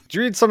Did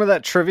you read some of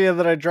that trivia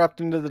that I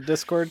dropped into the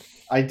Discord?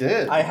 I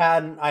did. I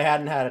hadn't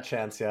had a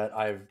chance yet.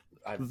 I've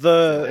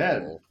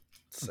The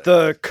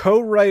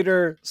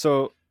co-writer,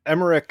 so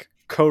Emmerich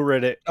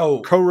co-wrote it.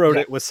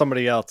 It with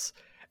somebody else,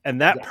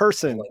 and that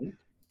person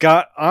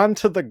got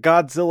onto the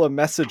Godzilla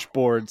message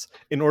boards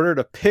in order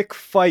to pick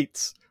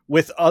fights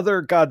with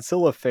other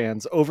Godzilla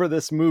fans over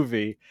this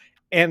movie,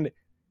 and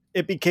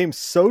it became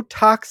so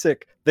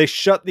toxic they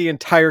shut the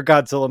entire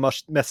Godzilla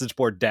message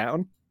board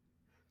down.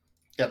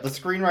 Yeah, the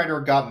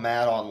screenwriter got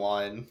mad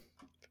online.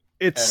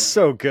 It's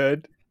so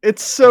good.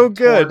 It's so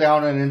good. Tore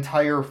down an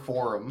entire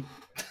forum.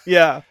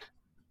 Yeah.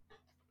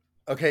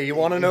 Okay, you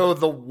want to know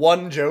the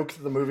one joke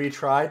the movie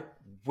tried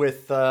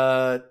with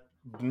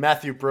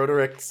Matthew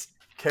Broderick's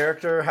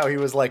character? How he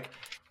was like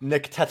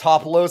Nick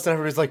Tatopoulos, and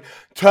everybody's like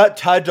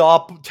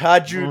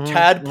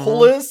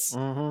Tadpoulos.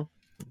 Mm-hmm.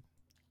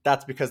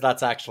 That's because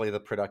that's actually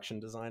the production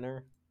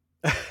designer.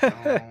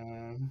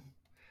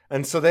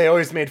 And so they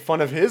always made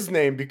fun of his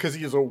name because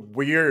he's a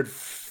weird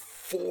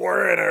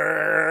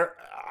foreigner.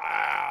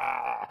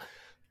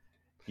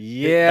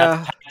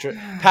 Yeah.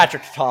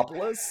 Patrick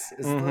Tatopoulos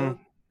is the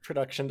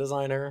production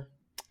designer.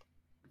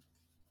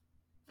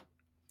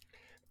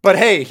 But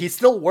hey, he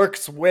still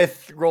works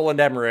with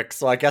Roland Emmerich,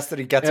 so I guess that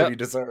he gets what he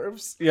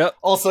deserves. Yep.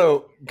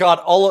 Also,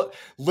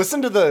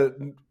 listen to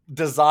the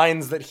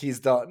designs that he's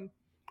done.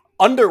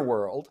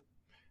 Underworld,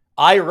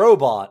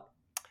 iRobot,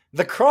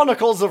 The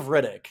Chronicles of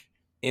Riddick,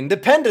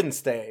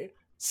 Independence Day,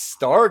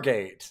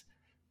 Stargate,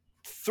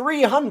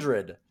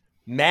 300,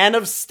 Man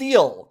of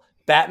Steel,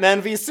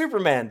 Batman v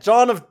Superman,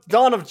 Dawn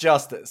of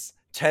Justice,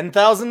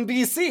 10,000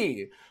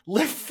 BC,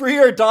 Live Free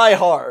or Die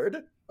Hard.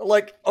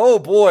 Like, oh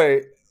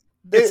boy.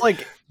 It's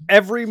like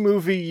every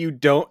movie you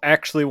don't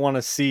actually want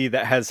to see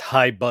that has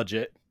high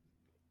budget.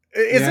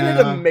 Isn't it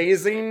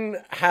amazing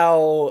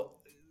how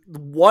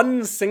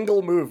one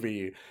single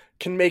movie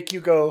can make you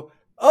go,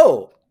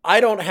 oh, I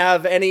don't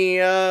have any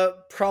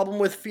problem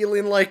with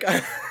feeling like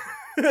I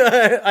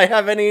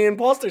have any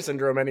imposter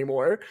syndrome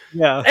anymore.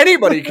 Yeah.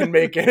 Anybody can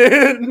make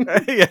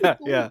it.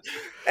 Yeah.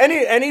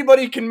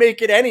 Anybody can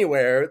make it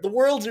anywhere. The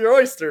world's your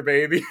oyster,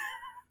 baby.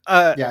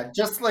 Yeah,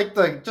 just like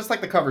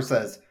the cover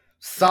says,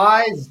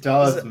 size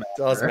does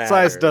matter.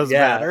 Size does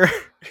matter.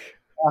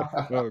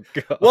 Oh,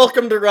 God.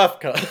 Welcome to Rough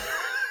Cut.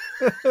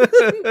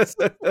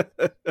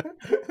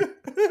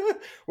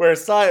 Where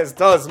size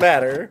does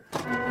matter.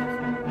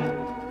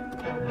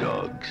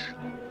 Dogs,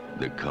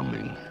 they're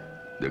coming.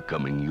 They're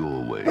coming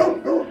your way.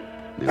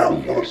 They'll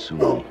be here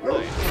soon.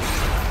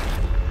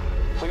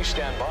 Please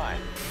stand by.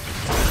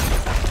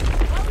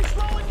 I'll be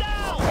slowing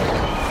down!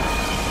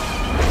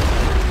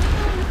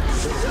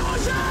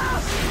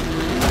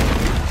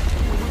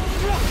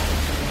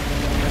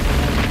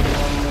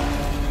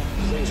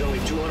 Thing's only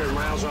 200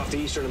 miles off the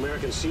eastern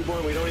American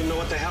seaboard. We don't even know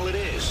what the hell it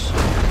is.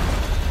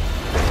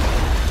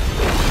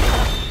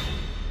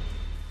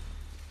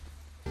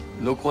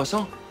 No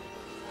croissant?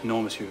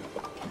 Non, monsieur.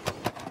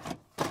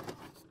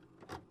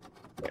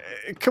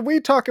 Can we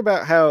talk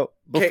about how,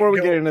 before we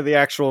get into the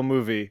actual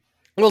movie...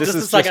 Well, just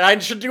a second. I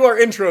should do our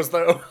intros,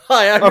 though.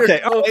 Hi, I'm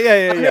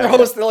your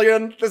host,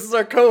 Ilian. This is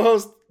our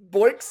co-host,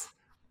 Boix.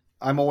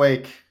 I'm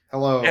awake.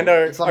 Hello. And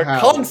our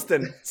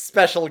constant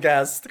special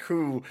guest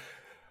who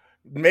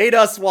made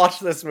us watch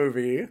this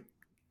movie.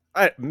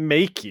 I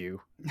make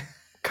you.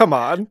 Come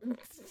on.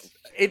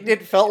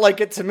 It felt like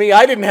it to me.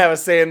 I didn't have a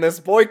say in this.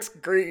 Boix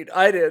agreed.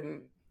 I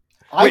didn't.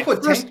 I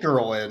put Tank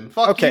Girl in.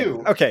 Fuck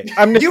you. Okay.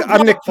 I'm Nick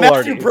Filardi.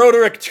 Matthew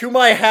Broderick to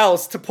my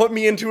house to put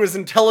me into his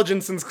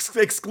intelligence and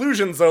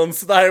exclusion zone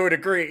so that I would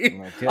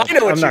agree. I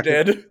know what you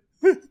did.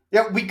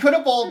 Yeah, we could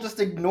have all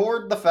just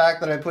ignored the fact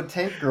that I put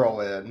Tank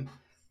Girl in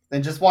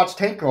and just watch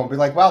Tank Girl and be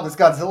like, wow, this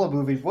Godzilla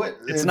movie,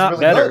 it's not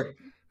really better.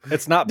 Good.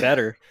 It's not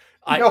better.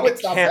 No,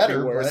 it's not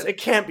better. Worse. It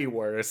can't be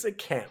worse. It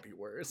can't be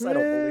worse. I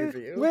don't believe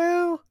you.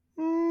 Well...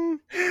 All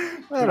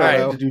right.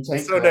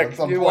 So Nick,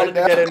 you wanted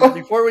to get in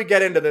before we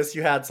get into this.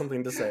 You had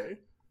something to say.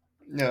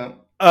 Yeah.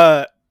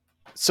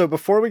 So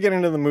before we get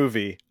into the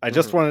movie, I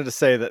just wanted to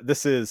say that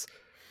this is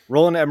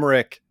Roland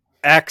Emmerich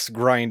axe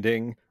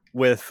grinding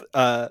with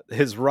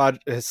his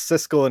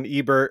Siskel and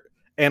Ebert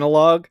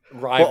analog.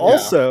 Right. But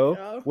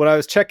also, when I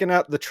was checking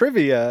out the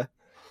trivia,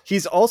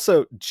 he's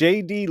also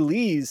J.D.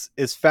 Lees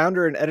is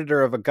founder and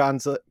editor of a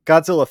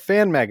Godzilla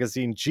fan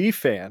magazine,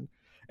 G-Fan,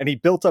 and he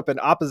built up an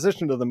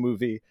opposition to the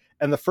movie.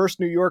 And the first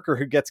New Yorker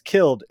who gets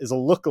killed is a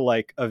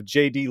lookalike of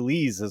J.D.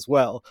 Lee's as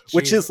well,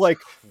 which is like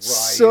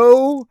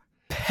so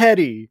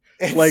petty,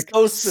 it's like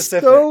so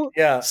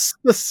specific,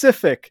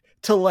 specific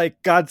to like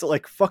Godzilla.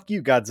 Like, fuck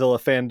you,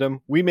 Godzilla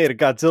fandom. We made a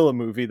Godzilla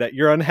movie that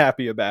you're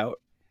unhappy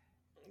about,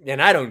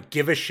 and I don't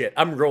give a shit.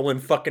 I'm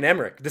Roland fucking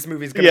Emmerich. This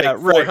movie's gonna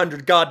make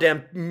 $400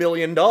 goddamn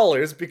million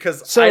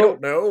because I don't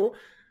know.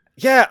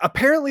 Yeah,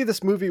 apparently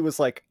this movie was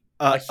like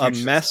a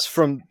mess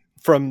from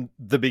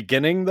the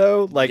beginning,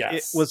 though. Like,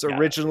 it was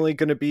originally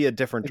going to be a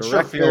different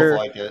director. Sure feels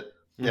like it.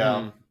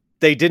 Yeah.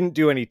 they didn't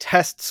do any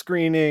test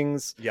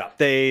screenings. Yeah.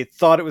 They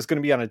thought it was going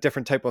to be on a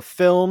different type of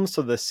film,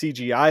 so the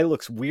CGI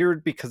looks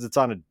weird because it's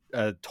on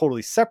a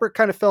totally separate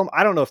kind of film.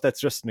 I don't know if that's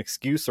just an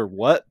excuse or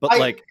what, but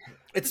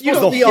It's You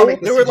supposed don't to be feel on. like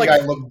the There were CGI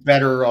like look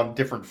better on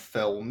different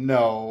film.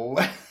 No.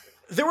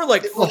 there were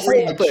like It looks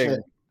three, like thing. shit.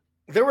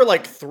 there were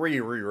like 3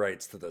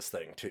 rewrites to this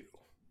thing too.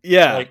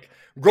 yeah, Like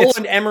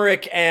Roland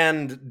Emmerich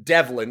and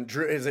Devlin.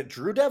 Is it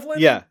Drew Devlin?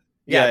 yeah,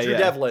 Drew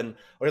Devlin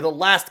are the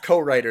last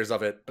co-writers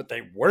of it, but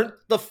they weren't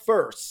the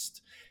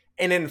first.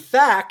 And in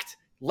fact,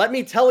 let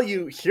me tell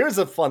you, here's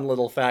a fun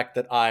little fact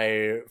that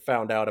I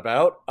found out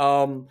about.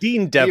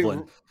 Dean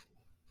Devlin.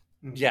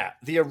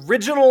 The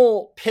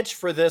original pitch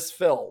for this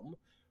film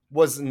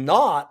was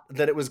not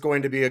that it was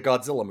going to be a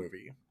Godzilla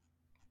movie.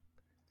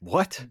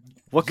 What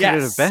could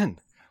it have been?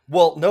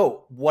 Well,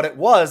 no. What it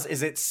was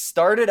is it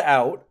started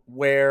out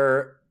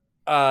where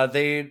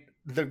the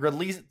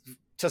release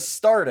to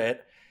start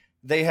it,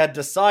 they had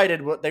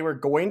decided what they were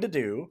going to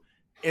do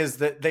is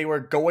that they were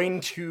going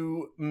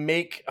to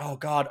make a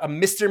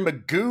Mr.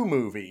 Magoo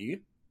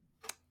movie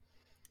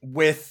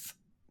with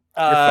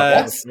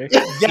Yes.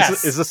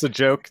 yes. Is this a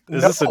joke?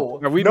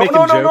 Are we no, making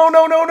no,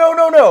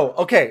 jokes? no.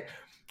 Okay.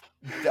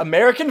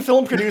 American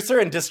film producer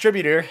and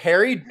distributor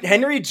Henry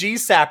G.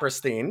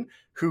 Saperstein,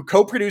 who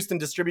co-produced and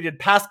distributed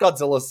past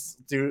Godzilla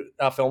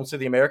films to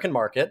the American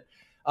market,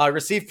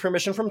 received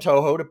permission from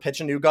Toho to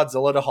pitch a new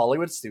Godzilla to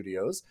Hollywood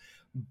studios.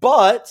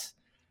 But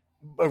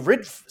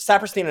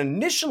Saperstein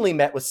initially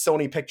met with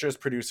Sony Pictures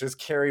producers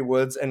Kerry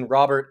Woods and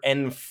Robert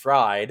N.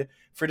 Fried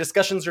for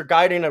discussions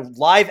regarding a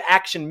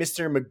live-action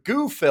Mr.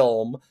 Magoo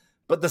film,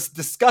 but the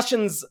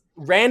discussions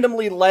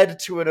randomly led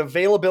to an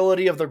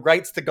availability of the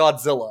rights to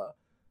Godzilla.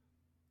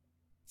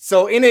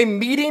 So in a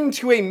meeting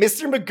to a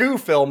Mr. Magoo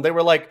film, they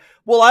were like,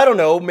 well, I don't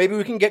know, maybe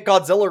we can get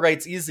Godzilla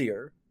rights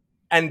easier.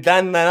 And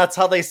then that's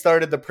how they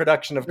started the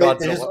production of Godzilla.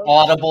 They just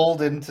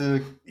audibled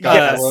into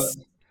Yes.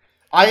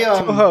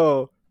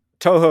 Godzilla.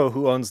 Toho,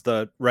 who owns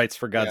the rights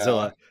for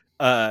Godzilla,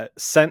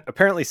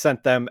 apparently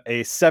sent them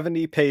a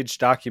 70-page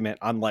document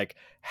on like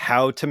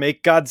how to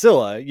make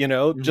Godzilla.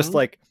 Just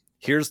like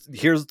here's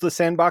the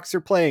sandbox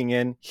you're playing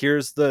in.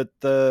 Here's the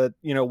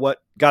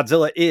what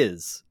Godzilla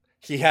is.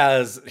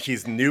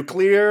 He's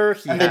nuclear.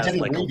 He And they has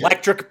didn't like read it.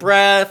 electric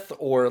breath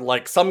or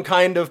like some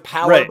kind of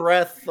power Right.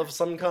 breath of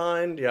some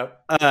kind.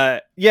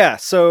 Yep.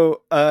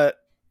 So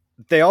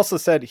they also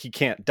said he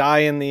can't die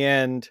in the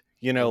end.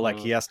 Like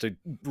he has to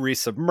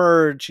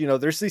resubmerge.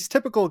 There's these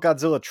typical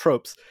Godzilla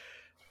tropes.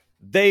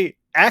 They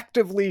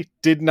actively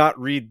did not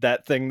read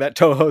that thing that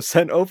Toho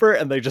sent over,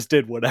 and they just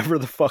did whatever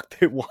the fuck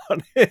they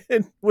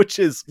wanted, which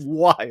is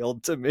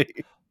wild to me.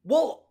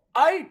 Well,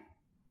 I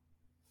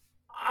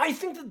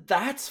think that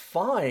that's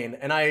fine,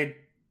 and I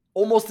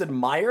almost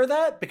admire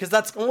that because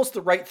that's almost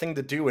the right thing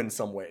to do in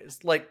some ways.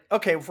 Like,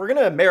 okay, if we're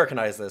gonna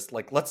Americanize this,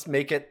 like, let's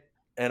make it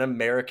an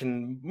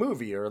American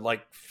movie or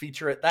like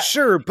feature it that.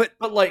 Sure, but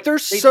like they're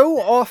so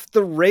off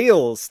the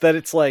rails that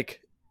it's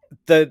like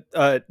the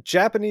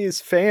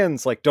Japanese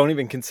fans like don't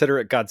even consider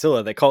it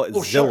Godzilla. They call it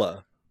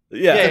Zilla. Sure.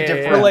 Yeah.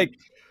 They're like,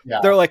 Yeah.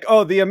 they're like,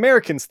 oh, the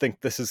Americans think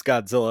this is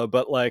Godzilla,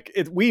 but like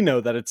we know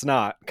that it's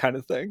not, kind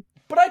of thing.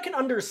 But I can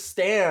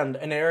understand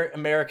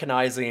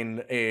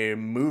Americanizing a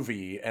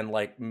movie and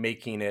like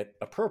making it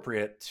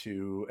appropriate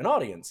to an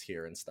audience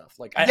here and stuff.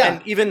 Like,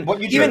 and even what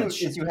you do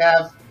is you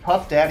have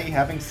Puff Daddy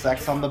having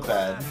sex on the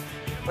bed.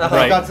 And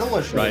Right. then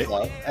Godzilla shows Right.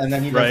 up, and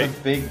then he does Right.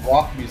 a big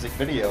rock music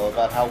video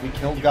about how we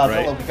killed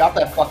Godzilla. Right. We got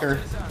that fucker.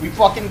 We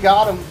fucking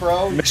got him,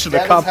 bro. He's Mission dead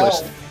as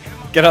accomplished.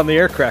 hell. Get on the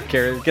aircraft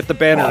carrier. Get the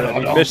banner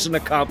ready. Mission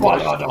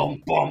accomplished. Godzilla.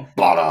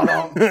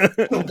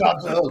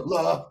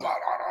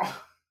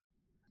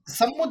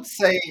 Some would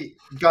say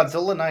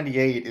Godzilla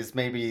 98 is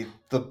maybe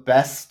the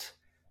best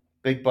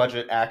big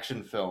budget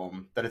action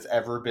film that has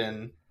ever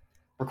been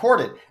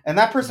recorded. And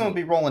that person would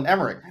be Roland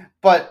Emmerich.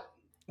 But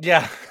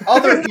yeah,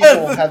 other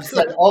people have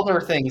said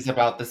other things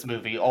about this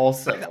movie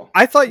also.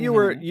 I thought you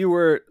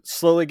were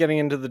slowly getting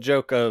into the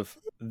joke of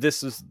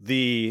this is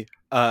the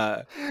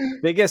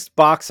biggest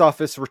box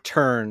office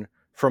return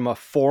from a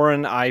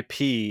foreign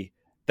IP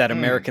that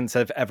Americans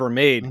have ever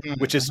made,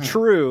 which is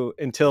true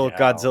until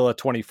Godzilla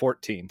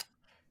 2014.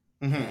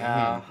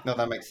 No,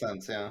 that makes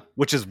sense, yeah.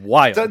 Which is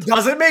wild.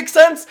 Does it make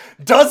sense?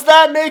 Does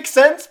that make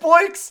sense,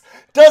 Boix?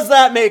 Does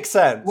that make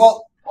sense?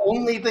 Well,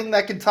 only thing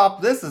that can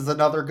top this is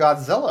another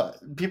Godzilla.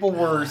 People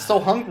were so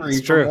hungry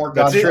It's for true. more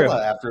That's true.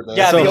 Godzilla after this.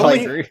 Yeah, so the only-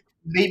 hungry.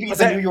 Maybe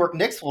the New York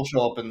Knicks will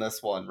show up in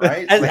this one,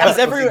 right?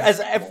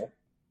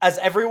 As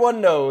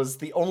everyone knows,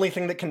 the only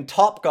thing that can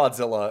top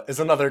Godzilla is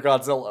another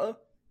Godzilla.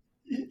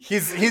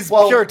 He's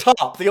pure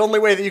top. The only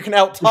way that you can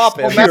out top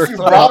him. Well, Matthew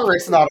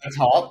Broderick's not a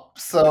top,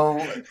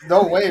 so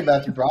no way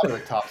Matthew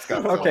Broderick tops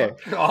Godzilla. Okay.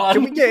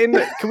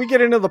 Can we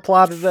get into the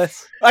plot of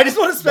this? I just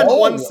want to spend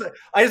No.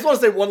 I just want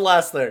to say one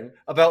last thing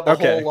about the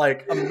Okay. whole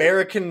like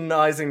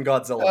Americanizing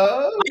Godzilla.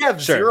 Uh, I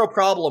have Sure. zero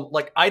problem.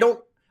 Like I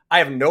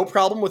have no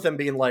problem with him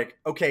being like,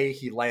 okay,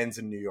 he lands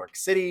in New York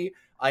City.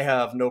 I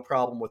have no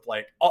problem with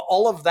like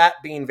all of that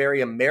being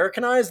very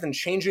Americanized and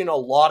changing a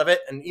lot of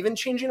it and even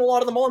changing a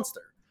lot of the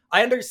monster.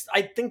 I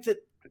think that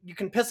you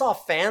can piss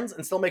off fans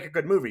and still make a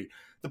good movie.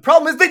 The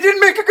problem is they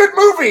didn't make a good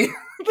movie.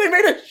 They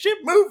made a shit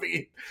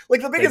movie.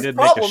 Like, the biggest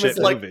problem is,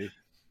 like,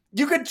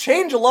 you could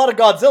change a lot of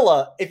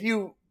Godzilla if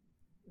you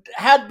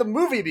had the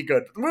movie be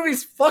good. The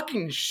movie's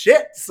fucking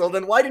shit, so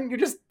then why didn't you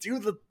just do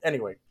the...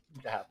 Anyway,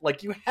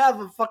 like, you have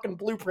a fucking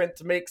blueprint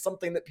to make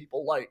something that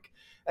people like,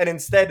 and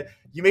instead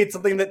you made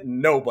something that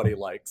nobody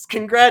likes.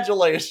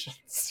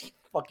 Congratulations, you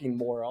fucking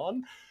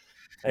moron.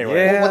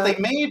 Anyway. Well, what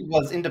they made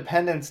was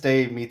Independence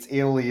Day meets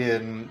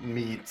Alien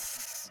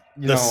meets...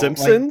 The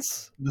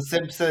Simpsons? Like, The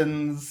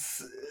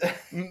Simpsons...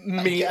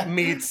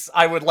 meets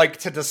I would like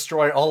to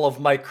destroy all of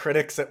my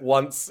critics at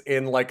once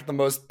in, like, the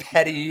most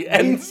petty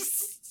and...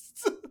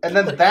 And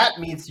then that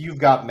means You've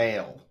Got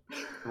Mail,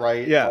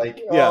 right? Yeah,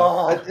 like,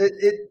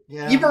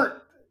 yeah.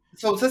 Ebert.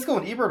 So Siskel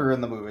and Ebert are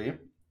in the movie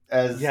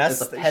as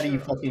a petty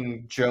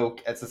fucking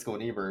joke at Siskel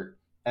and Ebert,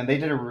 and they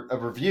did a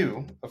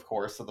review, of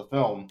course, of the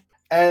film,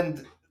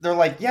 and they're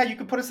like, "Yeah, you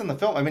could put us in the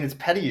film. I mean, it's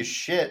petty as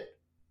shit,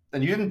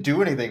 and you didn't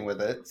do anything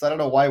with it, so I don't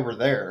know why we're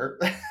there."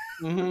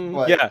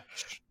 Mm-hmm. Yeah,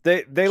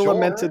 they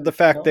lamented the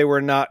fact they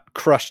were not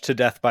crushed to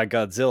death by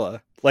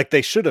Godzilla, like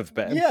they should have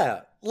been.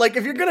 Yeah. Like,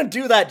 if you're gonna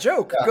do that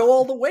joke, go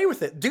all the way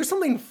with it. Do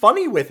something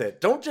funny with it.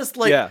 Don't just,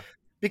 like...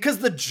 Because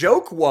the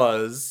joke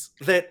was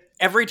that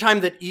every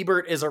time that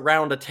Ebert is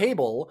around a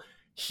table,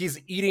 he's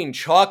eating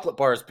chocolate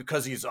bars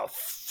because he's a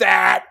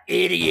fat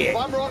idiot. If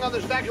I'm wrong on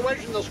this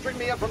evacuation, they'll string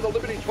me up from the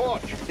Liberty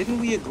Torch. Didn't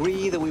we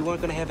agree that we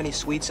weren't going to have any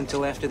sweets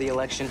until after the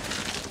election?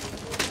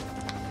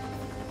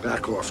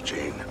 Back off,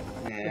 Jane.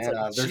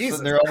 Yeah,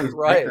 Jesus they're always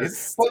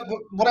Christ. But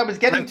what I was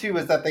getting to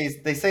is that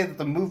they say that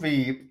the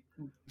movie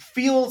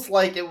feels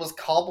like it was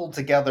cobbled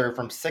together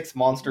from 6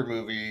 monster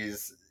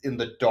movies in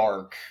the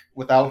dark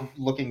without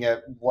looking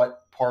at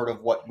what part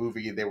of what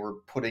movie they were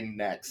putting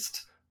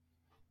next.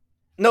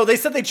 No, they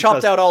said they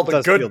chopped out all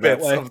the good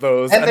bits of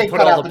those and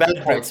put all the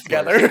bad bits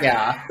together.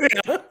 Yeah.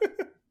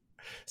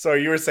 So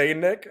you were saying,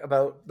 Nick,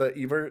 about the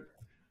Ebert?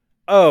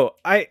 Oh,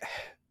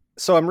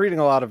 so I'm reading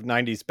a lot of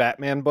 90s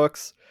Batman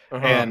books,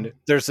 and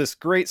there's this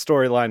great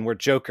storyline where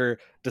Joker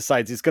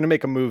decides he's going to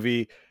make a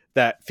movie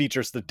that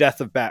features the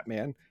death of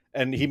Batman,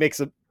 and he makes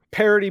a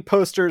parody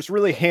posters,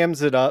 really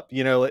hams it up,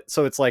 you know,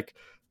 so it's like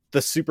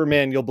the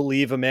Superman, you'll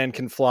believe a man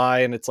can fly,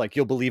 and it's like,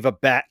 you'll believe a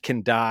bat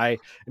can die,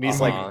 and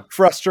he's like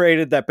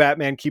frustrated that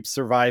Batman keeps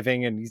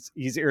surviving, and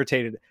he's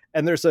irritated.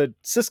 And there's a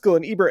Siskel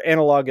and Ebert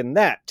analog in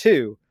that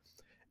too.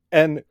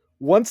 And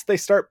once they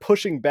start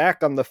pushing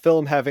back on the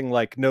film having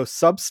like no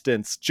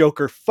substance,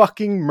 Joker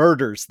fucking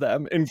murders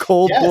them in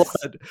cold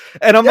blood.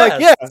 And I'm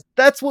like, yeah,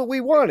 that's what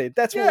we wanted.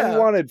 That's what we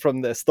wanted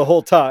from this the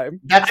whole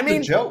time. That's the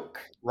joke,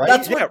 right?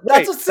 That's what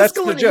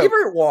Siskel and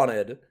Ebert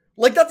wanted.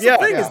 Like, that's the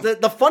thing, is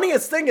that the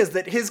funniest thing is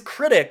that his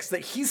critics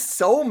that he's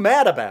so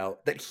mad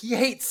about, that he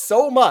hates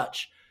so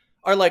much,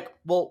 are like,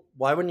 well,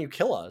 why wouldn't you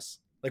kill us?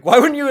 Like, why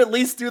wouldn't you at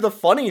least do the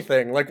funny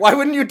thing? Like, why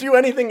wouldn't you do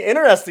anything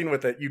interesting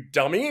with it, you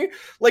dummy?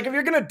 Like, if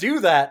you're gonna do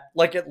that,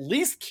 like, at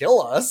least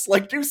kill us.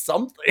 Like, do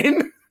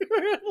something.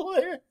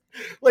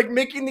 Like,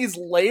 making these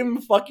lame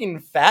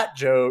fucking fat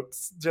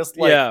jokes, just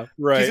like,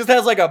 he just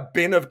has like a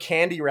bin of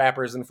candy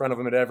wrappers in front of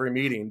him at every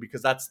meeting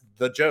because that's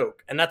the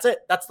joke. And that's it.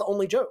 That's the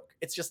only joke.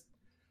 It's just,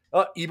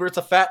 oh, Ebert's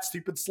a fat,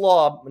 stupid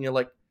slob. And you're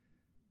like,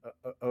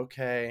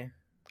 okay.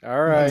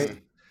 All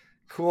right.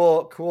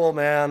 Cool,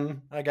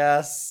 man, I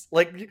guess.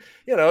 Like,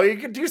 you know, you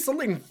could do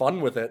something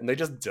fun with it, and they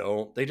just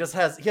don't. He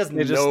has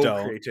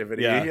no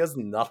creativity. Yeah. He has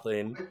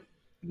nothing.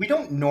 We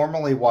don't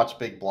normally watch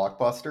big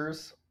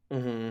blockbusters,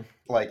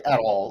 like, at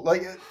all.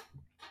 Like,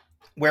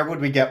 where would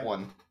we get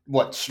one?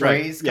 What,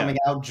 Strays coming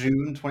out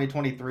June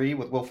 2023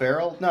 with Will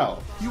Ferrell? No.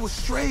 You a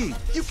stray.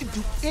 You can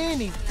do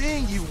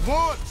anything you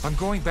want. I'm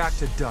going back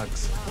to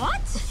Doug's.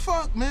 What? The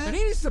fuck, man? And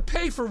he needs to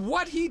pay for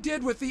what he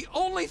did with the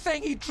only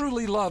thing he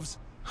truly loves.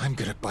 I'm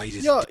gonna bite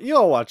his... You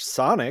all watch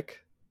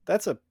Sonic.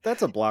 That's a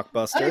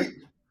blockbuster.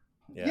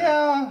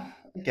 Yeah,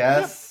 I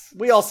guess.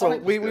 We also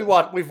we've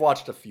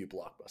watched a few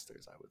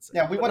blockbusters, I would say.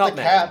 Yeah, we went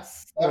to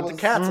Cats. I was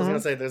gonna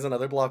say there's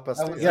another blockbuster.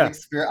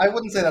 I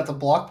wouldn't say that's a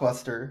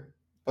blockbuster,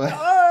 but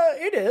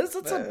it is.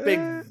 It's a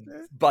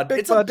big budget.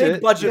 It's a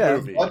big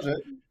budget movie.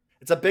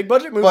 It's a big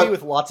budget movie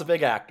with lots of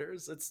big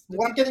actors.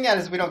 What I'm getting at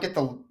is we don't get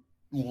the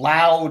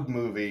loud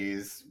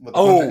movies with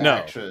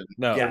action.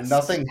 No, yes.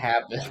 Nothing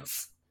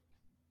happens.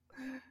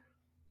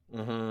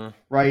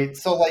 Right,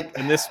 so like,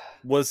 and this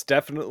was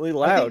definitely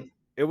loud.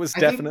 It was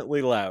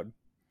definitely loud.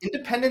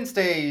 Independence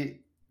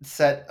Day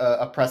set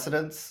a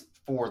precedence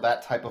for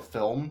that type of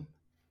film.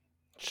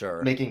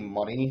 Sure, making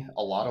money,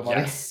 a lot of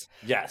money.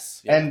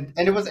 Yes. And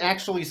it was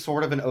actually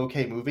sort of an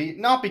okay movie,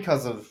 not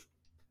because of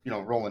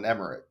Roland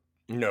Emmerich.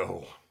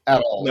 No,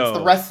 at all. It's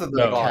the rest of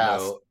the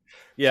cast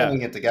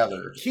pulling it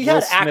together. He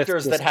had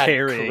actors that had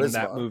charisma.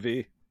 That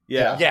movie.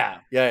 Yeah.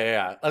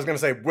 I was gonna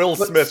say Will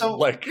Smith,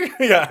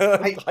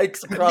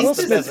 hikes across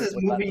the desert. This is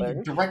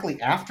movie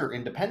directly after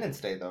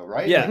Independence Day, though,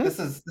 right? Yeah. Like, this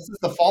is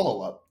the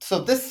follow up. So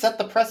this set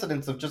the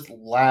precedence of just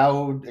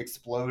loud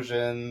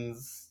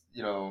explosions.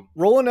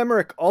 Roland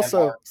Emmerich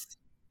also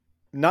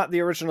not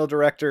the original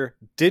director,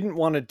 didn't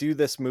want to do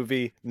this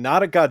movie,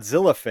 not a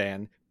Godzilla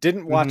fan,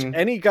 didn't watch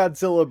any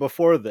Godzilla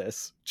before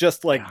this,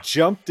 just like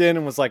jumped in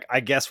and was like, I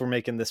guess we're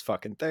making this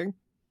fucking thing.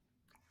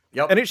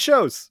 Yep. And it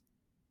shows.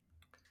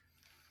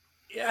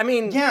 Yeah, I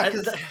mean, Yeah,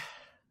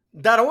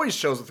 that always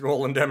shows with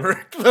Roland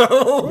Emmerich,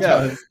 though.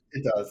 Yeah,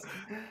 it does.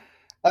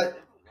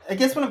 I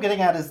guess what I'm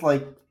getting at is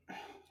like,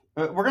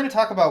 we're going to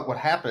talk about what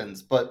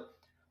happens, but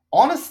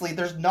honestly,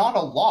 there's not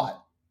a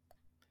lot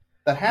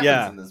that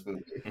happens in this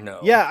movie. No.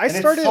 Yeah,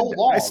 It's so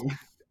long.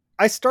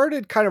 I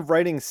started kind of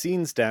writing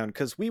scenes down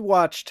because we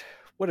watched,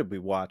 what did we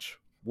watch?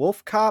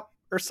 Wolf Cop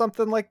or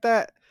something like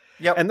that.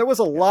 Yep. And there was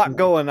a lot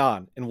going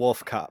on in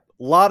Wolf Cop.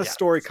 A lot of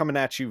story coming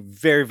at you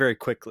very, very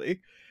quickly.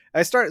 I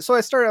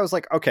was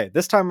like, okay,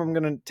 this time I'm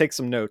going to take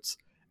some notes.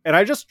 And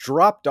I just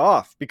dropped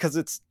off because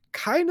it's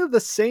kind of the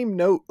same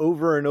note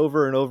over and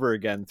over and over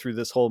again through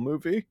this whole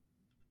movie.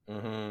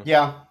 Mm-hmm.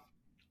 Yeah,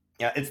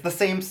 it's the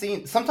same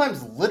scene.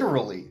 Sometimes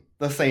literally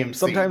the same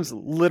scene.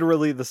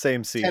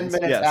 10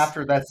 minutes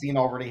after that scene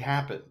already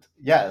happened.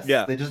 Yes,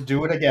 they just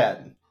do it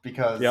again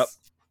because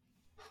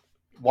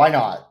why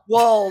not?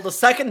 Well, the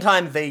second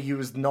time they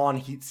used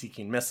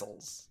non-heat-seeking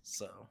missiles,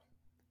 so.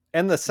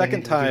 And the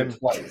second time,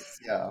 twice.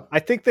 Yeah, I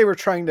think they were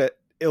trying to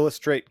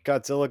illustrate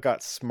Godzilla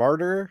got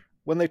smarter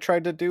when they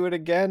tried to do it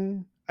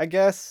again. I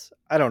guess,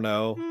 I don't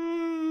know.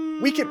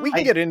 We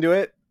can get into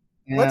it.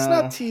 Yeah. Let's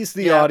not tease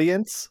the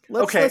audience.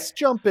 Let's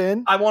jump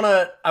in. I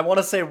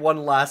wanna say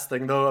one last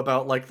thing though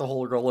about like the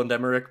whole Roland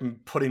Emmerich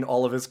putting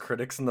all of his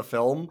critics in the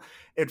film.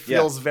 It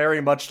feels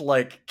very much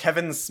like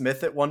Kevin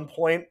Smith at one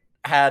point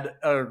had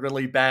a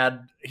really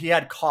bad. He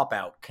had Cop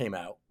Out came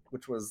out,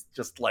 which was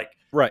just like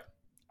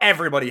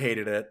everybody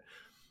hated it,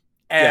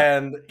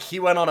 and he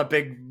went on a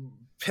big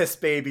piss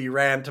baby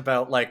rant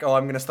about like, oh,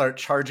 I'm gonna start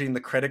charging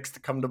the critics to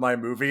come to my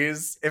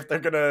movies if they're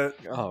gonna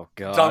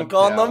dunk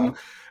on them.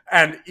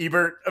 And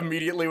Ebert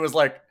immediately was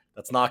like,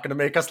 that's not gonna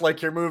make us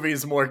like your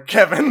movies more,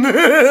 Kevin. And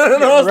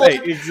I was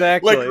like,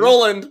 exactly. Like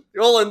Roland,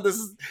 this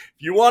is, if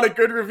you want a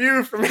good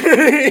review from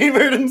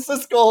Ebert and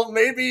Siskel,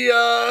 maybe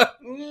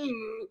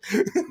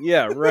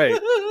yeah, right.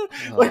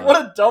 Like what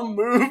a dumb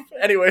move.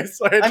 Anyway,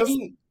 so I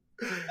mean,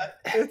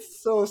 it's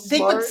so smart.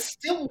 They would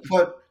still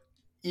put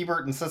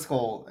Ebert and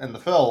Siskel in the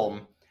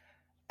film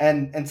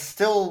and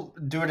still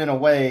do it in a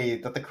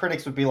way that the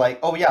critics would be like,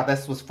 oh yeah,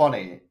 this was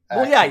funny.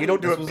 Well, yeah, you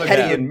don't do it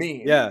petty and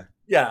mean. Yeah,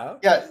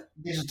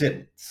 they just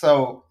didn't.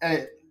 So,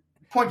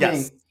 point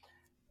being,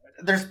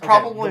 there's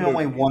probably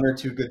only one or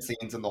two good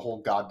scenes in the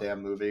whole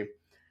goddamn movie.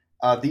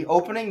 The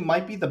opening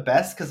might be the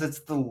best because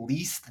it's the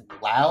least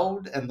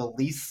loud and the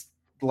least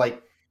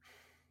like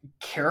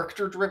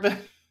character driven.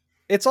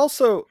 It's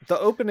also the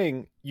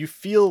opening. You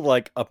feel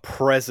like a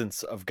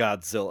presence of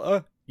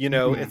Godzilla. You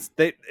know,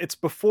 it's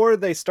before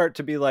they start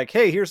to be like,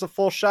 hey, here's a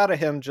full shot of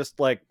him just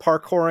like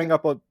parkouring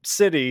up a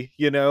city.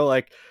 You know,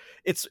 like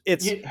it's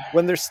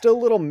when there's still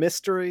a little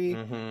mystery,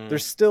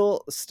 there's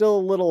still a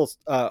little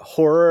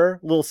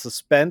horror, little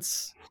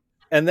suspense,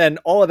 and then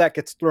all of that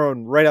gets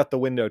thrown right out the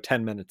window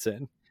 10 minutes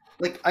in.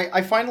 Like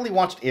I finally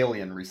watched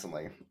Alien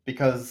recently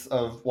because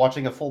of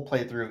watching a full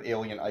playthrough of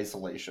Alien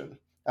Isolation.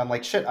 I'm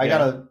like, shit,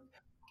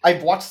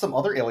 I've watched some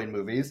other Alien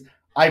movies.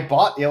 I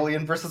bought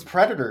Alien vs.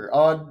 Predator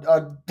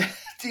on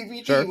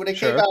DVD when it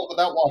came out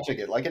without watching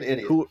it, like an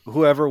idiot.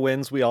 Whoever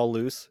wins, we all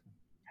lose.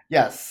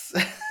 Yes.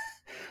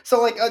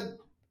 So, like,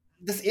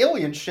 this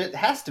Alien shit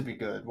has to be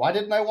good. Why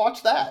didn't I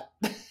watch that?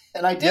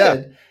 And I did.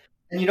 Yeah.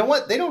 And you know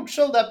what? They don't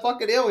show that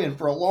fucking alien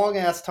for a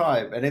long-ass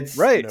time. And it's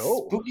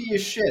spooky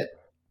as shit.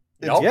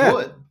 It's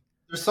good.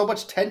 There's so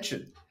much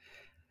tension.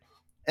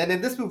 And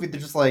in this movie,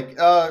 they're just like,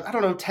 I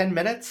don't know, 10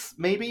 minutes,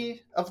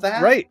 maybe, of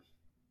that? Right.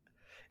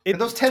 And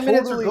those 10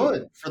 minutes are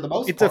good for the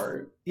most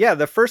part.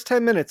 The first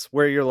 10 minutes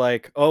where you're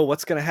like, oh,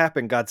 what's going to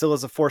happen?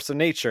 Godzilla's a force of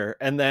nature.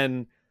 And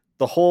then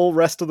the whole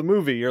rest of the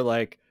movie, you're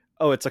like,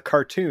 oh, it's a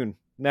cartoon.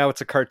 Now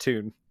it's a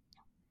cartoon.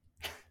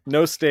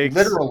 No stakes.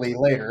 Literally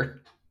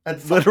later.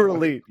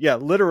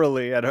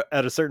 Literally at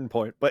a certain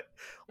point. But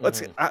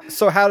let's.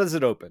 So how does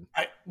it open?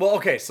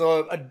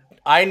 So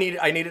I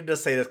needed to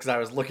say this because I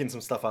was looking some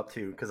stuff up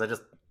too because I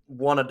just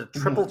wanted to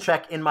triple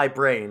check in my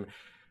brain.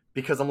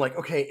 Because I'm like,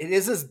 okay, it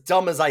is as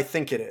dumb as I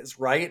think it is,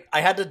 right?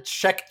 I had to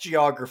check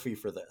geography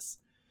for this.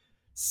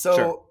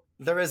 So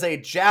there is a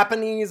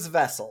Japanese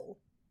vessel.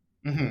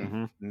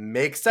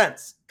 Makes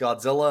sense.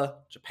 Godzilla,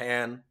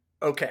 Japan.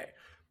 Okay.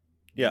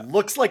 Yeah.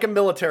 Looks like a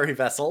military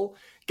vessel.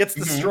 Gets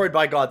destroyed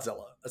by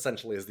Godzilla,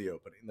 essentially, is the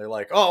opening. They're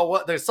like, oh,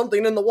 what? There's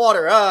something in the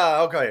water.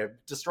 Okay.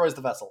 Destroys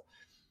the vessel.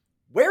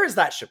 Where is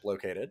that ship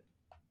located?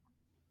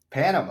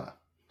 Panama.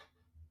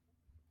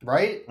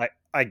 Right?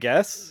 I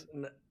guess.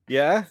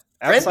 Yeah.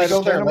 Outside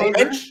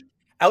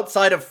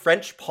of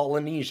French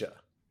Polynesia,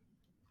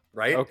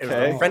 right? Okay. It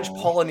was the French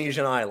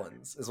Polynesian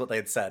Islands, is what they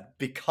had said,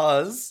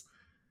 because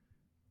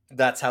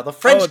that's how the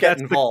French get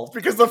involved.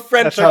 Because the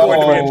French are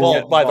going to be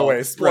involved, by the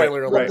way.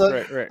 Spoiler alert.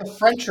 The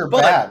French are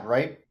bad,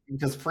 right?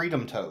 Because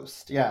Freedom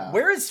Toast, yeah.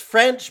 Where's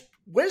French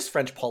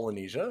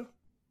Polynesia?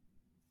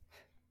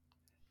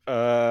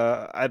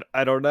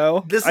 I don't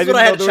know. This is I what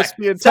I had to there was check.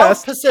 be a South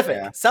test. Pacific.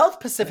 Yeah. South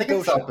I Pacific think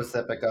it's Ocean. South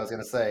Pacific. I was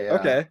gonna say. Yeah.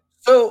 Okay.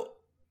 So,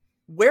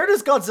 where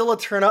does Godzilla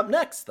turn up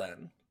next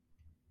then?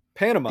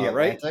 Panama, The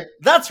right? Atlantic.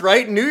 That's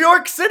right, New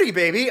York City,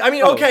 baby. I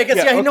mean, Oh, okay, I guess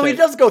yeah, no, he okay.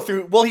 does go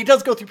through. Well, he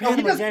does go through No,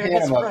 Panama. he does Yeah, I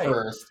guess Panama right.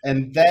 first,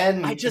 and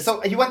then I just- so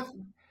he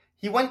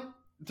went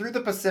through the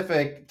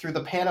Pacific through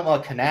the Panama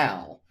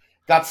Canal,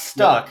 got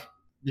stuck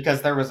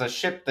because there was a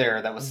ship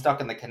there that was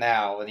stuck in the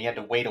canal, and he had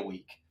to wait a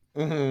week.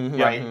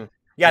 Mhm, Right. mhm.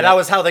 Yeah, that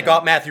was how they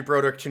got Matthew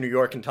Broderick to New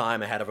York in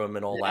time ahead of him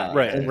and all that.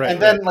 Right, and, right, and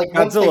then like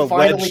once they Godzilla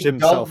finally wedged dug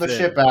himself the in.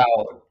 ship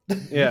out,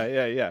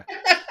 Yeah.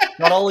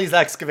 Got all these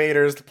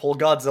excavators to pull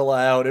Godzilla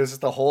out. It was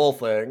just the whole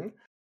thing.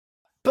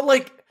 But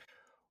like,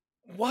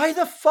 why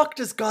the fuck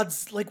does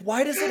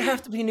why does it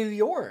have to be New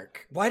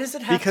York? Why does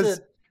it have Because-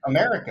 to?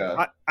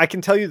 America. I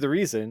can tell you the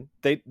reason.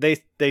 They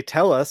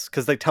tell us,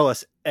 because they tell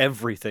us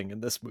everything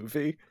in this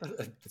movie.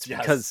 It's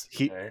Yes. because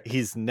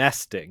he's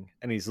nesting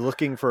and he's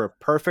looking for a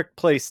perfect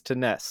place to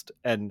nest,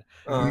 and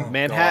Oh,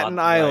 Manhattan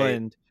God, right.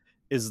 Island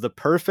is the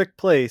perfect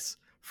place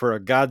for a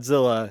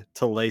Godzilla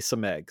to lay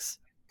some eggs.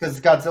 Because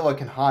Godzilla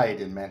can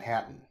hide in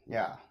Manhattan.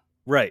 Yeah.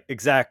 Right,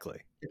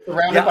 exactly. It's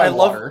surrounded Yeah, by I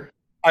love- water.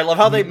 I love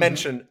how they Mhm.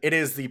 mention it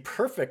is the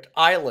perfect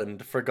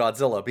island for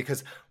Godzilla,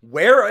 because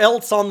where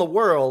else on the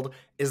world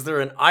is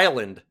there an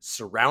island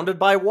surrounded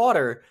by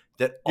water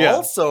that Yeah.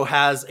 also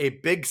has a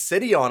big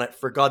city on it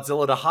for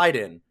Godzilla to hide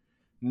in?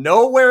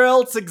 Nowhere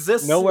else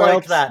exists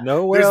like that.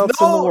 Nowhere There's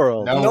else in the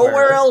world. No- Nowhere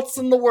Nowhere. else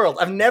in the world.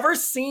 I've never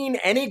seen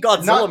any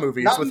Godzilla Not-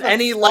 movies not in with the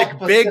any South like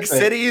big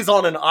Pacific. cities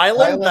on an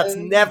island. That's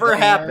Island, never nowhere.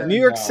 happened. New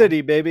York No. City,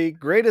 baby,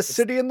 greatest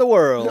city in the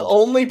world. The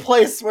only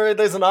place where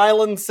there's an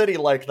island city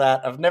like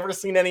that. I've never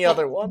seen any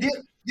other one. The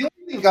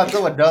only thing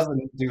Godzilla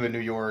doesn't do in New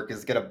York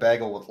is get a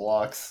bagel with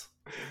Lux.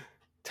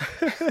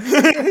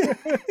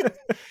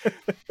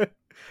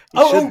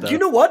 Do you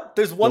know what?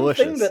 There's one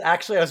thing Delicious. that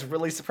actually I was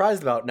really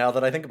surprised about now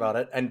that I think about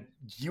it, and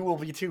you will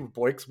be too,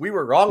 Boykes. We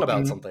were wrong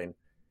about Mhm. something.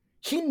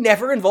 He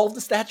never involved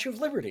the Statue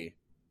of Liberty.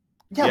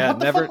 Yeah, Yeah, what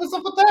the never- fuck was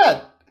up with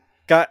that?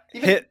 Got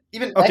Even, hit.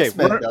 even Okay,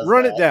 X-Men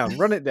run does it that. down.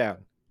 Run it down.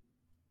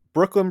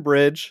 Brooklyn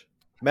Bridge,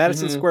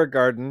 Madison Mhm. Square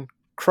Garden,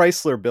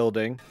 Chrysler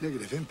Building.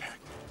 Negative impact.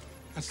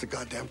 That's the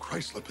goddamn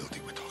Chrysler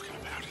building we're talking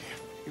about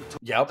here.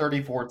 Yep.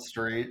 34th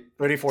Street,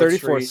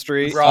 34th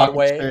Street,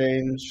 Broadway, Stock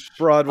Exchange,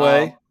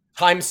 Broadway.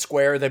 Times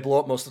Square. They blew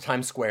up most of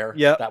Times Square.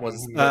 Yep. That was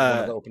one Uh,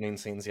 of the opening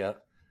scenes. Yeah.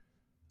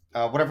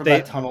 whatever They-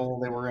 that tunnel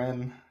they were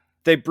in.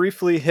 They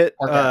briefly hit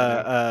Park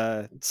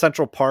Avenue.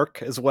 Central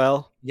Park as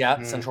well. Yeah.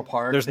 Mhm. Central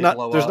Park. There's they not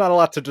blow there's up. not a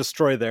lot to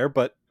destroy there,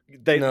 but No.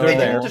 They they're didn't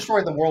there.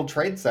 destroy the World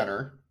Trade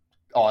Center,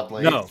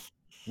 oddly. No,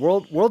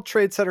 World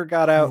Trade Center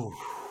got out, Ooh.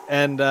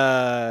 and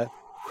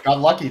Got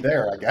lucky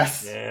there, I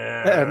guess.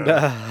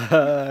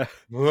 Yeah.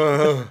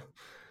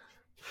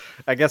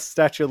 I guess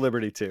Statue of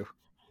Liberty too.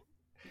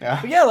 Yeah.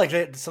 But yeah, like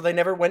they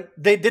never went.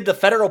 They did the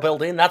Federal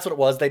Building. That's what it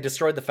was. They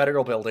destroyed the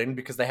Federal Building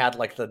because they had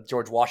like the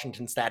George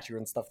Washington statue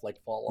and stuff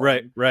like fall on.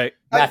 Right.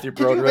 Matthew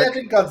Can you Broderick.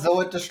 imagine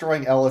Godzilla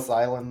destroying Ellis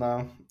Island,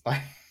 though?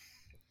 Like,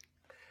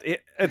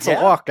 It's Yeah.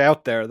 a walk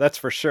out there, that's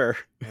for sure.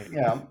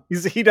 yeah.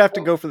 He'd have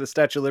to go for the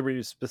Statue of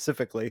Liberty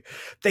specifically.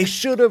 They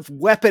should have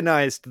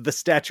weaponized the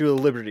Statue of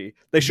Liberty.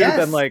 They should have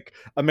Yes. been like,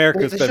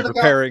 America's They been should've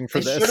preparing for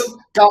They this. should have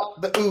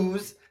got the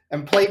ooze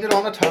and played it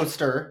on a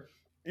toaster.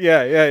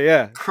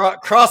 Yeah.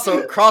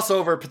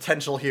 Crossover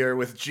potential here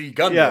with G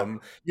Gundam.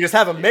 You just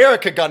have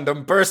America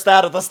Gundam burst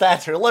out of the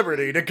Statue of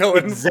Liberty to go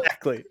and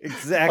Exactly.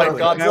 fight Now we're,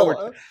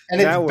 Godzilla.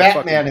 And Now it's we're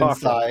Batman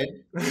fucking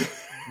talking. inside.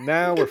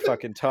 now we're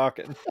fucking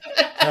talking.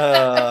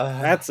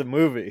 Uh, That's a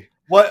movie.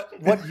 what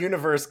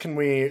universe can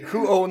we?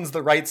 Who owns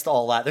the rights to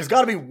all that? There's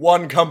got to be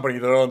one company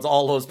that owns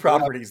all those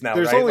properties now.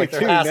 There's right? only Like, there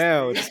two has to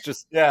now. be.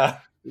 It's Yeah.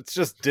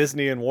 just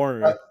Disney and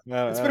Warner.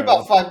 It's been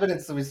about 5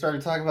 minutes since we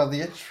started talking about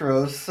the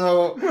intro,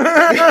 so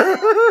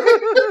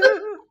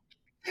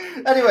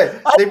anyway,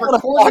 I they don't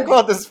want to talk recorded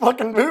about this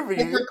fucking movie.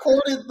 they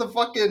recorded the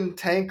fucking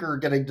tanker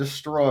getting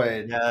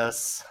destroyed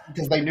Yes.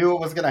 because they knew it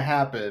was going to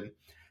happen,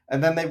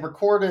 and then they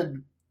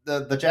recorded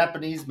the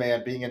Japanese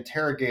man being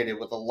interrogated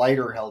with a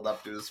lighter held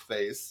up to his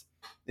face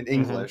in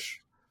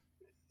English.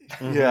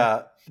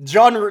 Yeah.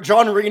 John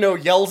Reno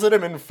yells at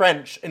him in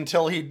French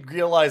until he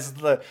realizes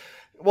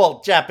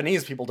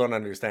Japanese people don't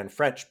understand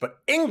French, but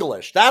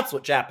English, that's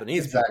what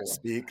Japanese Exactly. people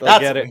speak. They'll That's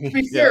get what it. he- To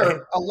be Yeah.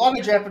 fair, a lot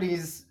of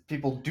Japanese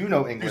people do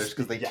know English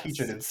because they Yes. teach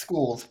it in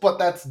schools, but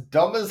that's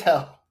dumb as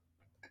hell.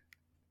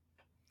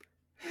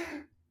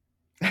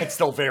 It's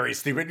still very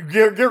stupid.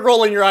 You're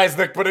rolling your eyes,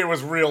 Nick, but it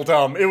was real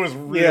dumb. It was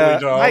really Yeah,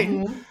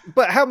 dumb.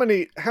 But how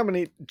many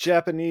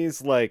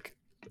Japanese like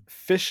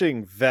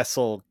fishing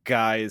vessel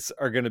guys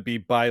are going to be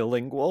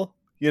bilingual?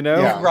 You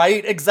know, Yeah.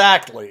 Right?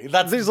 Exactly.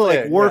 That's these the are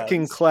like thing,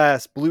 working yes.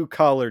 class blue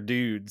collar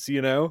dudes.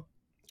 You know,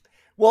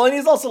 Well, and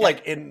he's also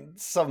like in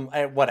some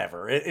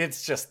whatever.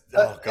 It's just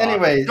oh god.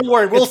 Anyway, don't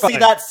worry. We'll it's see fine.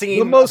 that scene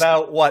The most-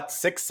 about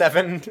 6,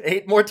 7,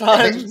 8 more they,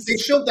 times. they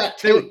showed that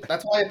tape.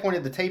 That's why I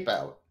pointed the tape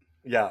out.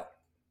 Yeah.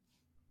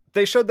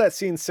 they showed that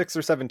scene 6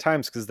 or 7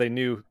 times because they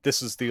knew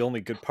this is the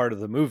only good part of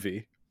the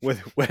movie.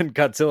 when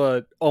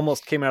Godzilla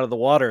almost came out of the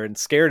water and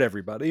scared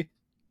everybody.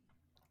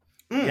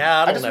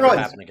 Yeah, that'll never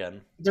happen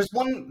again. There's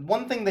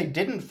one thing they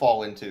didn't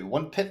fall into,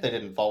 one pit they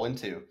didn't fall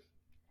into.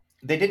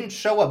 They didn't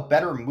show a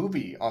better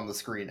movie on the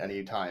screen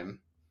anytime.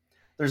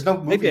 There's no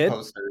movie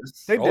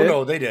posters.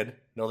 No, they did.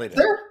 No, they did.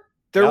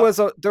 There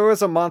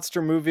was a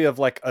monster movie of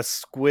like a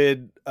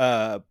squid,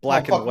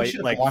 black and white,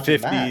 like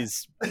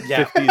 50s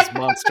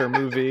monster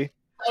movie.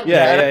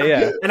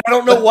 Yeah. And I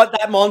don't know what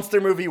that monster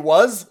movie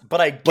was,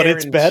 but I guarantee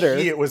it's better.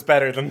 It was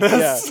better than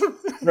this. Yeah.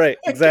 Right,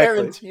 exactly. I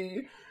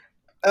guarantee.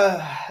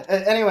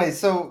 Anyway,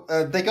 so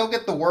they go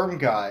get the worm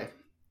guy.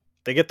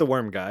 They get the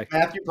worm guy.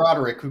 Matthew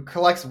Broderick, who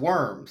collects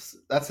worms.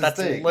 That's his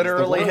thing.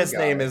 Literally his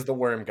name is the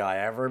worm guy.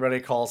 Everybody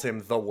calls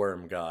him the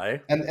worm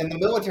guy. And the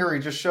military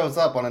just shows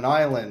up on an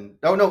island.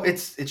 Oh no,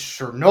 it's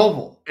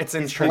Chernobyl. It's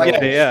in Chernobyl.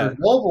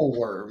 Chernobyl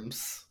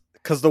worms.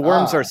 Because the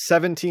worms are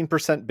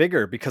 17%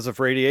 bigger because of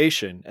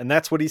radiation, and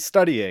that's what he's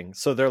studying.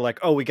 So they're like,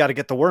 "Oh, we got to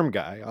get the worm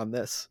guy on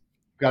this.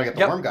 We got to get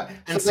the worm guy."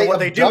 And so what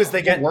they do is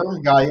they get the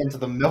worm guy into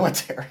the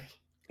military.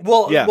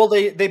 Well,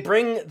 they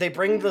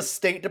bring the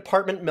State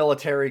Department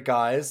military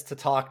guys to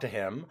talk to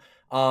him,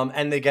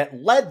 and they get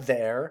led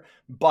there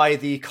by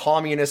the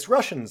communist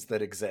Russians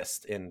that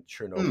exist in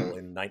Chernobyl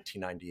in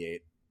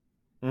 1998.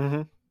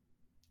 Mm-hmm.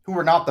 Who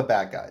are not the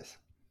bad guys.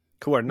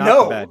 Who are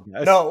not the bad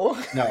guys. No,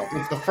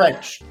 it's the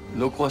French.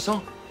 Le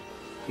croissant?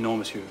 Non,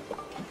 monsieur.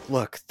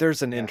 Look,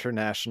 there's an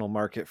international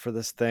market for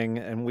this thing,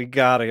 and we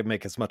gotta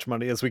make as much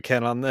money as we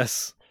can on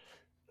this.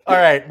 All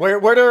right,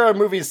 where do our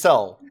movies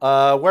sell?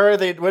 Where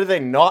do they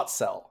not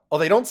sell? Oh,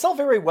 they don't sell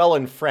very well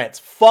in France.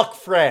 Fuck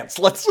France.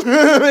 Let's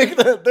make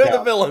they're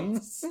the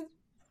villains.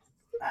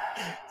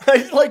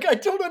 I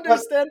don't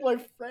understand why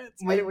France.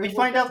 We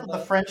find out that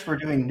the French were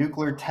doing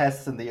nuclear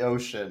tests in the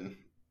ocean.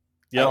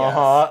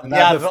 Yeah,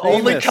 the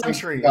only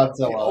country.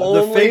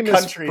 The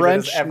famous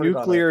French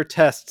nuclear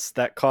tests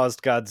that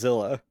caused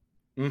Godzilla.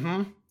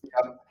 Mm-hmm.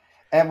 Yep.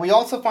 And we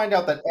also find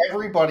out that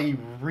everybody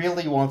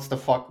really wants to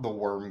fuck the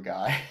worm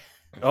guy.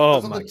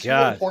 Oh Those my are the two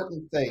god!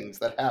 important things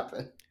that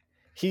happen.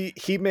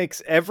 He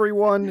makes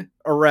everyone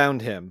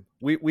around him.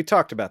 We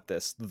talked about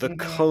this. The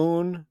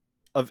cone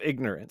of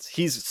ignorance.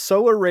 He's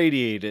so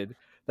irradiated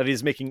that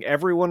he's making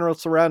everyone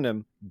else around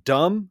him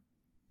dumb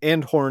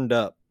and horned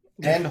up.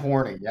 And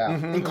horny,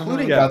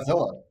 including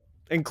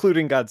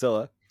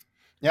Godzilla.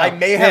 Yeah.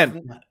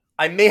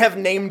 I may have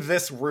named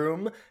this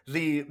room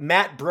the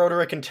Matt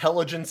Broderick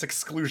Intelligence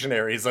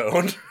Exclusionary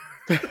Zone.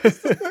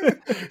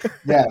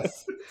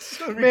 Yes.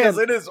 Because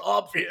it is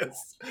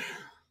obvious.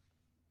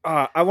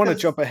 I want to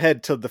jump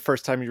ahead to the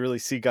first time you really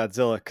see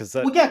Godzilla, because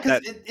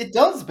it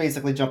does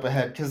basically jump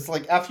ahead, because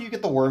like after you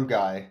get the worm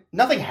guy,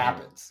 nothing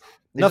happens.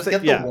 They just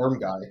get the worm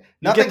guy.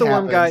 You get the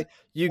worm guy.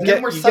 You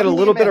get a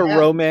little bit of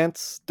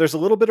romance. There's a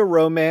little bit of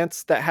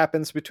romance that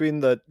happens between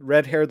the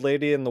red-haired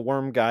lady and the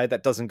worm guy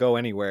that doesn't go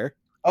anywhere.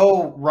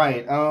 Oh,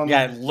 right.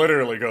 It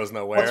literally goes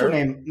nowhere. What's her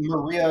name?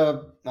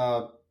 Maria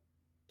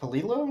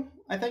Palillo,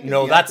 I think?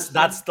 No,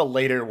 that's the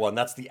later one.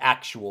 That's the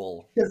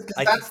actual... Because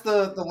that's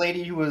the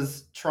lady who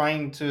was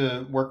trying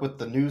to work with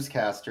the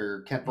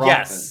newscaster, Kent Brockman.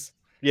 Yes.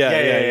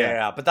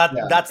 Yeah. But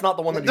that's not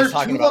the one that you're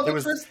talking about. There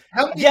was there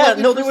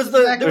was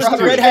the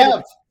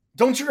redhead.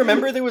 Don't you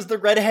remember there was the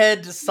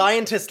redhead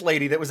scientist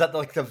lady that was at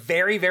the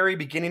very, very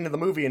beginning of the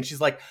movie, and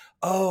she's like,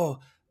 oh,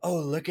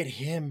 look at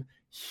him.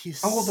 He's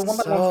the one that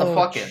wants to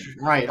fuck him.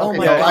 Right. Oh okay,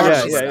 my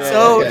god, he's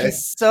so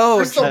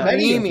There's so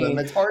many of dreamy. them,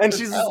 it's hard And to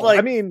she's tell. just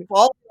like, falling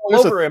all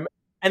over him,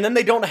 and then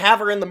they don't have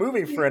her in the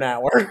movie for an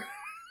hour.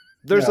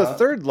 There's a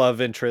third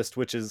love interest,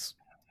 which is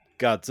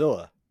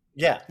Godzilla.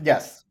 Yeah.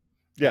 Yes.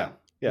 Yeah.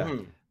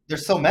 Mm-hmm.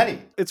 There's so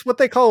many. It's what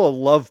they call a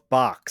love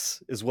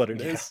box, is what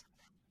it is.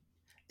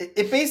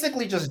 It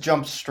basically just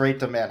jumps straight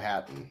to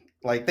Manhattan.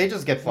 Like, they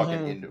just get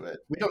fucking into it.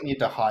 We don't need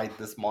to hide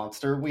this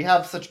monster. We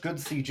have such good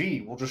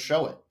CG. We'll just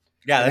show it.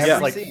 Yeah, this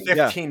is like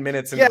 15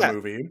 minutes into the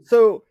movie.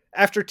 So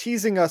after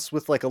teasing us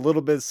with like a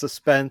little bit of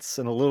suspense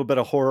and a little bit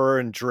of horror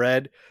and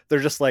dread, they're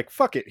just like,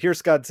 fuck it,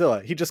 here's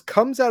Godzilla. He just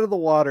comes out of the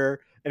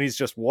water and he's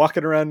just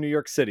walking around New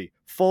York City.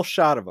 Full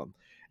shot of him.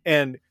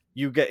 And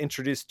you get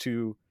introduced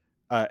to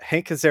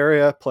Hank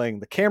Azaria playing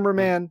the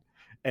cameraman,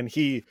 and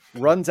he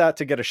runs out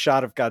to get a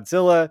shot of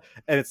Godzilla,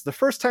 and it's the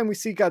first time we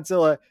see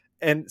Godzilla,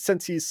 and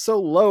since he's so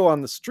low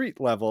on the street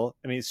level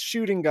and he's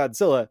shooting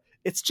Godzilla,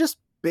 it's just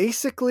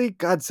basically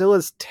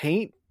Godzilla's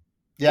taint.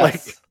 Yes.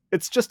 Like,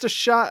 it's just a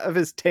shot of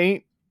his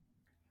taint.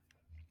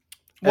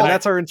 And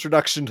that's our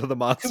introduction to the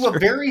monster. To a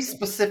very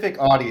specific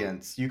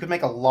audience, you could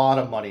make a lot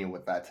of money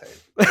with that tape.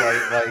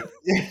 Like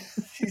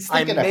he's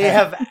thinking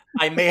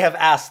I may have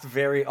asked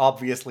very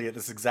obviously at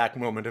this exact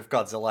moment if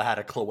Godzilla had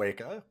a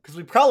cloaca, because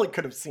we probably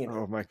could have seen it.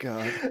 Oh my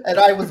god! And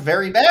I was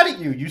very mad at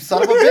you. You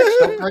son of a bitch!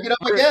 Don't bring it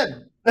up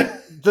again.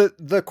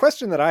 The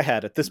question that I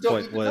had at this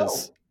point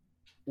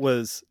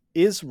was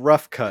is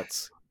Rough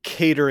Cuts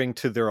catering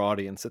to their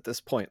audience at this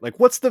point? Like,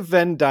 what's the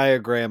Venn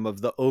diagram of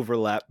the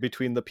overlap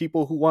between the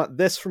people who want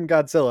this from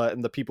Godzilla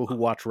and the people who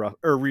watch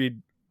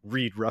read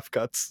read rough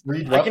cuts.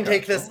 I can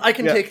take this. I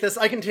can take this.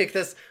 I can take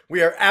this.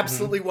 We are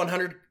absolutely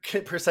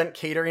 100%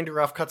 catering to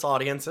rough cuts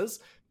audiences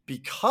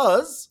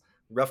because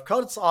rough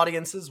cuts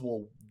audiences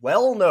will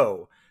well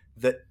know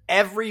that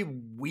every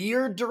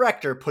weird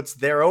director puts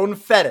their own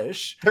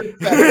fetish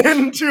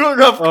into a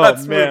rough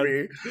cuts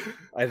movie.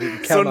 I didn't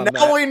count so on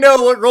now that. we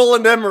know what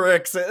Roland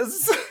Emmerich's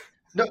is.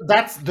 No,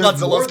 there's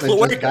Godzilla's more than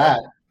just cloaca. that.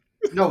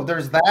 No,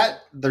 there's that.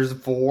 There's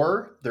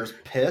vor. There's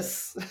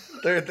piss.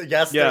 There's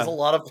a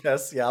lot of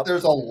piss. Yeah,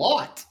 There's a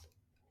lot,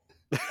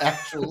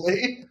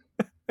 actually.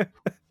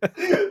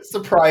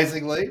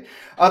 Surprisingly,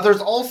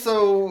 there's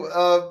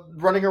also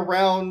running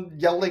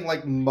around yelling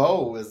like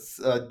Mo as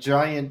a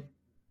giant,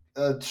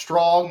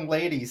 strong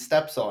lady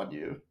steps on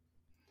you.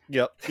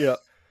 Yep.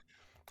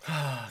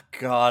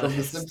 God. From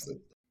The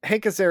Simpsons.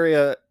 Hank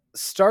Azaria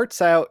starts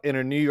out in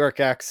a New York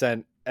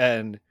accent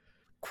and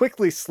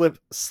quickly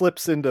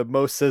slips into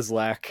Mo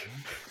Sizlak.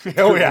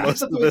 Oh yeah,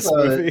 most of this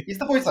movie. He's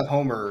the voice of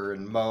Homer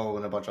and Mo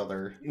and a bunch of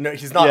other. No,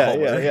 he's not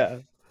Homer. Yeah.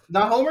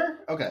 Not Homer?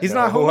 Okay. He's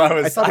not Homer?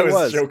 I thought he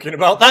was. joking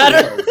about that.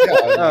 Yeah, I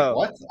was like,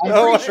 what? I'm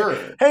pretty sure.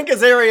 Hank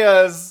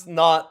Azaria is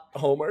not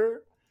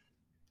Homer.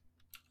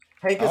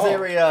 Hank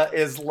Azaria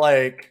is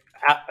like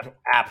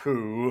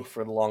Apu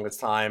for the longest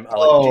time.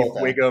 Chief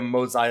Wiggum,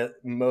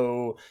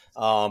 Mo,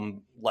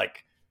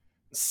 like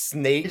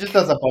Snake. He just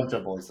does a bunch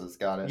of voices.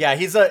 Got it. Yeah,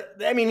 he's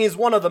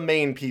one of the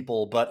main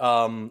people, but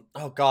oh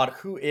god,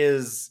 who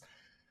is?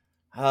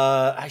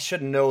 I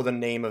should know the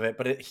name of it,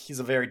 but he's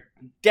a very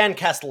Dan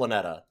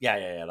Castellaneta.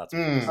 Yeah, that's.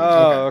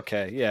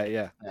 Okay.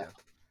 Yeah.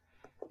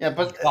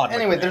 But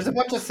anyway, there's a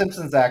bunch of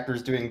Simpsons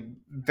actors doing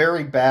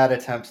very bad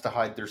attempts to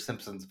hide their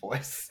Simpsons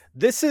voice.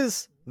 This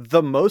is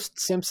the most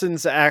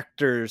Simpsons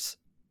actors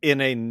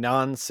in a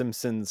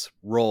non-Simpsons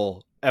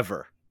role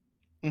ever.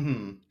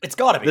 Mm-hmm. It's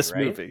got to be this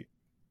right? movie.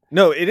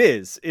 No, it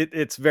is.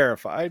 It's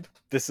verified.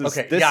 This is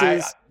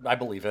okay. I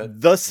believe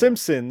it. The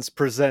Simpsons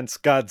presents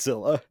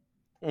Godzilla.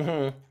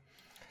 Mm-hmm.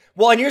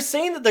 Well, and you're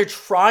saying that they're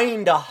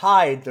trying to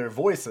hide their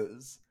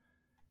voices.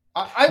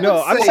 I'm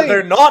saying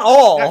they're not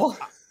all.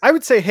 I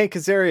would say Hank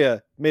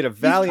Azaria made a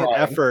valiant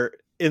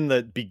effort in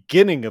the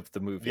beginning of the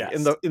movie.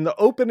 Yes. In the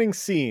opening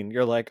scene,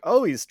 you're like,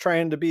 oh, he's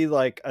trying to be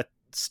like a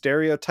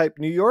stereotype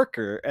New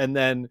Yorker, and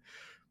then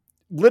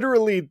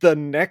literally the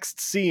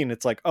next scene,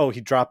 it's like, oh, he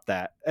dropped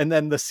that, and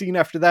then the scene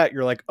after that,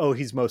 you're like, oh,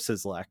 he's Mo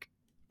Sizlak.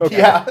 Okay.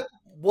 Yeah.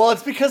 Well,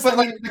 it's because the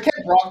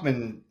Kent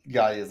Brockman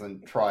guy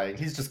isn't trying.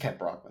 He's just Kent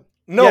Brockman.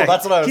 No,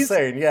 that's what I was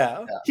saying.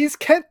 Yeah. He's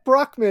Kent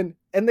Brockman,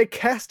 and they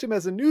cast him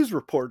as a news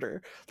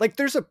reporter. Like,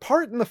 there's a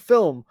part in the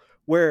film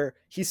where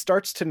he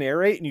starts to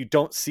narrate and you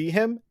don't see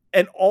him,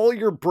 and all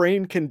your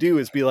brain can do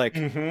is be like,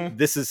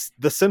 this is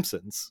The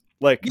Simpsons.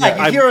 Like,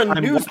 yeah, you hear a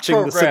news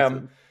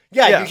program.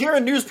 Yeah, you hear a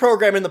news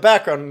program in the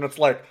background, and it's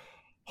like,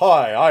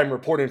 hi, I'm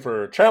reporting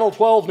for Channel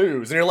 12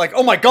 News. And you're like,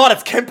 oh my god,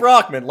 it's Kent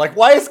Brockman. Like,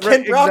 why is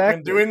Kent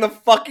Brockman doing the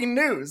fucking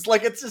news?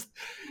 Like, it's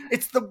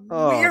the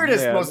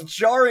weirdest, most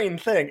jarring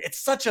thing. It's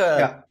such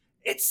a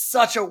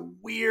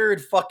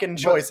weird fucking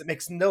choice. It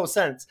makes no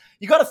sense.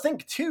 You got to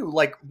think too,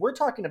 like, we're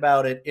talking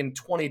about it in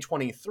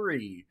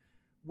 2023,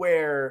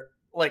 where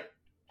like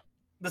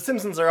the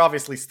Simpsons are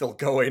obviously still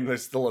going. They're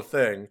still a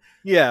thing.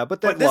 Yeah,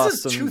 but this lost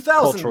is some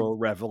 2000 cultural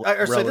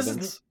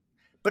relevance.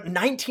 But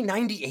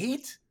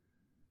 1998.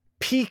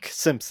 Peak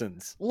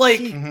Simpsons. Like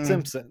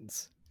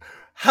Simpsons.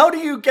 How do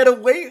you get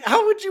away?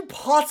 How would you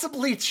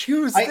possibly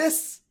choose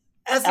this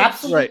as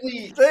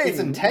absolutely thing? It's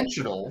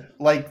intentional.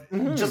 Like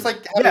just like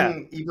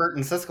having Ebert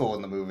and Siskel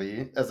in the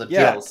movie as a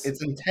joke.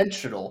 It's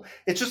intentional.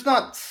 It's just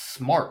not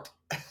smart.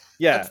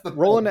 Yeah.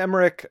 Roland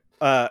Emmerich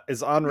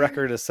is on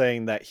record as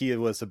saying that he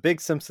was a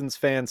big Simpsons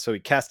fan, so he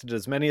casted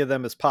as many of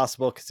them as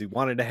possible because he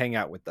wanted to hang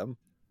out with them.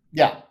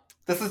 Yeah.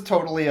 This is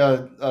totally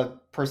a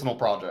personal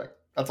project.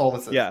 That's all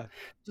this is. Yeah.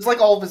 Just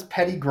like all of his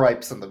petty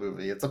gripes in the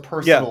movie. It's a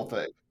personal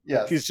thing.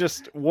 Yes. He's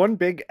just one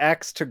big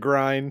axe to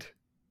grind,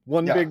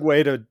 one big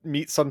way to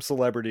meet some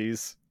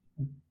celebrities.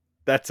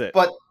 That's it.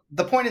 But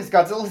the point is,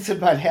 Godzilla's in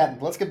Manhattan.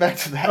 Let's get back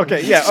to that.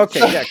 Okay, yeah.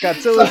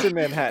 Godzilla's in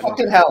Manhattan.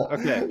 Fucking hell.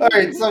 Okay. All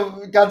right, so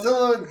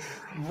Godzilla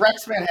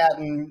wrecks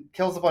Manhattan,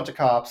 kills a bunch of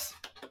cops.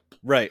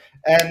 Right.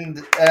 And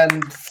he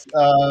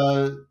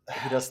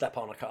does step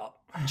on a cop.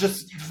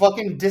 Just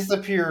fucking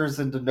disappears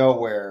into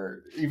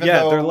nowhere. Even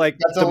though they're like,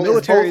 Godzilla the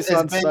military's is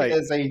on big site.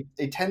 as a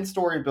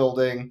 10-story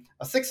building,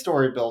 a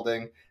 6-story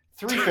building,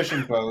 3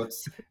 fishing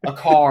boats, a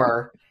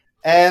car,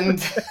 and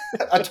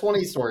a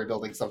 20-story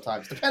building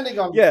sometimes, depending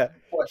on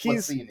what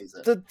scene he's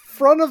in. The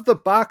front of the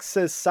box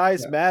says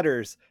size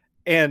matters,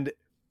 and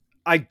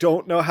I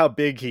don't know how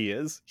big he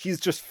is.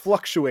 He's just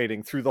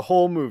fluctuating through the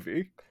whole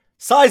movie.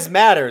 Size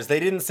matters. They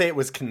didn't say it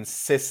was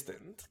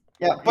consistent.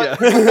 Yeah, but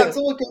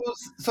Godzilla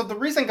goes... So the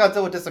reason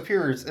Godzilla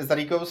disappears is that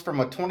he goes from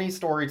a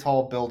 20-story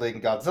tall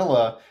building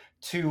Godzilla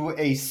to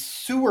a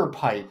sewer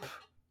pipe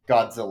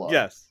Godzilla.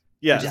 Yes.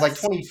 Which is like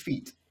 20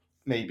 feet,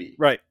 maybe.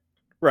 Right.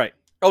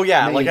 Oh,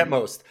 yeah, maybe. Like at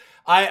most.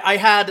 I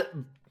had...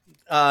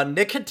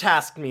 Nick had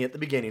tasked me at the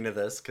beginning of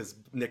this, because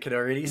Nick had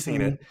already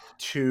seen it,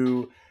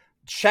 to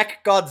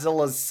check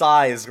Godzilla's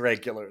size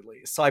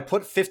regularly. So I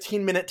put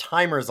 15-minute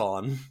timers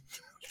on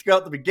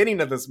throughout the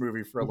beginning of this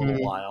movie for a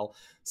little while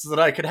so that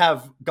I could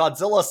have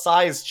Godzilla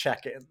size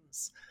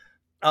check-ins.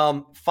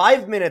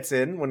 5 minutes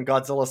in, when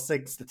Godzilla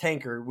sinks the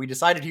tanker, we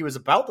decided he was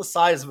about the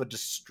size of a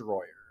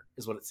destroyer,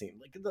 is what it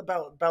seemed like.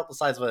 About the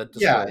size of a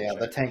destroyer. Yeah,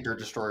 the tanker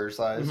destroyer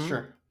size,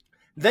 sure.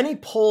 Then he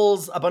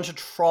pulls a bunch of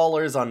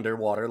trawlers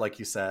underwater, like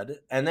you said,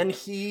 and then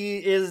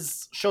he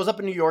shows up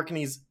in New York and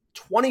he's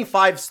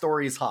 25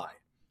 stories high,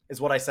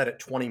 is what I said at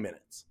 20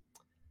 minutes.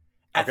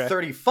 At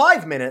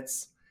 35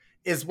 minutes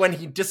is when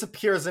he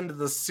disappears into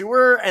the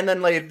sewer, and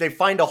then they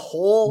find a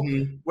hole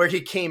where he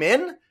came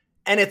in,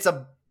 and it's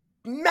a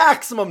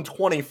maximum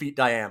 20 feet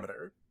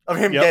diameter of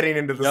him getting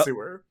into the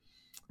sewer.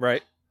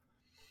 Right.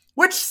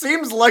 Which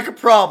seems like a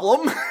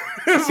problem.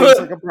 It seems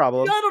like a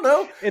problem. I don't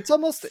know. It's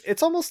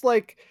almost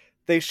like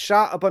they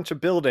shot a bunch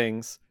of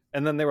buildings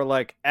and then they were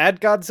like,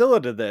 add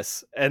Godzilla to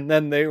this. And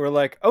then they were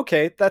like,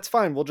 okay, that's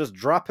fine. We'll just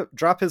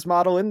drop his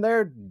model in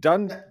there.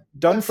 Done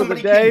for the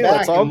day.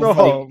 Let's all go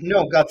home.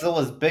 No,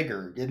 Godzilla's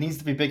bigger. It needs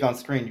to be big on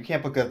screen. You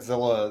can't put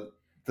Godzilla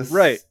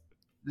right.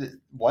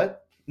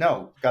 What?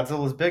 No,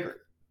 Godzilla's bigger.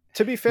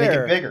 To be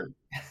fair, make it bigger.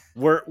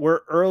 We're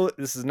early.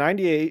 This is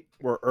 98.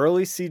 We're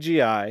early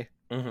CGI,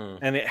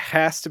 and it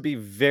has to be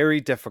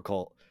very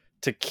difficult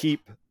to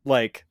keep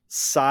like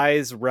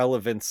size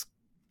relevance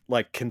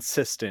like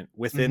consistent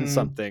within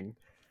something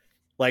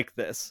like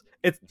this.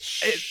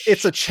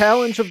 It's a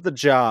challenge of the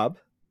job.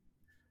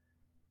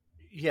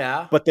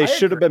 Yeah, but they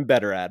should have been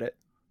better at it.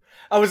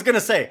 I was gonna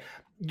say,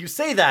 you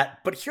say that,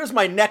 but here's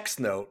my next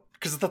note,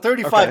 because the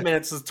 35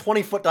 minutes is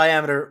 20-foot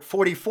diameter.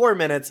 44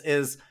 minutes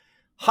is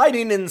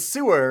hiding in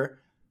sewer,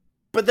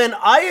 but then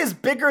I is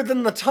bigger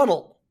than the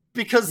tunnel,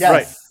 because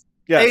a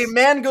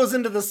man goes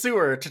into the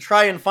sewer to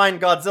try and find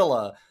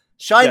Godzilla,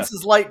 shines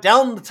his light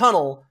down the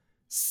tunnel,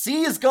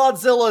 sees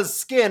Godzilla's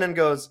skin, and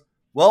goes,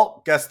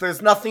 well, guess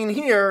there's nothing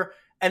here.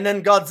 And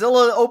then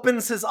Godzilla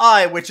opens his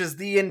eye, which is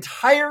the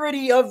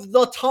entirety of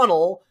the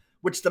tunnel,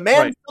 which the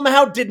man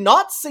somehow did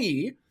not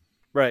see.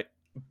 Right.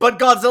 But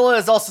Godzilla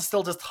is also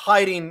still just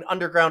hiding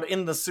underground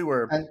in the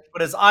sewer,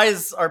 but his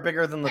eyes are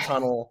bigger than the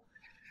tunnel.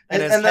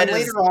 And his head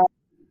later on,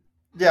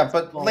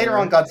 later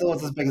on,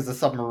 Godzilla's as big as a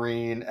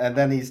submarine, and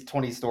then he's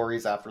 20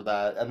 stories after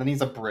that, and then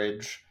he's a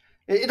bridge.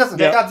 It doesn't.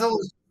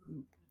 Godzilla's.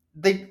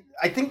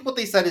 I think what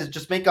they said is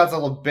just make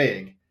Godzilla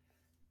big,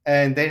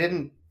 and they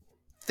didn't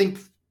think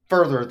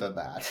further than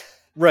that.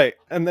 Right,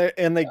 and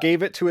they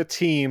gave it to a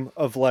team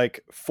of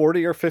like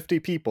 40 or 50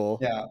 people.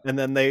 Yeah, and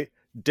then they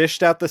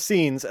dished out the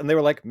scenes, and they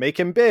were like, make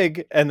him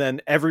big, and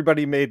then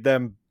everybody made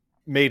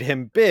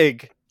him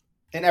big.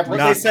 And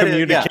not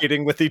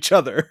communicating with each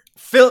other.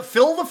 Fill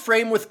the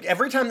frame with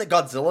every time that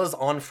Godzilla is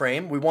on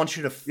frame. We want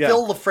you to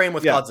fill the frame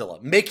with Godzilla.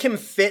 Make him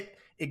fit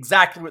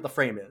exactly what the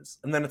frame is,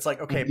 and then it's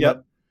like, okay,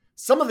 but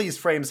some of these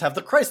frames have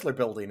the Chrysler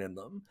Building in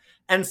them,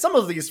 and some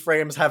of these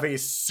frames have a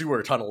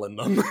sewer tunnel in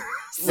them.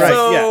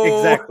 Right? Yeah,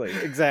 exactly.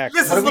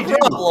 This is the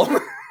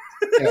problem.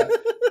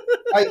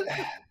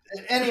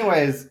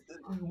 Anyways,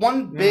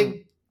 one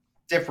big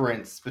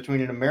difference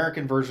between an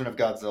American version of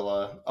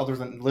Godzilla, other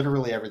than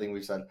literally everything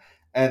we've said,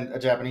 and a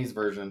Japanese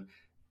version,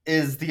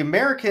 is the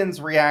Americans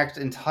react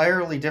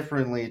entirely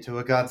differently to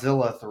a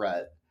Godzilla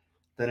threat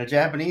than a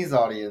Japanese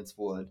audience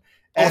would.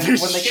 And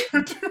when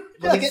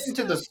they get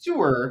into the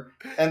sewer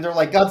and they're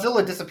like,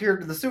 Godzilla disappeared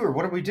into the sewer,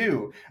 what do we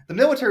do? The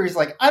military's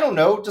like, I don't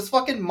know, just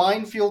fucking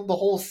minefield the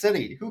whole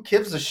city. Who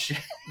gives a shit?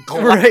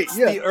 Glass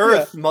the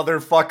earth,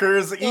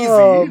 motherfuckers. Easy.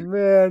 Oh,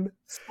 man.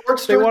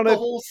 Scorched earth the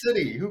whole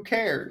city. Who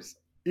cares?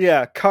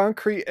 Yeah,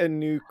 concrete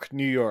and nuke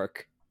New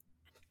York.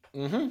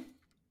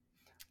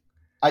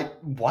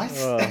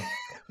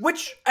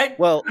 Which, I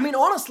mean,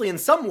 honestly, in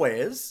some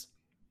ways,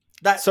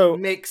 that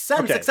makes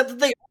sense, except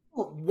that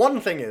one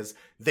thing is,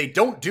 they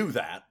don't do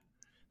that,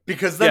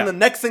 because then the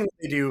next thing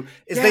they do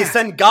is they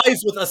send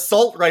guys with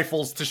assault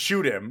rifles to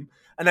shoot him,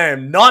 and I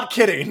am not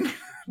kidding.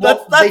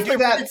 Well, they do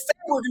that.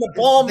 We're gonna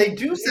bomb. They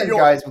do send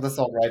guys with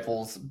assault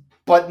rifles,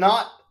 but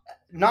not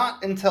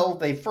until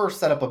they first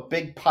set up a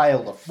big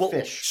pile of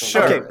fish.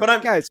 Sure, okay,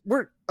 but guys,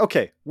 we're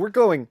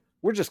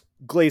just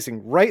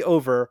glazing right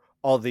over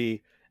all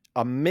the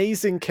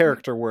amazing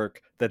character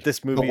work that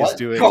this movie is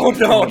doing. Oh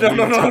no!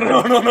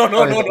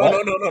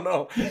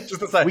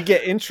 Just a second. We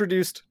get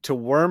introduced to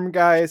Worm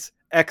Guy's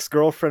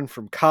ex-girlfriend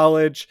from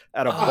college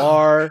at a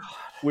bar.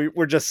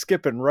 We're just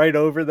skipping right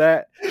over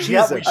that.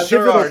 She's a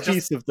pivotal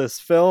piece of this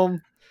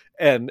film.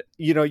 And,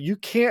 you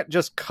can't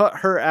just cut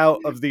her out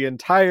of the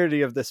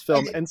entirety of this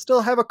film and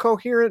still have a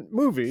coherent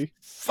movie.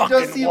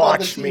 Fucking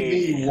watch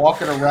me.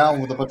 Walking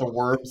around with a bunch of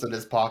worms in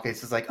his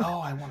pockets. He's like, oh,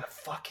 I want to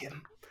fuck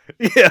him.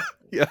 Yeah.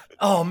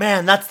 Oh,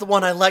 man, that's the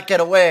one I let get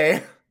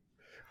away.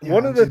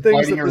 One of the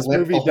things that this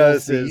movie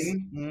does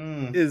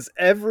is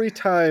every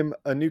time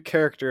a new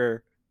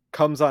character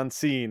comes on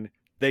scene,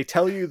 they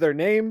tell you their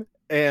name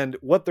and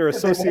what their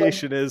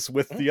association is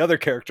with the other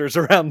characters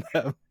around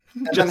them.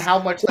 And then how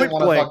much they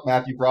want to fuck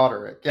Matthew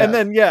Broderick. Yes.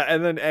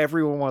 And then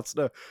everyone wants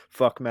to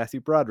fuck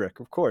Matthew Broderick,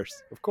 of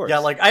course. Yeah,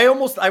 like I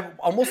almost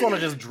want to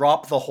just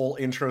drop the whole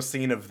intro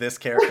scene of this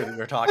character that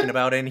you're talking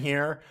about in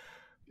here,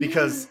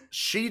 because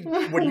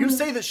when you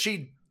say that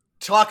she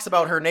talks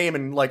about her name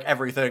and like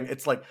everything,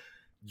 it's like,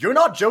 you're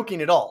not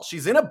joking at all.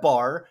 She's in a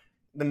bar,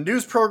 the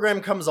news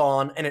program comes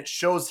on, and it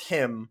shows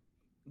him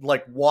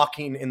like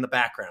walking in the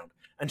background,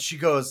 and she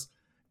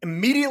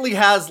immediately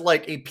has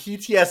like a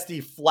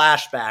PTSD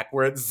flashback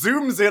where it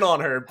zooms in on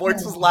her.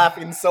 Boyks was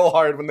laughing so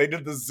hard when they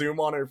did the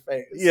zoom on her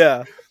face.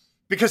 Yeah.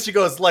 Because she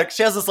goes like,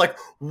 she has this like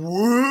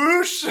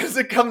whoosh as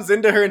it comes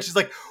into her, and she's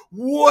like,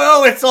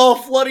 whoa, it's all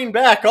flooding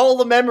back, all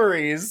the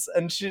memories.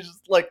 And she's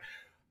just like,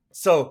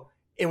 so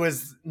it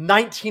was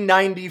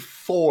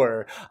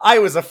 1994. I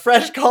was a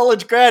fresh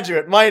college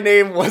graduate. My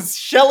name was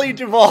Shelley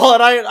Duvall,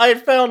 and I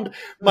found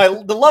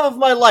the love of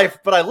my life,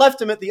 but I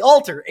left him at the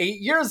altar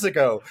 8 years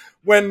ago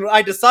when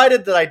I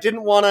decided that I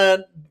didn't want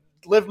to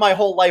live my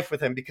whole life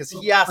with him because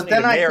he asked me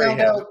to marry him. But then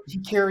I found out he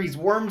carries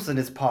worms in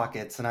his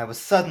pockets, and I was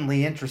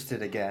suddenly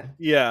interested again.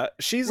 Yeah,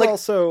 she's like,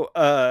 also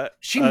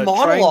she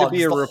trying to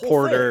be a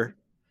reporter.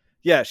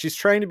 Yeah, she's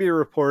trying to be a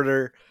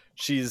reporter.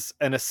 She's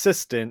an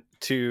assistant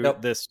to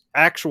this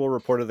actual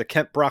reporter, the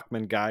Kent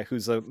Brockman guy,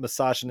 who's a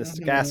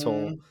misogynistic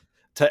asshole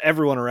to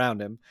everyone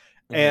around him.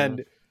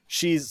 And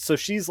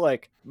she's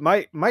like,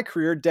 my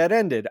career dead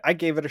ended. I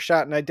gave it a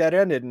shot and I dead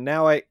ended. And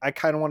now I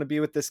kind of want to be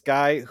with this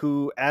guy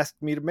who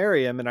asked me to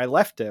marry him, and I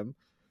left him,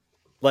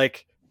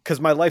 like, because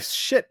my life's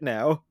shit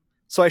now.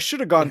 So I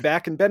should have gone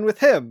back and been with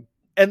him.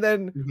 And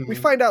then we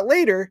find out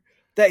later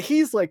that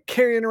he's like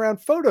carrying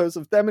around photos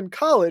of them in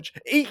college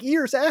 8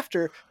 years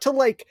after to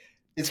like,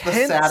 it's the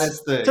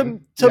saddest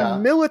thing. To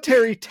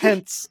military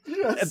tents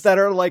that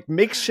are like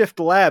makeshift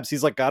labs.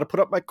 He's like, got to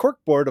put up my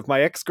corkboard of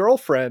my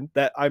ex-girlfriend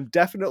that I'm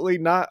definitely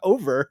not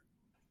over.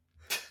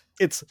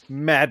 It's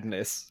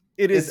madness.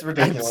 It's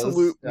ridiculous.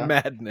 Absolute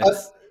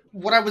madness.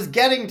 What I was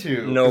getting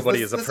to.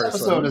 Nobody is a person. This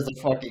episode is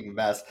a fucking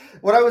mess.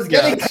 What I was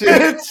getting to.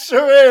 It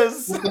sure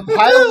is. The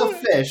pile of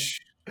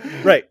fish.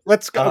 Right.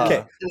 Let's go.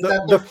 Okay.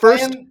 The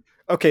first.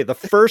 Okay, the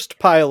first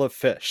pile of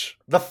fish.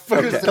 The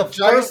first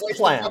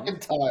plan. Fucking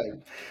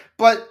time.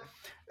 But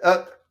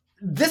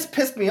this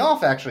pissed me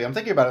off, actually. I'm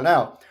thinking about it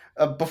now.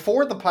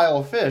 Before the pile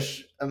of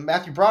fish,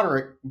 Matthew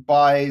Broderick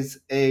buys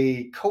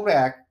a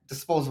Kodak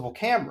disposable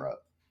camera.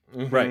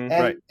 Right.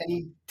 And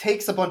he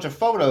takes a bunch of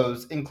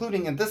photos,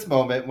 including in this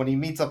moment when he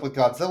meets up with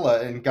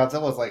Godzilla. And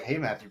Godzilla's like, hey,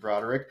 Matthew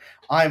Broderick,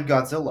 I'm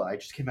Godzilla. I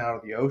just came out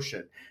of the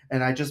ocean.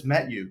 And I just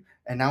met you.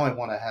 And now I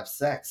want to have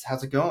sex.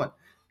 How's it going?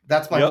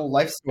 That's my whole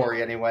life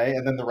story anyway.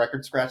 And then the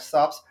record scratch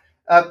stops.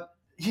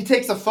 He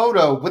takes a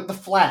photo with the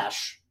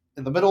flash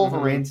in the middle of a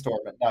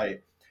rainstorm at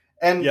night.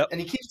 And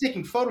he keeps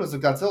taking photos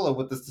of Godzilla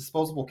with this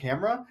disposable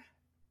camera.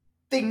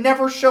 They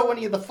never show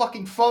any of the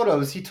fucking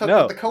photos he took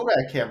with the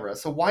Kodak camera.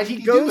 So why did he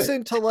do it?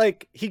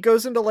 He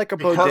goes into like a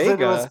because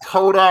bodega. It was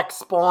Kodak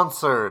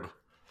sponsored.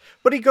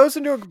 But he goes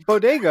into a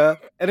bodega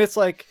and it's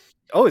like,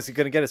 oh, is he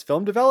going to get his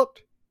film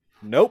developed?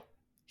 Nope.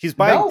 He's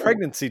buying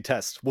pregnancy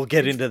tests. We'll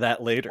get into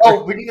that later.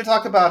 Oh, we need to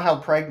talk about how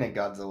pregnant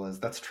Godzilla is.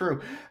 That's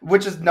true.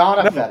 Which is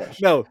not a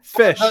fetish. No,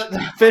 fish.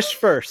 Fish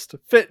first.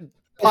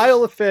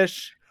 Pile of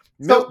fish.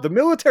 So, the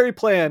military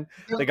plan.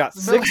 They got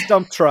 6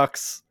 dump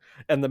trucks,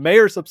 and the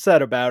mayor's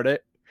upset about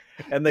it.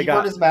 And they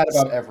is mad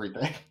about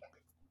everything.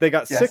 They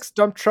got 6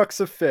 dump trucks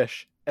of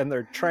fish, and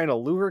they're trying to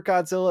lure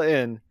Godzilla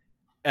in.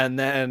 And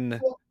then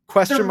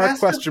question mark.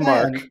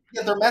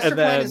 Yeah, their master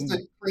plan is to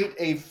create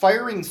a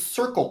firing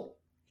circle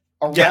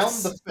around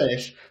the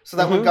fish, so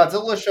that when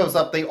Godzilla shows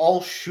up, they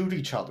all shoot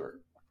each other.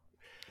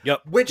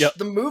 Which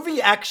the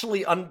movie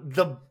actually,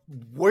 the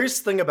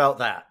worst thing about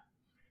that,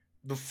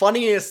 the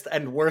funniest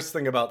and worst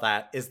thing about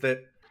that is that,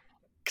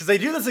 because they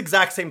do this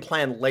exact same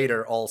plan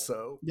later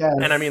also. Yes.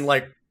 And I mean,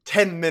 like,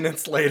 10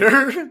 minutes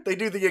later, they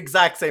do the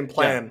exact same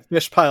plan. Yeah.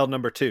 Fish pile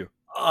number 2.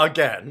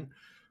 Again.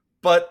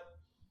 But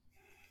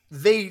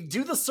they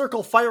do the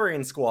circle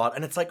firing squad,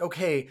 and it's like,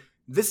 okay,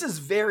 this is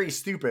very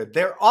stupid.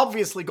 They're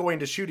obviously going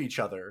to shoot each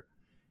other.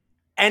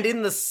 And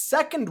in the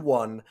second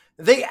one,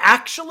 they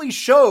actually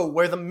show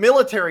where the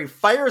military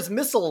fires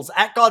missiles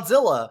at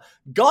Godzilla.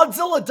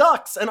 Godzilla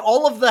ducks, and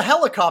all of the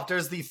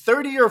helicopters, the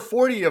 30 or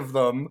 40 of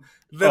them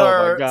that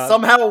are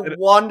somehow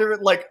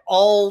like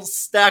all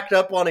stacked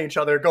up on each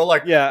other, go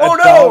like, oh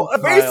no,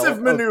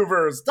 evasive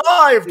maneuvers,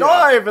 dive,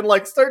 and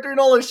like start doing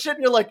all this shit.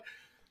 And you're like,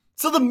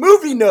 so the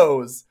movie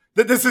knows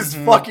that this is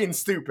fucking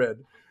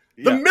stupid.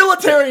 The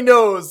military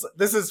knows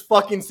this is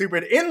fucking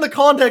stupid in the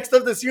context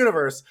of this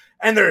universe,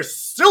 and they're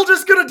still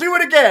just gonna do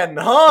it again,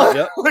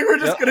 huh? Like, we're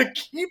just gonna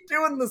keep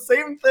doing the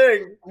same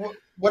thing.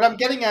 What I'm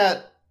getting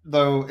at,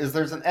 though, is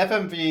there's an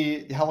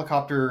FMV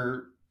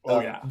helicopter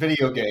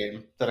video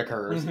game that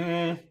occurs.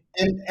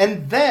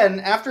 And then,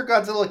 after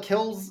Godzilla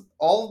kills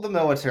all of the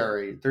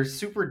military, they're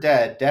super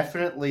dead,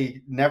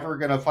 definitely never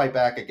gonna fight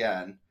back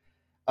again.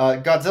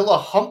 Godzilla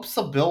humps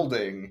a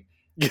building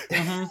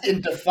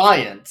in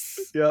defiance.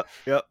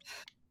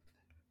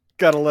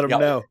 Gotta let him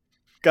know.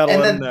 Gotta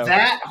And let then him know.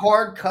 that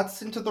hard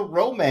cuts into the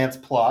romance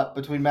plot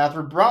between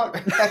Matthew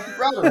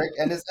Broderick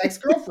and his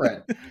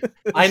ex-girlfriend.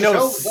 I know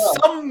shows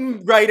up.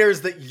 some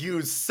writers that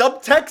use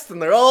subtext,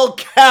 and they're all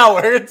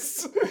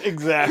cowards.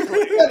 Exactly.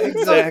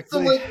 So,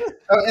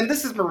 and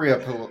this is Maria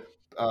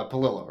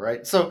Palillo,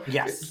 right? So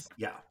Yes,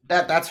 yeah.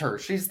 That's her.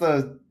 She's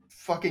the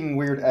fucking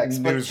weird ex.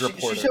 News But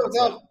reporter, she shows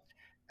yeah. up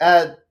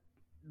at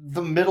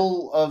the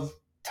middle of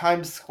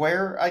Times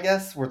Square, I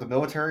guess, where the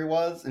military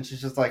was, and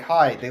she's just like,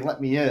 "Hi, they let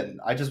me in.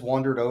 I just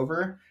wandered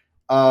over.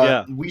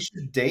 We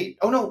should date."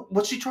 Oh no,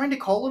 was she trying to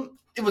call him?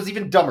 It was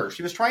even dumber.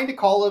 She was trying to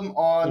call him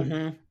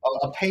on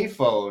a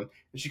payphone,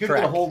 and she couldn't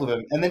get a hold of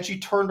him. And then she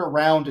turned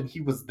around, and he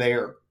was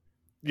there.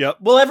 Yep.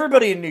 Well,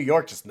 everybody in New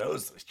York just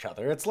knows each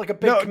other. It's like a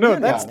big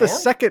community, that's the man.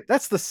 second.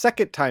 That's the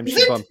second time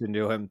she bumped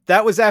into him.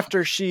 That was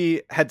after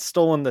she had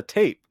stolen the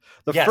tape.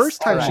 The Yes.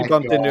 first time Oh she my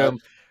bumped into God. him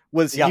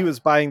was he was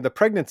buying the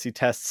pregnancy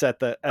tests at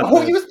the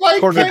He was buying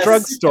corner pregnancy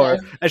drugstore,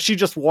 tests. and she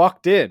just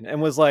walked in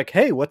and was like,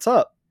 "Hey, what's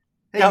up?"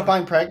 Hey, you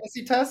buying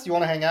pregnancy tests? You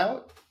want to hang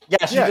out?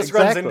 Yeah, she just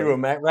runs into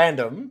him at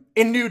random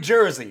in New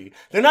Jersey.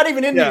 They're not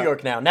even in New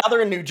York now. Now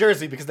they're in New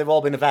Jersey because they've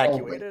all been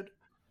evacuated.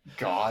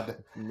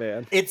 God,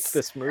 man, it's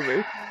this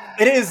movie.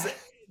 It is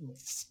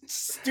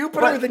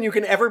stupider than you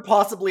can ever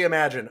possibly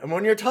imagine. And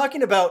when you're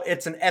talking about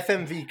it's an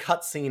FMV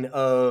cutscene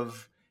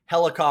of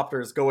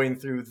helicopters going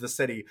through the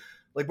city,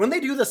 like when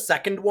they do the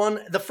second one,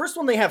 the first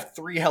one they have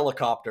 3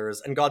 helicopters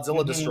and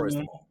Godzilla destroys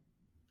them all.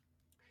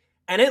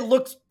 And it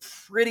looks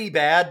pretty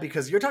bad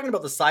because you're talking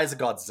about the size of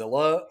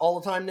Godzilla all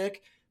the time,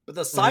 Nick, but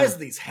the size of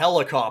these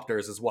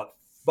helicopters is what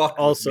fucked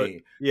with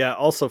me. Yeah,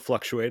 also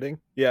fluctuating.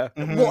 Yeah.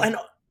 Well,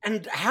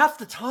 and half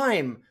the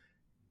time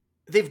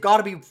they've got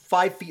to be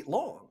 5 feet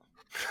long.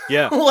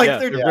 Yeah,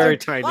 they're very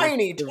tiny.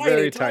 Tiny They're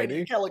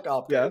very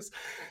helicopters.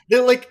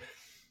 They're like,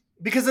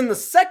 because in the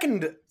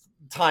second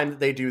time that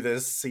they do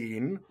this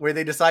scene where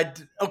they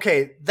decide,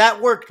 okay,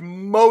 that worked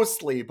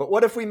mostly, but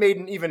what if we made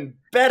an even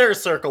better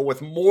circle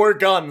with more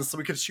guns so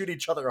we could shoot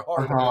each other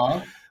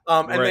harder?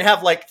 And they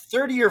have like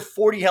 30 or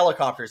 40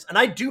 helicopters, and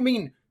I do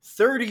mean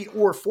 30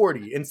 or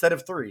 40 instead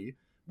of 3,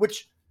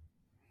 which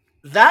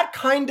that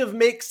kind of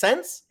makes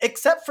sense,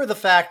 except for the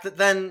fact that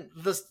then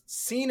the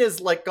scene is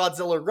like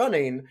Godzilla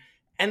running,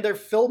 and they're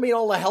filming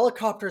all the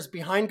helicopters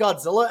behind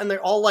Godzilla, and they're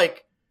all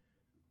like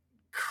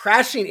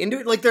crashing into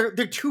it. Like they're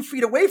 2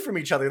 feet away from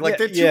each other. Like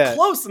they're too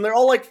close, and they're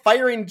all like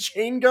firing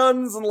chain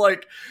guns and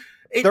like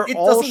they're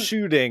all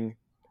shooting,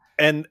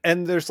 and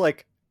there's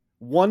like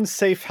one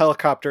safe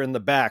helicopter in the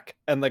back,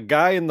 and the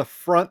guy in the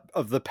front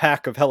of the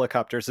pack of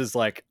helicopters is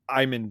like,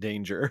 "I'm in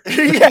danger."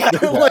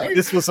 Like,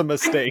 this was a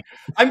mistake.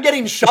 I'm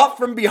getting shot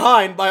from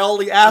behind by all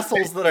the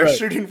assholes that are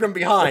shooting from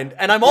behind,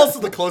 and I'm also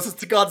the closest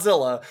to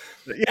Godzilla.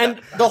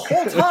 And the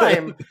whole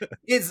time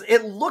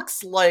it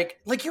looks like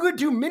you could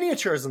do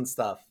miniatures and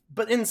stuff,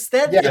 but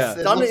instead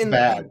it's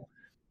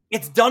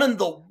done in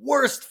the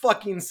worst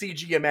fucking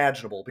CG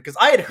imaginable, because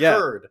I had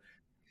heard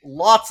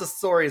lots of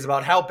stories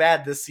about how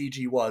bad this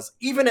CG was,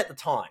 even at the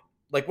time.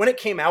 Like when it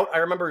came out, I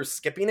remember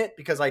skipping it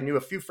because I knew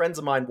a few friends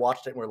of mine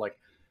watched it and were like,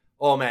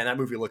 "Oh man, that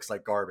movie looks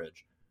like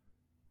garbage."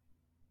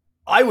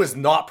 I was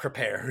not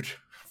prepared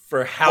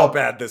for how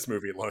bad this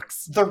movie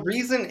looks. The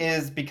reason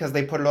is because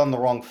they put it on the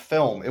wrong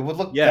film. It would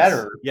look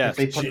better if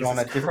they put it on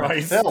a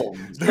different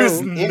film.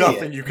 There's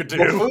nothing you could do.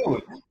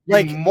 Buffoon.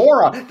 Like, you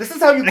moron. This is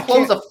how you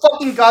close a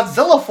fucking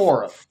Godzilla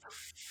forum.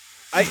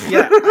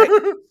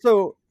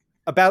 So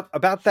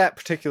about that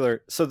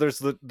particular, so there's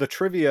the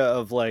trivia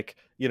of like,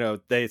 you know,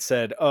 they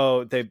said,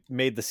 oh, they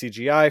made the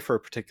CGI for a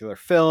particular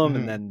film,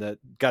 and then the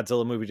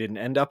Godzilla movie didn't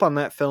end up on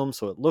that film,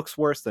 so it looks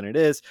worse than it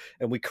is,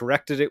 and we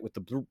corrected it with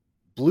the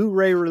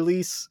Blu-ray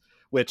release,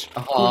 which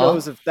who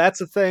knows if that's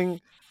a thing.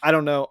 I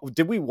don't know.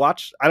 Did we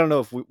watch? I don't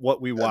know if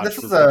what we watched. This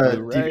was is a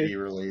Blu-ray.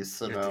 DVD release,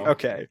 so no.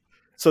 Okay,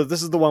 so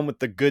this is the one with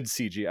the good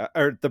CGI,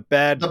 or the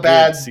bad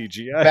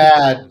CGI,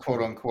 bad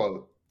quote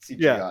unquote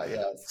CGI.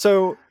 Yes.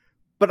 So,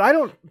 but I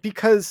don't,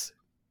 because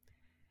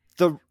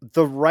the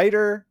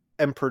writer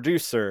and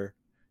producer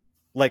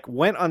like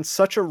went on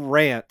such a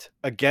rant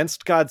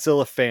against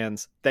Godzilla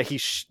fans that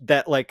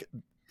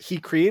he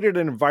created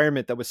an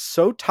environment that was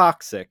so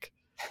toxic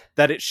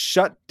that it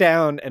shut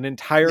down an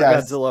entire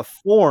Godzilla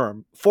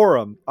forum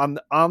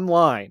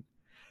online.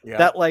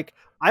 That like,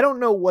 I don't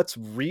know what's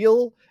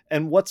real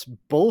and what's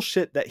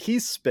bullshit that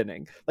he's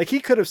spinning. Like, he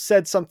could have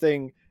said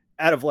something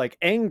out of like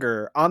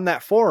anger on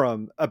that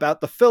forum about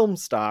the film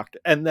stock,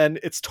 and then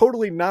it's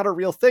totally not a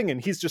real thing,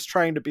 and he's just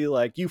trying to be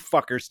like, you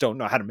fuckers don't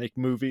know how to make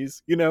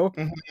movies, you know?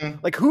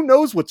 Like, who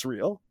knows what's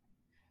real?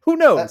 Who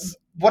knows?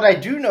 What I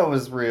do know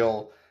is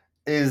real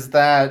is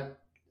that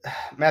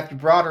Matthew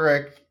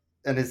Broderick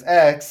and his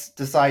ex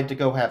decide to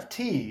go have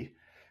tea,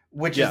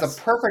 which is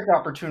a perfect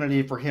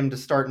opportunity for him to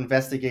start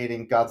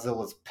investigating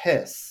Godzilla's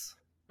piss.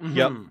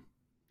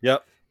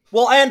 Yep.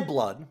 Well, and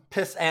blood.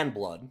 Piss and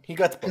blood. He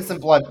got piss and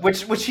blood,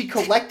 which he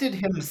collected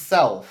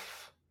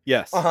himself.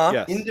 Yes.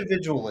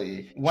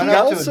 Individually. Went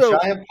up to a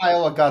giant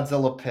pile of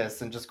Godzilla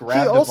piss and just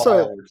grabbed a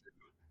vial or two.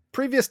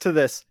 previous to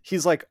this,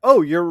 he's like,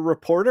 "Oh, you're a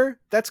reporter?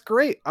 That's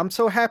great. I'm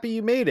so happy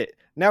you made it.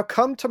 Now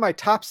come to my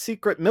top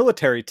secret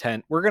military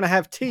tent. We're going to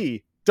have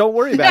tea. Don't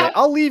worry about it.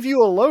 I'll leave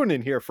you alone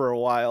in here for a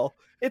while.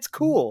 It's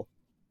cool."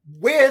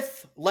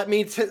 With, let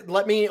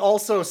me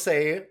also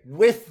say,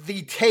 with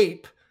the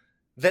tape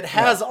that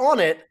has on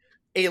it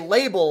a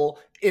label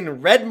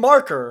in red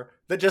marker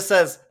that just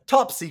says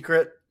top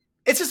secret.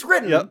 It's just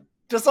written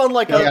just on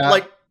like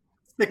a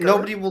sticker.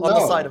 Nobody will on know.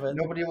 The side of it.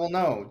 Nobody will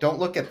know. Don't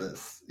look at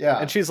this. Yeah.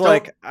 And she's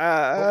like,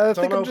 I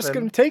think I'm just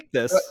going to take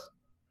this.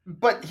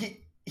 But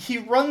he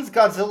runs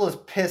Godzilla's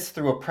piss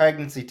through a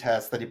pregnancy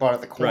test that he bought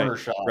at the corner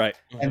shop. Right.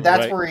 And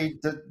that's where he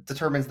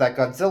determines that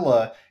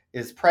Godzilla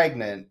is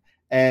pregnant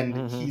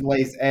and he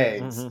lays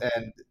eggs.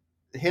 And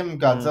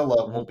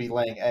Godzilla, will be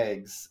laying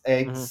eggs.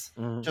 Eggs,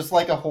 just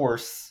like a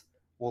horse,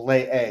 will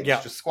lay eggs.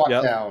 Just squat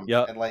down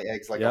and lay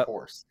eggs like a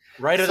horse.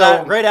 Right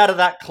out of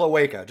that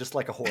cloaca, just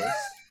like a horse.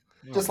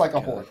 Just like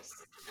a horse.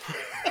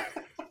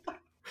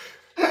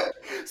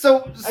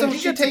 So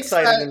she takes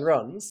that and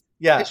runs.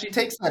 Yeah. She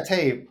takes that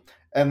tape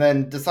and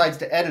then decides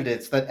to edit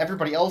it so that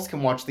everybody else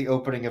can watch the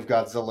opening of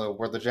Godzilla,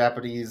 where the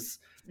Japanese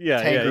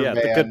tanker man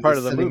the good part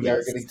of the sitting movie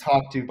there getting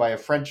talked to by a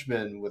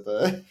Frenchman with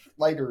a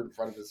lighter in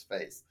front of his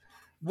face.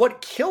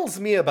 What kills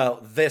me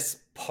about this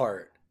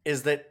part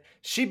is that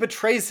she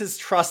betrays his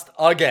trust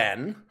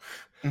again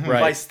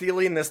by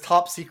stealing this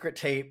top secret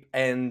tape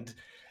and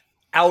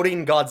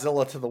outing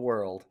Godzilla to the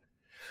world.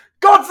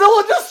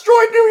 Godzilla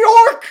destroyed New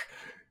York!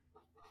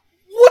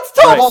 What's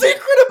top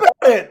secret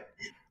about it?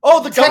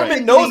 Oh, the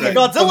government knows that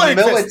Godzilla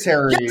exists.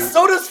 Yeah,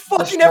 so does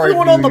fucking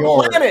everyone on the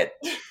planet.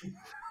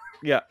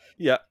 Yeah.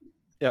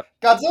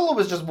 Godzilla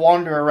was just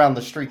wandering around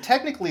the street.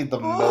 Technically, the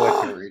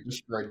military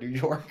destroyed New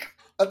York.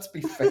 Let's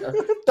be fair.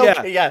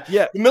 Yeah.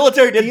 The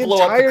military did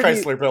blow up the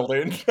Chrysler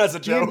Building as a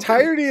joke. The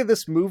entirety of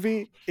this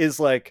movie is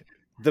like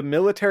the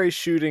military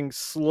shooting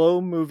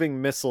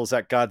slow-moving missiles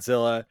at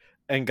Godzilla,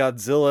 and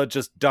Godzilla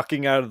just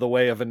ducking out of the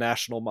way of a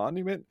national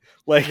monument.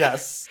 Like,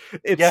 it's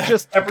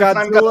just every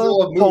time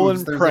Godzilla pulling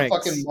moves, there's pranks. a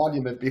fucking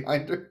monument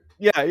behind her.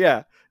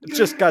 Yeah. It's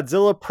just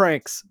Godzilla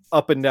pranks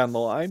up and down the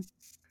line.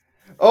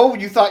 Oh,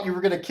 you thought you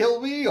were gonna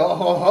kill me? Oh,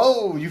 ho,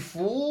 ho, you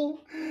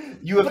fool!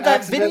 You have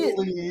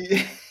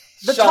accidentally.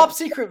 The top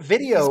secret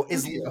video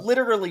is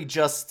literally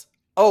just,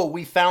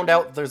 we found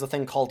out there's a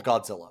thing called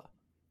Godzilla.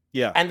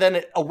 Yeah. And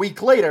then a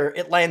week later,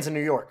 it lands in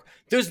New York.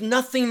 There's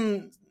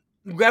nothing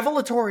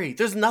revelatory.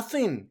 There's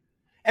nothing.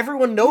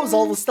 Everyone knows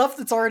all the stuff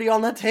that's already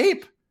on that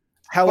tape.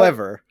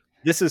 However,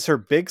 this is her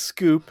big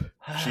scoop.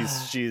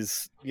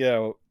 She's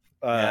going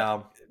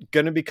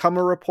to become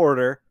a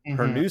reporter.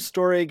 Her news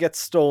story gets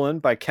stolen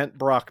by Kent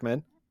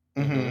Brockman.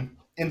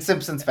 In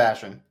Simpsons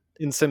fashion.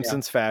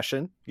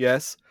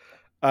 Yes.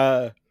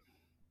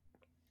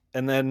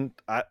 And then,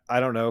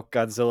 I don't know,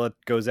 Godzilla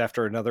goes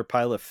after another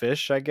pile of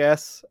fish, I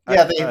guess.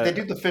 Yeah, they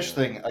do the fish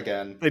thing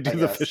again.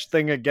 Fish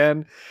thing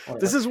again.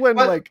 This is when,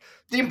 the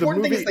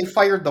important thing is they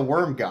fired the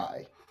worm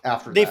guy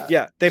after that.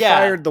 Yeah, they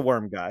fired the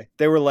worm guy.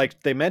 They were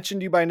like, they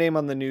mentioned you by name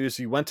on the news,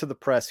 you went to the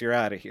press, you're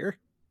out of here.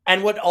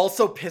 And what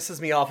also pisses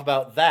me off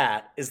about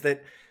that is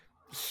that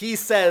he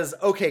says,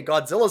 okay,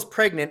 Godzilla's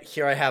pregnant,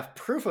 here I have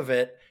proof of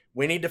it,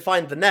 we need to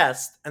find the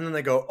nest, and then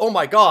they go, oh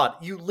my god,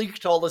 you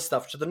leaked all this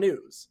stuff to the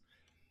news.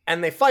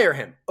 And they fire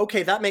him.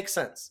 Okay, that makes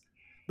sense.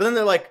 But then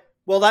they're like,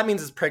 well, that means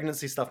his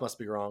pregnancy stuff must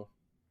be wrong.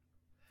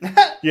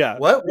 Yeah.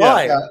 What?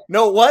 Why? Yeah.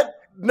 No, what?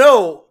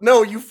 No,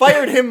 you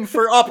fired him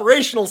for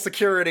operational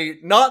security,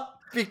 not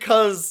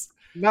because...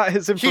 Not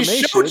his information.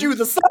 He showed you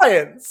the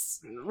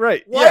science.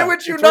 Right. Why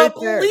would you not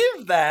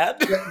believe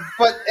that? Yeah,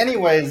 but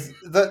anyways,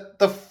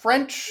 the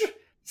French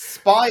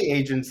spy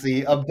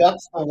agency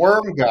abducts the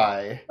worm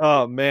guy.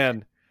 Oh,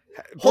 man.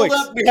 Hold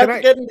up, we have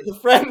to get into the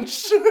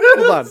French.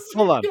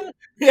 Hold on.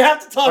 We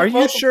have to talk Are about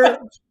you the sure?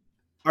 French.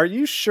 Are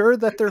you sure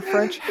that they're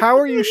French? How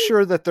are you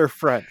sure that they're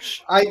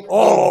French? They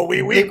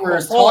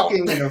were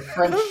talking in a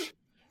French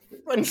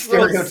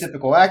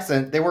stereotypical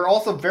accent. They were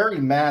also very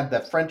mad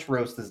that French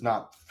roast is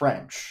not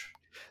French.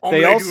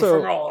 They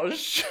also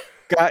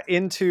got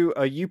into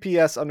a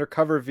UPS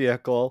undercover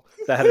vehicle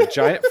that had a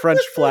giant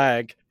French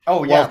flag.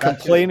 While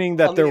complaining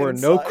that there were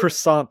no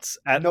croissants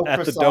at the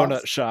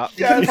donut shop.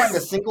 They couldn't find a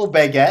single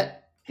baguette.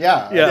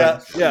 Yeah.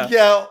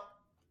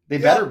 They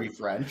better be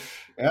French.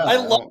 Yeah, I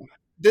love.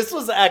 This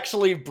was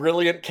actually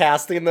brilliant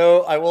casting,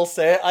 though. I will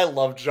say, I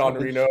love Jean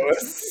Reno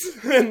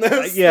in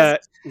this. Yeah,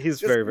 he's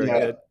very, very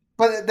good.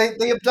 But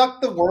they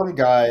abduct the worm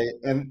guy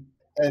and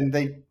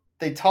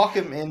they talk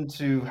him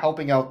into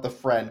helping out the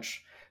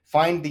French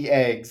find the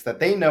eggs that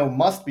they know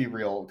must be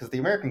real because the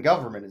American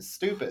government is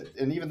stupid.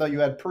 And even though you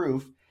had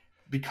proof,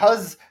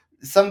 because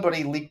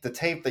somebody leaked the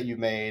tape that you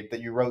made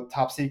that you wrote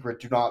top secret,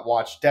 do not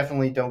watch,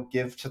 definitely don't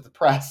give to the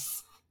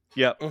press.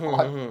 Yep.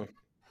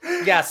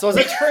 Yeah, so as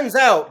it turns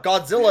out,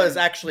 Godzilla is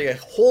actually a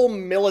whole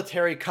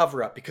military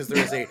cover-up because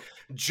there is a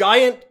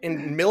giant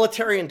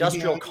military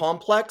industrial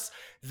complex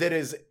that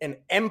is an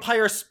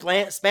empire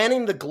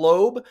spanning the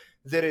globe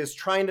that is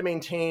trying to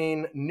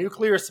maintain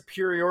nuclear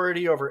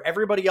superiority over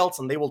everybody else,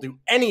 and they will do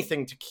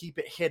anything to keep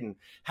it hidden,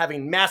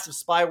 having massive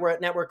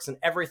spyware networks and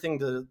everything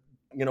to,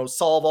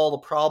 solve all the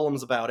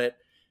problems about it.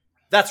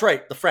 That's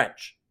right, the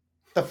French.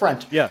 The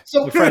French. Yeah.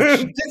 So the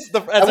French.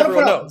 As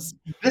everyone knows.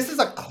 This is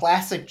a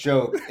classic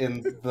joke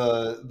in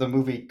the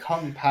movie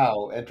Kung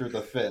Pao, Enter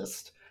the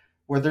Fist,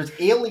 where there's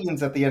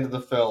aliens at the end of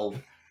the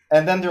film,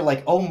 and then they're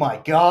like, oh my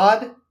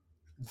god,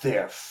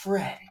 they're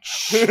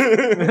French.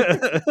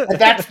 And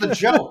that's the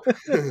joke.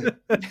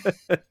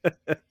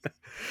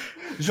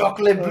 Jacques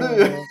Le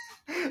Bleu.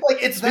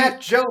 Like, it's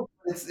that joke.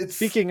 It's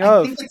Speaking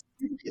of, I think it's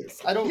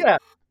serious. I don't. Yeah.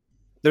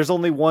 There's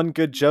only one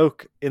good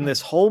joke in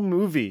this whole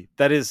movie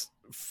that is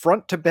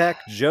front to back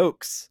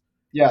jokes.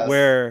 Yes.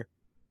 Where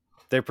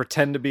they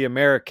pretend to be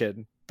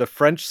American, the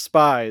French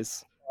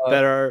spies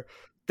that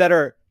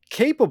are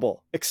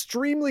capable,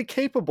 extremely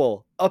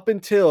capable, up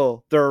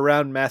until they're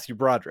around Matthew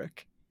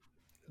Broderick.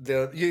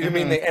 You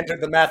mean they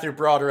entered the Matthew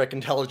Broderick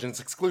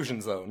intelligence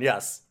exclusion zone?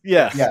 Yes.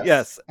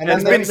 Yes. And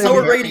it's been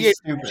so irradiated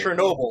in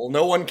Chernobyl,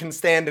 no one can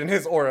stand in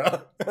his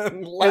aura.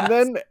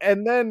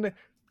 and then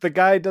the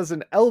guy does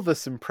an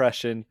Elvis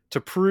impression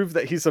to prove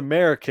that he's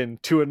American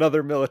to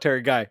another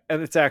military guy,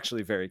 and it's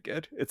actually very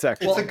good. It's a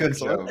good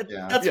joke.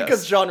 Yeah. That's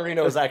because John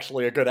Reno is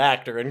actually a good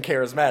actor and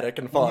charismatic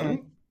and fun.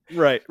 Mm-hmm.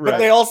 Right. But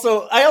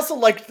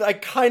I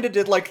kind of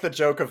did like the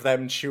joke of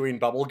them chewing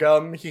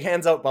bubblegum. He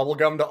hands out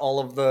bubblegum to all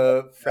of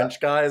the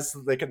French guys.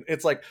 So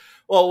it's like,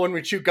 well, when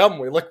we chew gum,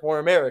 we look more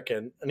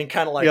American. And he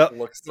kind of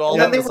looks at all of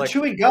them. And then they were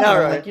chewing gum. Yeah,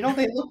 right. Like,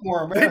 they look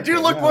more American. They do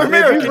look more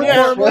American.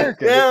 Yeah,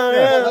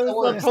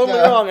 that's totally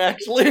wrong,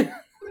 actually.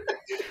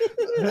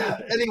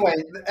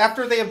 Anyway,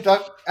 after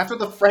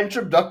the French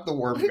abduct the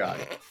worm guy,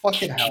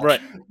 fucking hell.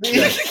 Right.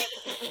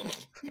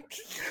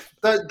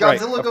 The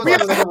Godzilla goes on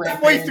another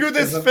halfway through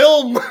this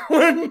film.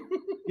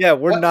 Yeah,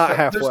 we're not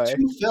halfway. There's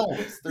 2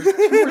 films. There's 2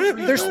 or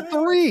 3 There's films.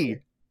 3.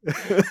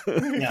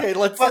 Okay,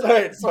 let's. But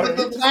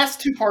the last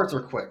 2 parts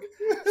are quick.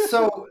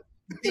 So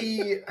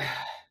we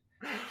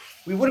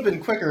would have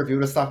been quicker if you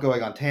would have stopped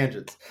going on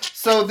tangents.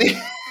 So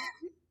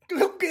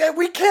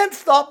we can't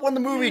stop when the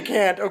movie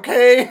can't.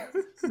 Okay.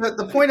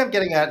 The point I'm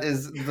getting at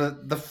is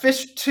the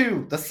fish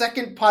 2, the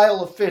second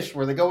pile of fish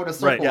where they go in a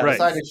circle and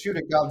decide to shoot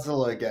at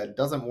Godzilla again,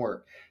 doesn't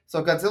work.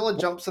 So Godzilla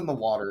jumps in the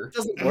water.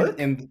 Doesn't work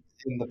in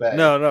the bag.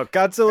 No.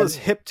 Godzilla's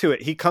hip to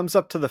it. He comes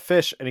up to the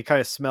fish and he kind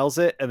of smells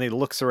it and he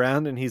looks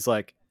around and he's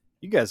like,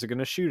 "You guys are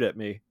gonna shoot at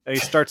me." And he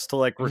starts to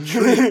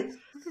retreat,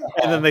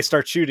 and then they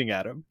start shooting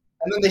at him.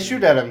 And then they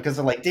shoot at him because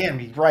they're like, "Damn,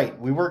 he's right.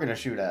 We were gonna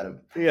shoot at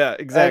him." Yeah,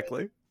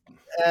 exactly.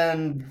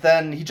 And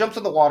then he jumps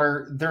in the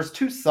water. There's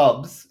 2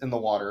 subs in the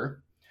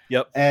water.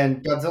 Yep.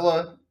 And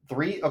Godzilla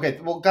 3. Okay,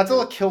 well,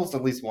 Godzilla kills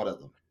at least one of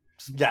them.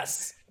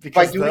 Yes,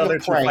 because the other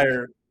 2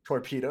 fire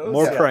torpedoes.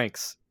 More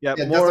pranks. Yeah,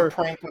 more does a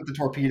prank with the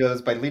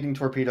torpedoes by leading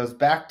torpedoes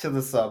back to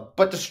the sub,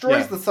 but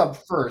destroys the sub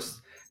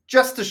first,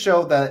 just to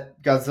show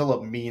that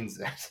Godzilla means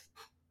it.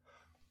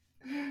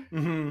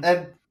 Mm-hmm.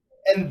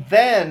 And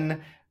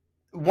then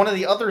one of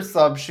the other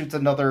subs shoots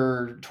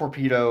another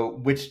torpedo,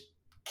 which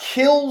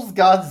kills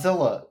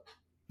Godzilla.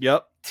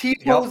 Yep.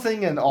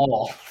 T-posing and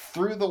all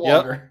through the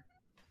water.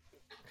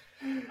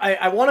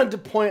 I want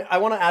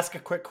to ask a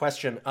quick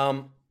question.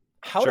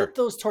 How did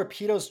those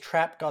torpedoes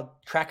track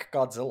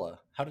Godzilla?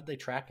 How did they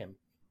track him?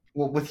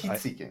 Well, with heat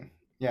seeking.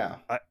 Yeah.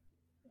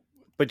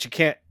 But you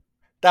can't.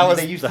 That was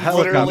the literally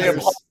helicopters.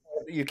 impossible.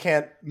 You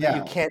can't. Yeah.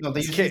 You can't. No,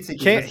 they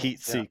can't heat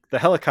seek. The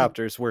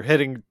helicopters were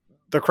hitting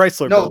the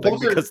Chrysler building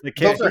because they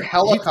can't. Those are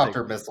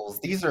helicopter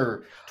missiles. These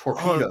are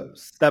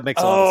torpedoes. That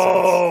makes a lot of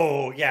sense.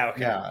 Oh, yeah.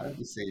 Okay. Yeah.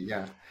 You see.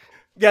 Yeah.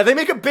 Yeah, they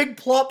make a big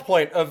plot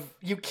point of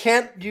you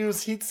can't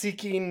use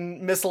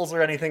heat-seeking missiles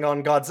or anything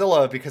on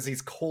Godzilla because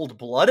he's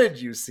cold-blooded,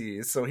 you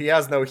see, so he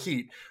has no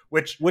heat,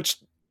 which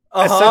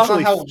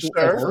essentially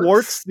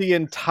thwarts the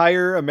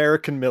entire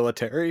American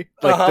military.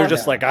 Like they're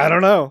just like, I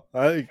don't know,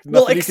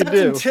 nothing you can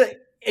do.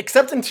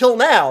 Except until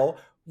now,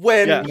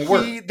 when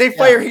they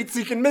fire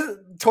heat-seeking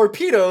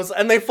torpedoes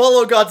and they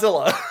follow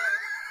Godzilla.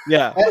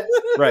 Yeah,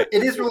 right.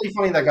 It is really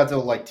funny that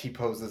Godzilla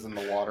T-poses in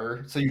the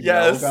water, so you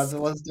know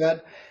Godzilla's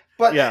dead.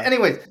 But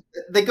anyways,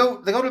 they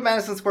go to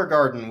Madison Square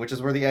Garden, which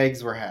is where the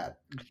eggs were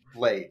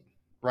laid,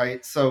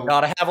 right? So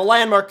gotta have a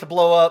landmark to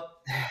blow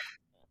up.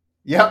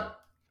 Yep.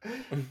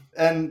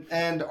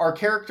 And our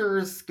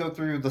characters go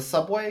through the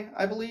subway,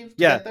 I believe.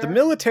 Yeah, the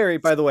military,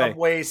 by the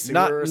way,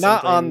 subway,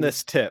 not on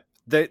this tip.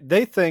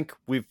 They think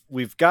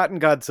we've gotten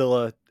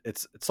Godzilla.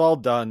 It's all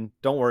done.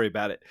 Don't worry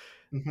about it.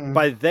 Mm-hmm.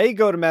 By they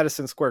go to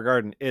Madison Square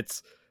Garden,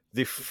 it's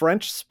the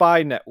French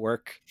spy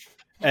network,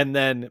 and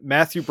then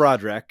Matthew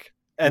Broderick.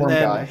 And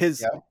then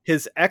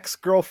his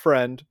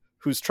ex-girlfriend,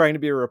 who's trying to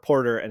be a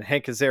reporter, and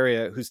Hank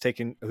Azaria,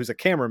 who's a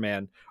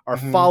cameraman, are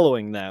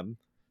following them,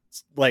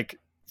 like,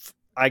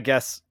 I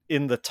guess,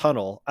 in the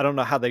tunnel. I don't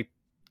know how they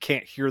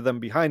can't hear them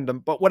behind them,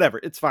 but whatever,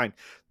 it's fine.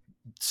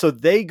 So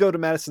they go to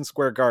Madison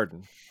Square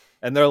Garden,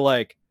 and they're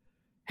like,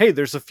 "Hey,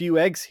 there's a few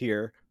eggs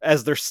here.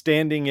 as they're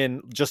standing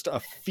in just a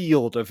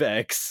field of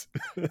eggs.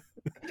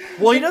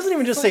 Well, he doesn't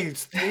even just say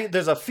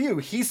there's a few.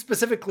 He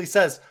specifically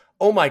says,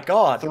 "Oh my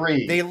god,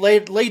 3. They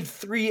laid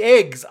 3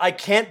 eggs. I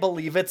can't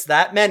believe it's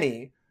that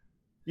many."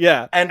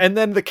 Yeah, and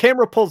then the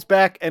camera pulls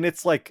back, and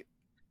it's like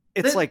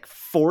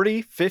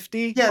 40,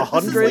 50,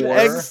 100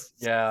 eggs.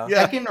 Yeah.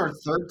 Second or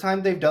third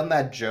time they've done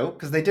that joke,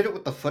 because they did it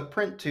with the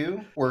footprint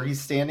too, where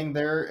he's standing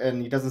there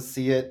and he doesn't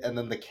see it, and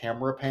then the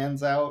camera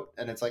pans out,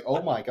 and it's like,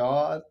 oh my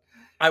god.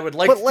 I would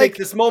like to take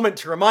this moment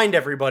to remind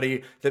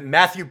everybody that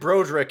Matthew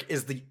Broderick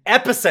is the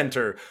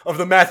epicenter of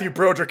the Matthew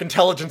Broderick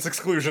intelligence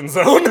exclusion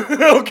zone.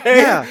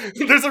 Okay? Yeah.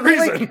 There's a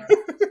reason.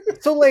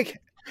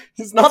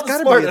 He's not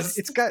the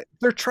smartest.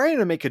 They're trying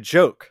to make a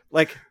joke.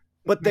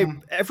 But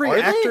every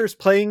actor is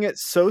playing it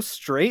so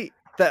straight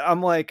that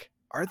I'm like,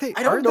 are they?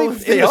 I don't know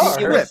if they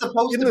are. It's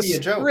supposed to be a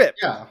joke.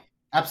 Yeah,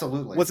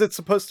 absolutely. Was it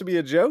supposed to be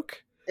a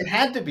joke? It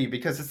had to be,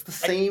 because it's the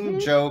same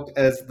joke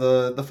as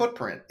the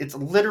footprint. It's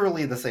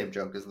literally the same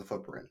joke as the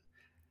footprint.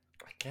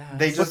 I guess.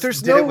 They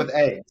just did it with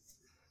eggs.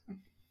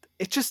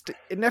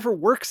 It never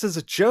works as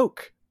a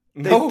joke.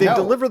 They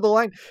deliver the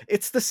line.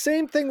 It's the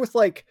same thing with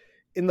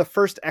in the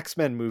first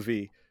X-Men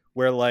movie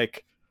where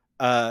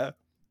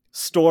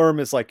Storm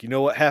is like, you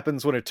know what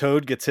happens when a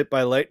toad gets hit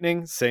by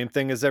lightning? Same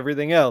thing as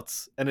everything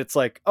else. And it's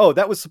like, oh,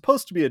 that was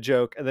supposed to be a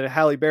joke. And then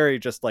Halle Berry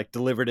just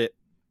delivered it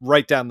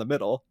right down the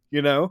middle,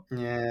 you know?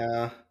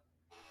 Yeah.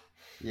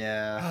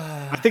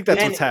 I think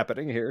that's what's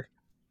happening here.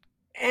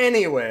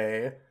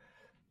 Anyway,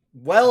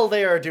 while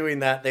they are doing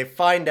that, they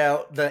find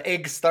out the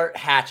eggs start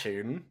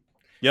hatching.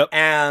 Yep.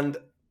 And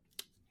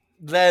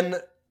then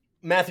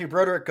Matthew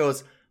Broderick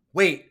goes,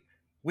 wait,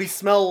 we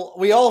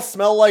all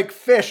smell like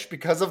fish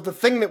because of the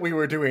thing that we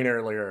were doing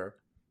earlier.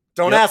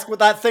 Don't ask what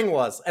that thing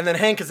was. And then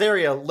Hank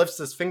Azaria lifts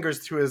his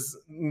fingers to his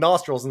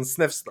nostrils and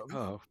sniffs them.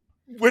 Oh.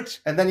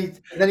 And then he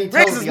tells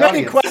raises the many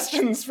audience,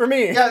 questions for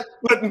me. Yeah,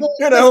 but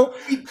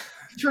he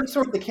turns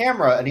toward the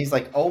camera and he's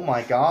like, "Oh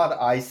my god,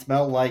 I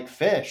smell like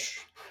fish."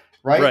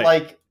 Right?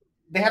 Like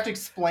they have to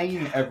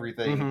explain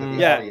everything to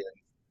the audience.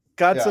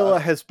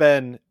 Godzilla has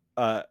been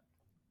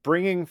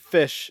bringing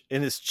fish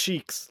in his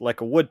cheeks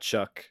like a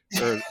woodchuck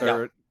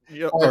or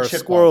a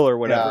squirrel or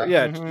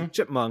whatever.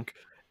 Chipmunk,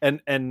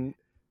 and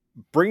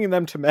bringing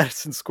them to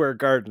Madison Square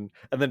Garden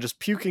and then just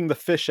puking the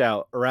fish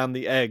out around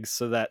the eggs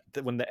so that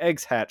when the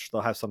eggs hatch, they'll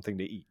have something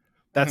to eat.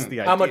 That's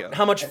the idea.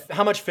 How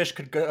much fish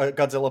could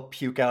Godzilla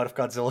puke out if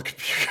Godzilla could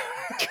puke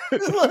out?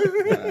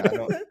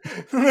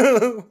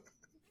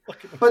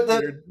 But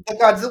the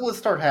Godzillas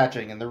start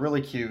hatching and they're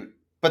really cute.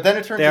 But then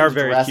it turns into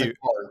Jurassic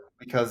Park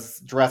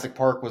because Jurassic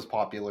Park was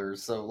popular.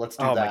 So let's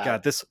do that. Oh my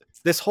god,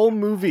 this whole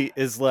movie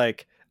is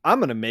like, I'm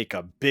going to make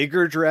a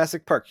bigger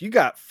Jurassic Park. You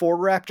got 4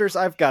 raptors.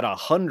 I've got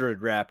 100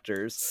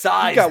 raptors.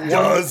 Size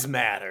does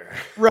matter.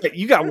 Right.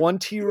 You got 1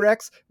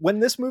 T-Rex.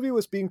 When this movie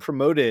was being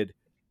promoted,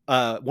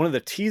 one of the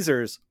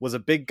teasers was a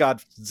big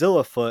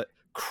Godzilla foot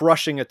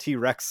crushing a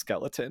T-Rex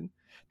skeleton.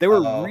 They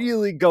were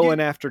really going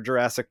after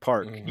Jurassic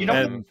Park. You know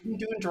what they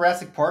do in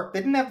Jurassic Park?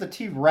 They didn't have the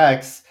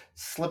T-Rex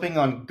slipping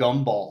on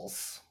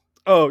gumballs.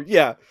 Oh,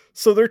 yeah.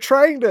 So they're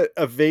trying to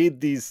evade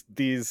these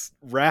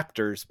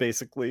raptors,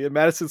 basically, in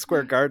Madison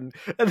Square Garden.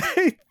 And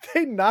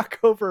they knock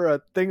over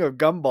a thing of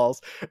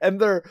gumballs, and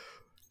they're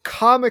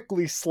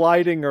comically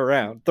sliding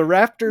around. The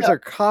raptors are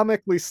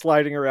comically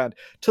sliding around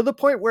to the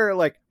point where,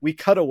 we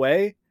cut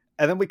away,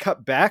 and then we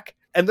cut back,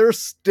 and they're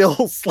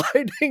still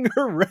sliding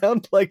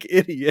around like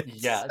idiots.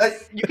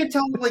 Yes. You can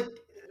tell,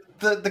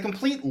 the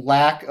complete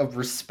lack of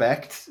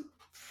respect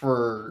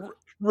for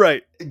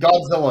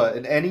Godzilla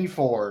in any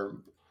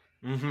form.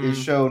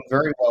 Is shown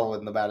very well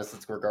in the Madison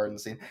Square Garden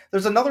scene.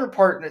 There's another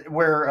part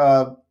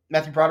where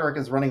Matthew Broderick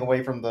is running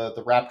away from the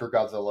Raptor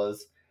Godzillas,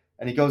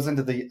 and he goes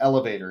into the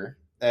elevator.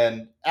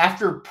 And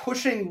after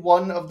pushing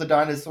one of the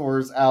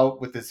dinosaurs out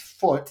with his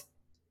foot,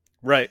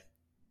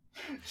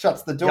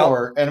 shuts the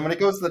door. And when it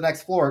goes to the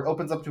next floor, it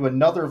opens up to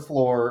another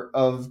floor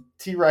of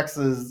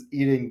T-Rexes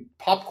eating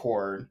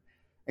popcorn.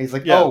 And he's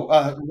like,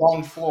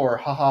 wrong floor,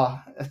 haha.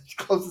 And he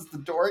closes the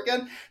door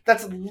again.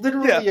 That's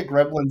literally a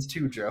Gremlins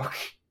 2 joke.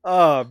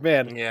 Oh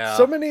man,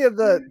 so many of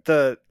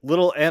the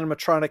little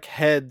animatronic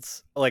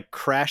heads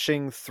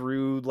crashing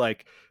through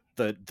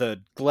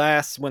the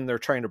glass when they're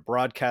trying to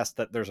broadcast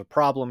that there's a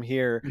problem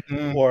here,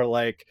 or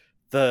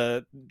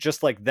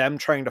them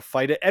trying to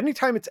fight it.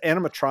 Anytime it's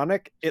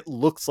animatronic, it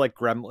looks like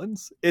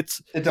Gremlins.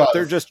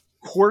 They're just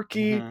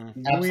quirky,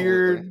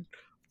 weird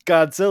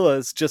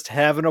Godzillas just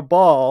having a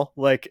ball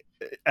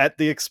at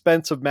the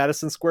expense of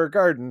Madison Square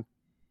Garden.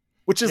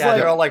 Which is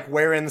they're all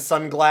wearing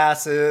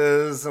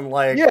sunglasses and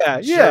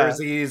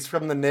jerseys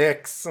from the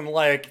Knicks and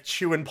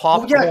chewing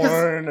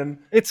popcorn and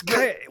it's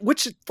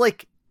which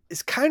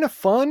is kind of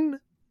fun,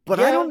 but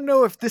I don't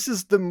know if this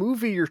is the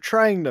movie you're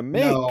trying to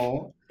make.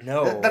 No.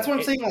 That's what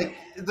I'm saying.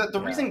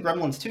 The reason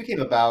Gremlins 2 came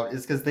about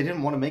is because they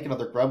didn't want to make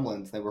another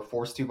Gremlins. They were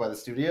forced to by the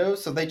studio,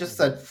 so they just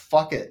said,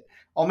 "Fuck it,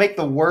 I'll make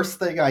the worst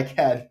thing I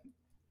can."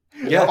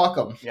 Yeah. Fuck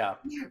them. Yeah.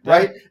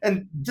 Right?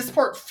 And this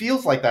part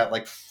feels like that.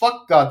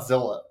 Fuck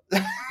Godzilla.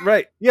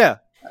 Right. Yeah.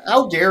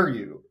 How dare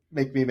you?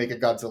 make me make a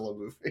Godzilla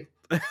movie.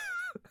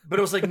 But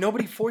it was like,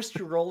 nobody forced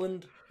you,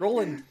 Roland.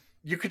 Roland,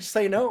 you could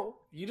say no.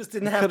 You just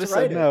didn't have to said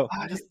write no.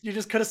 it. You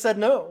just could have said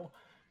no.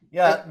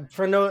 Yeah,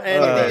 for no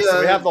anything.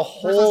 So we have the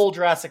whole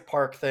Jurassic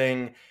Park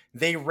thing.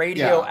 They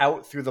radio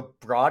out through the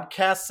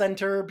broadcast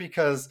center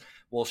because,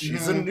 well,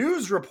 she's a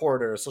news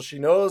reporter, so she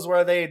knows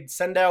where they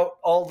send out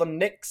all the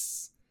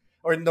Knicks,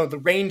 or no, the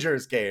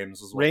Rangers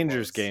games. Was what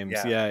Rangers games,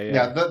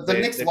 yeah. The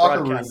Knicks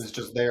locker room is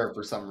just there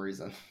for some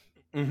reason.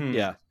 Mm-hmm.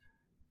 Yeah.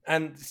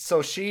 And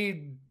so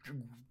she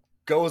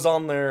goes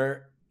on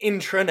their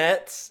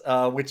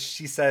intranet, which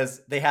she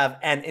says they have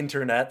an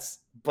internet,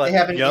 but they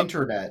have an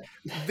internet.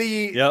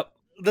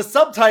 The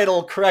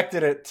subtitle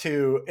corrected it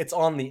to "it's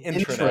on the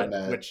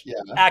intranet," which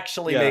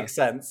actually makes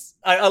sense.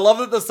 I love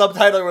that the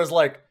subtitle was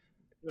like,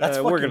 "That's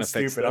fucking we're gonna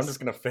stupid. fix this. I'm just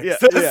gonna fix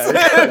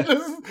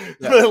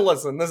this."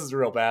 Listen, this is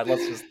real bad.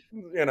 Let's just,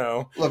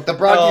 look. The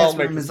broadcast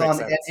room is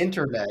on an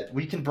internet.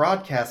 We can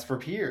broadcast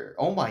from here.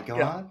 Oh my god!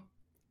 Yeah.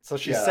 So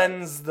she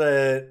sends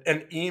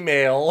an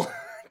email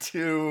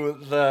to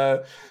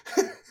the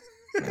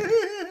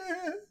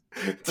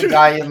the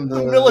guy in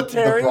the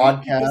military the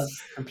broadcast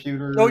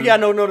computer. Oh yeah,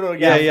 no,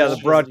 the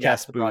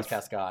broadcast the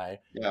broadcast guy.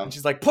 Yeah, and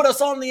she's like, "Put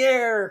us on the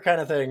air,"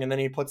 kind of thing, and then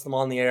he puts them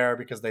on the air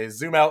because they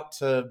zoom out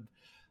to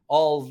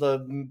all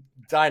the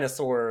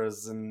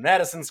dinosaurs in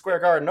Madison Square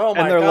Garden. Oh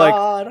my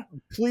god! Like,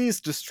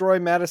 please destroy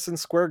Madison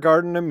Square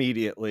Garden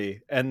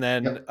immediately. And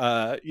then,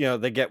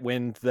 they get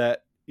wind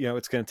that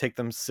it's going to take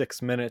them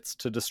 6 minutes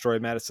to destroy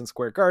Madison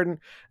Square Garden,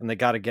 and they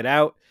got to get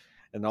out.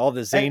 And all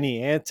the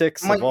zany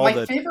antics of all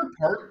my favorite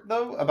part,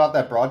 though, about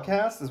that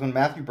broadcast is when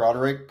Matthew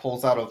Broderick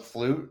pulls out a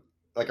flute,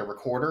 like a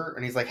recorder,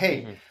 and he's like,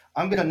 hey,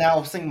 I'm going to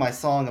now sing my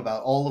song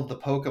about all of the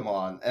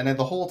Pokemon. And then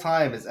the whole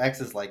time, his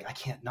ex is like, I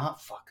can't not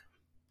fuck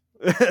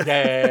him.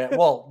 Yeah.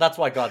 Well, that's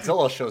why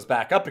Godzilla shows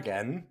back up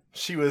again.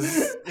 He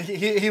was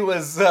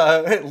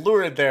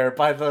lured there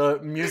by the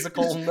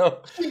musical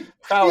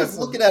prowess.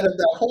 Looking at him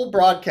that whole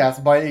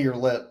broadcast, biting your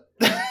lip.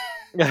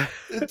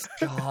 It's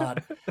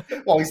God.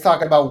 Well, he's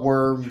talking about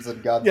worms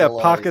and Godzilla. Yeah,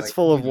 pockets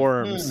full of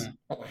worms.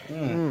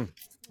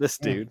 This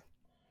dude.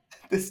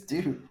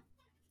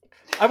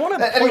 I want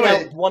to point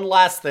out one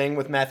last thing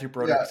with Matthew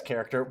Broderick's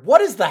character. What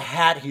is the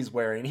hat he's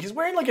wearing? He's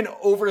wearing like an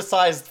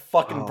oversized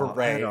fucking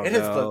beret. It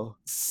is the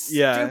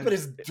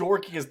stupidest,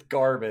 dorkiest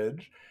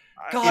garbage.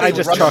 God, I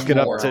just chalk it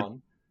up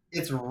to...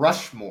 It's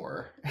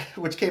Rushmore,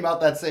 which came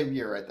out that same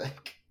year, I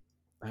think.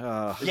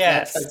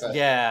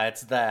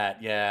 It's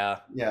that. Yeah.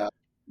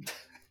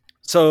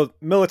 So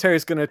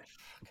military's going to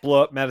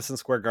blow up Madison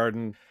Square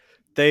Garden.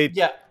 They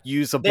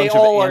use a bunch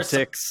of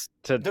antics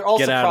to get out of there. They're all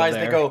surprised.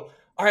 They go,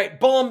 all right,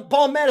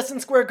 bomb Madison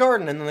Square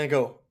Garden. And then they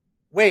go,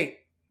 wait,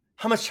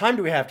 how much time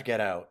do we have to get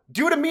out?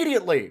 Do it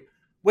immediately.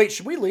 Wait,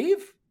 should we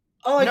leave?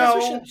 Oh, I guess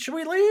we should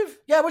we leave?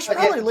 Yeah, we should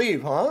probably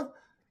leave, huh?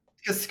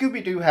 Because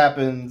Scooby-Doo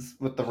happens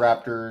with the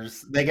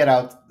Raptors. They get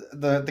out,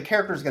 the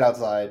characters get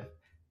outside.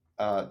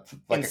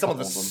 In some of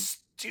the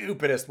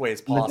stupidest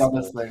ways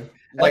possible.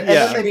 Like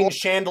shooting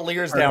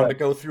chandeliers down to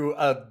go through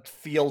a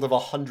field of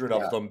 100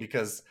 of them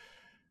because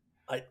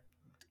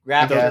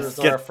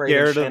Raptors are afraid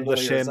of the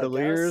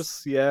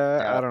chandeliers.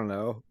 Yeah, I don't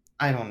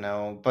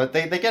know. But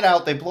they get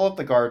out, they blow up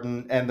the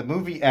garden, and the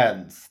movie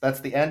ends.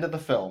 That's the end of the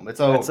film. It's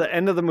over. That's the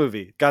end of the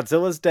movie.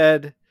 Godzilla's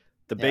dead.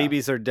 The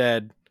babies are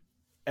dead.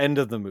 End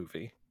of the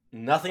movie.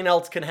 Nothing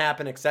else can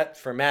happen except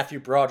for Matthew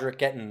Broderick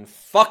getting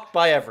fucked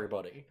by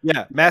everybody.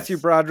 Yeah, Matthew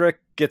Broderick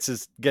gets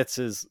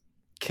his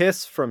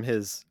kiss from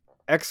his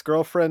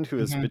ex-girlfriend who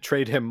has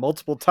betrayed him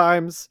multiple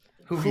times.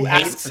 Who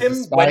asks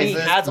him when he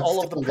has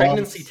all of the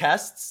pregnancy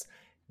tests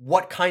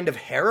what kind of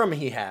harem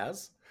he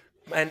has.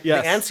 And the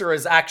answer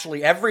is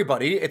actually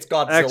everybody. It's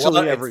Godzilla,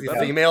 it's the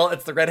female,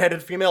 it's the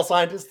redheaded female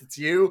scientist, it's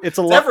you. It's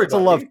a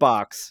love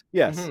box.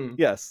 Yes.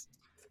 Yes.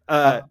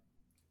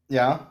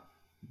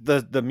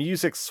 The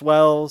music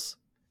swells,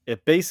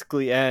 it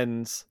basically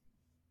ends,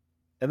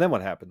 and then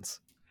what happens?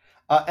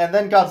 And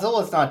then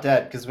Godzilla's not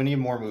dead because we need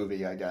more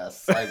movie, I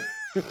guess.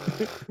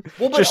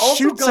 Just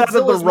shoots out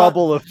of the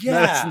rubble of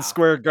Madison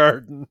Square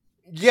Garden.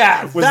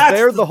 Yeah, was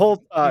there the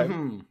whole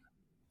time.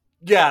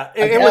 Yeah,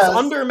 it was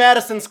under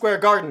Madison Square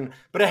Garden,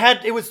 but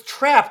it was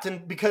trapped,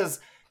 and because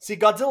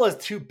Godzilla is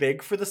too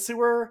big for the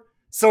sewer,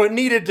 so it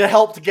needed to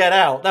help to get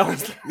out. That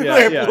was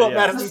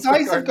the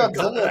size of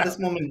Godzilla at this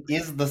moment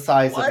is the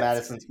size of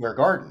Madison Square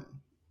Garden,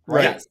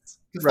 right? Yes.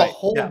 Because the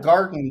whole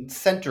garden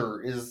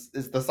center is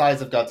the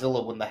size of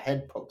Godzilla when the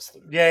head pokes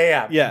through.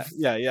 Yeah.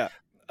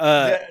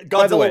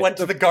 Godzilla went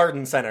to the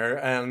garden center,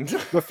 and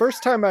the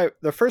first time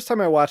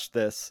I watched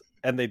this,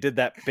 and they did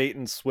that bait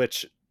and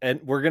switch,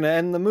 and we're gonna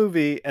end the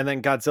movie, and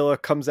then Godzilla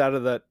comes out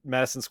of the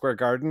Madison Square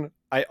Garden.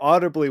 I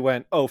audibly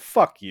went, "Oh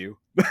fuck you!"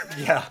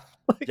 Yeah,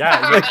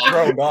 you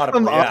groaned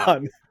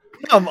audibly.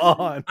 Come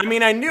on. I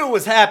mean, I knew it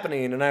was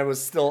happening, and I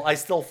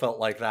still felt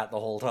like that the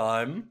whole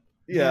time.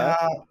 Yeah,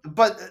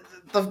 but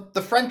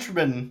the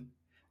Frenchman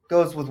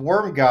goes with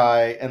Worm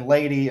Guy and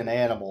Lady and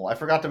Animal. I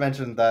forgot to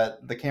mention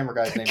that the camera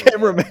guy's name.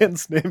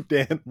 Cameraman's named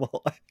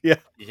Animal. Yeah.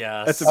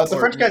 Yes. The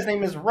French guy's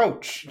name is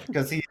Roach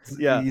because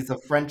he's a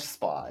French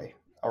spy.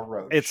 a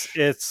roach.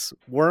 It's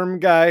worm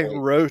guy,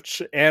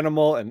 roach,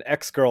 animal, and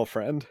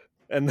ex-girlfriend.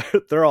 And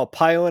they're all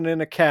piling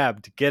in a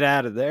cab to get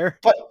out of there.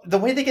 But the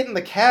way they get in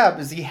the cab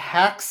is he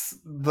hacks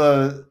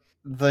the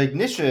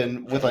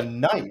ignition with a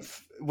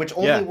knife, which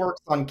only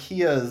works on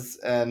Kias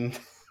and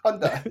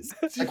Hyundais,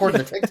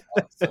 according to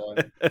TikTok. So.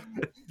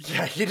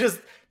 Yeah, he just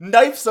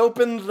knifes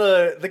open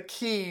the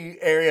key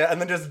area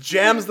and then just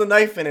jams the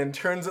knife in and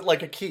turns it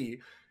like a key.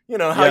 You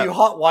know, how you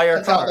hotwire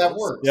That's cars. how that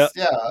works. Yep.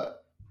 Yeah.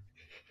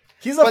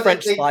 He's a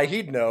French spy,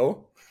 he'd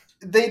know.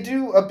 They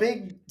do a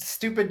big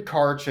stupid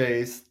car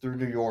chase through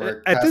New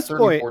York. At this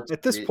point, a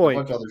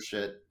bunch of other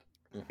shit.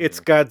 It's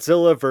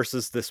Godzilla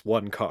versus this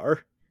one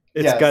car.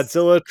 It's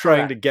Godzilla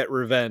trying to get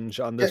revenge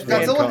on this one car.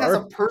 Godzilla has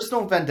a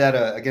personal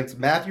vendetta against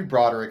Matthew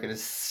Broderick and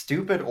his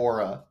stupid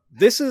aura.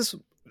 This is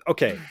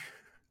okay.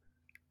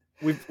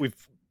 We've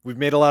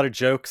made a lot of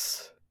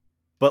jokes,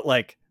 but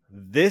like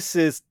this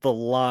is the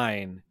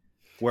line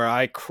where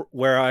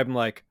I'm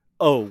like,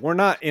 oh, we're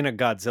not in a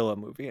Godzilla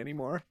movie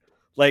anymore.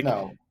 Like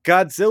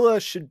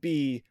Godzilla should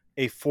be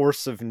a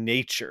force of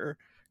nature.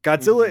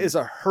 Godzilla is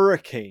a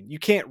hurricane. You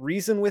can't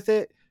reason with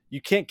it. You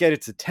can't get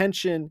its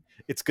attention.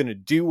 It's going to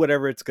do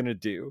whatever it's going to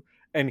do.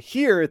 And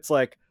here it's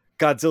like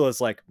Godzilla's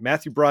like,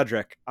 Matthew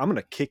Broderick, I'm going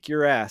to kick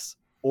your ass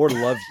or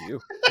love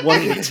you.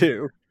 One of the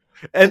two.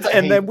 And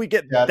then we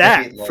get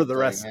that for the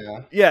rest.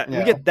 We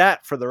get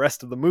that for the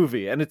rest of the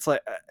movie. And it's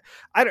like,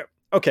 I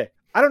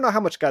don't know how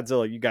much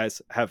Godzilla you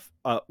guys have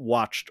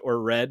watched or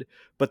read,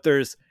 but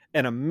there's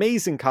an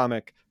amazing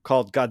comic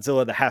called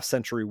Godzilla: The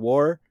Half-Century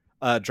War,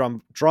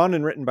 drawn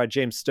and written by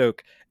James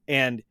Stoke.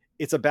 And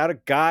it's about a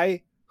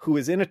guy who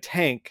is in a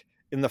tank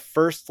in the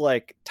first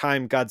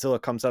time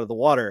Godzilla comes out of the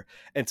water.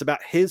 And it's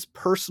about his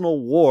personal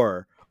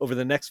war over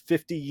the next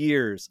 50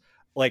 years.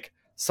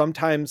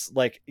 Sometimes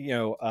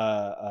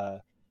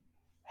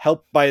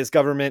helped by his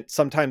government,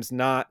 sometimes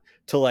not,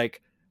 to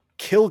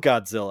kill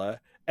Godzilla.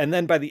 And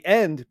then by the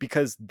end,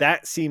 because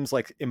that seems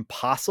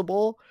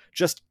impossible,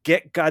 just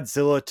get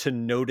Godzilla to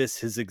notice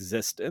his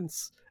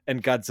existence.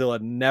 And Godzilla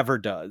never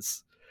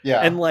does. Yeah.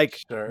 And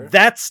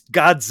that's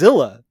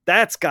Godzilla.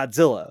 That's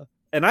Godzilla.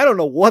 And I don't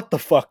know what the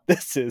fuck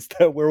this is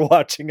that we're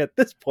watching at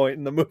this point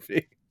in the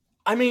movie.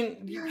 I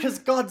mean, because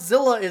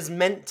Godzilla is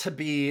meant to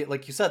be,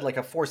 like you said,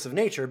 a force of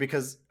nature,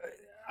 because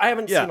I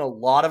haven't seen a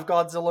lot of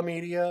Godzilla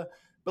media.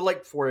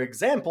 But for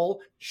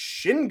example,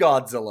 Shin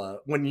Godzilla,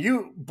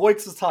 when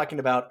Boyks was talking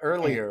about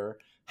earlier,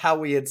 how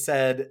we had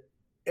said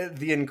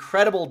the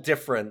incredible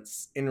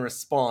difference in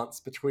response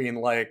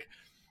between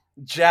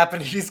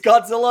Japanese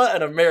Godzilla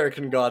and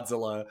American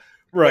Godzilla,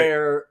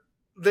 where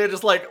they're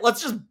just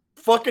let's just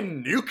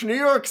fucking nuke New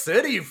York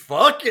City.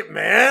 Fuck it,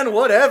 man.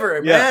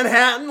 Whatever. Yeah.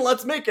 Manhattan,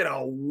 let's make it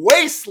a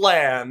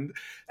wasteland.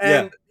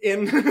 And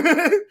in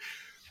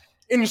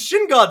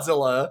Shin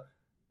Godzilla,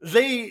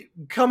 they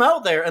come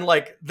out there and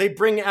they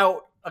bring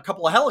out a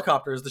couple of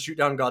helicopters to shoot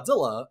down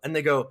Godzilla, and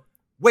they go,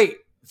 wait,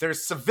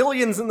 there's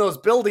civilians in those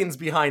buildings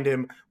behind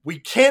him. We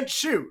can't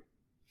shoot.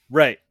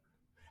 Right.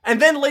 And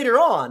then later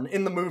on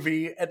in the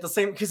movie, at the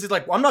same, because he's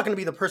like, well, I'm not going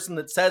to be the person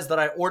that says that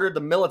I ordered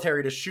the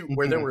military to shoot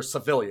where there were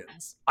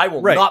civilians. I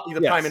will not be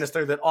the prime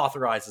minister that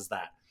authorizes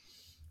that.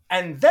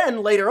 And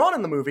then later on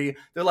in the movie,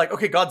 they're like,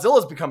 okay,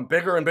 Godzilla's become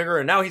bigger and bigger,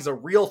 and now he's a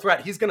real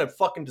threat. He's going to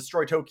fucking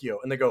destroy Tokyo.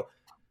 And they go,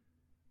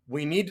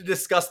 we need to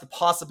discuss the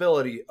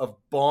possibility of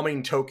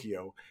bombing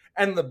Tokyo.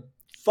 And the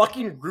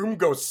fucking room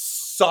goes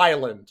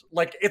silent.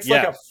 It's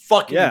like a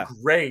fucking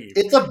grave.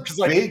 It's a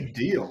big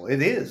deal.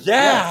 It is.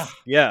 Yeah.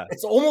 Yeah.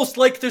 It's almost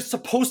like there's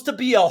supposed to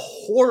be a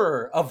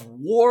horror of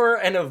war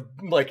and of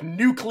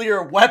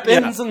nuclear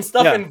weapons and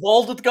stuff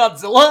involved with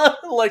Godzilla.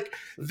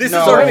 This is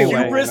our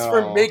hubris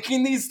for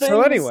making these things.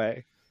 So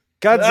anyway,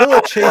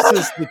 Godzilla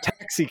chases the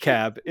taxi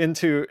cab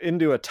into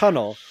a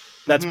tunnel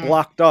that's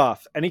blocked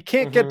off, and he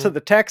can't get to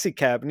the taxi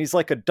cab, and he's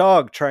like a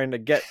dog trying to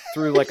get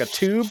through a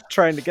tube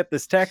trying to get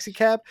this taxi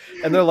cab,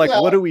 and they're like,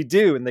 what do we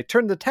do? And they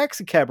turn the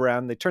taxi cab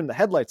around, they turn the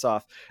headlights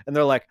off, and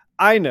they're like,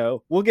 I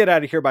know, we'll get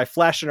out of here by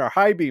flashing our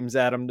high beams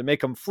at them to make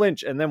them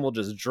flinch, and then we'll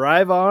just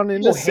drive on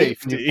into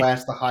safety. You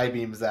flash the high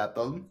beams at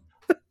them.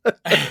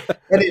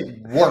 And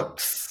it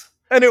works.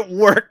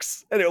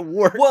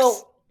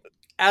 Well,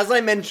 as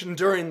I mentioned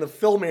during the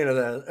filming of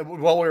this,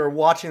 while we were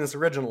watching this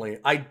originally,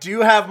 I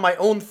do have my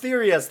own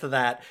theory as to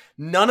that.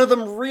 None of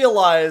them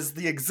realize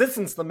the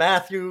existence of the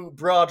Matthew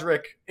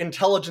Broderick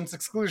intelligence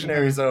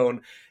exclusionary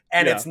zone.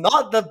 And it's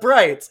not the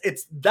brights.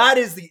 That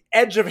is the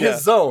edge of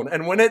his zone.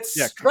 And when it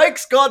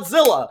strikes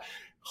Godzilla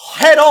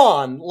head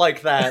on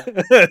like that,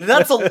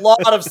 that's a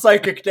lot of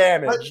psychic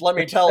damage, let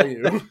me tell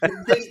you.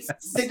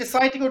 They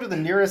decide to go to the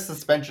nearest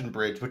suspension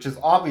bridge, which is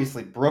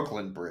obviously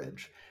Brooklyn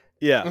Bridge.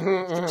 Yeah.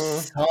 For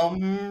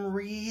some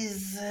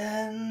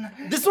reason.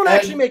 This one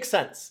actually makes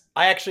sense.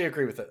 I actually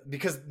agree with it,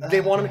 because they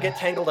want him to get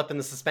tangled up in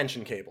the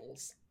suspension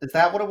cables. Is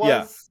that what it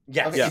was?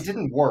 Yeah. Okay, it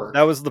didn't work.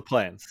 That was the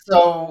plan.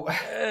 So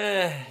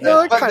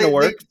no, it kind of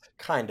worked.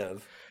 Kind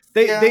of.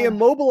 They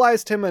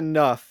immobilized him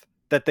enough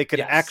that they could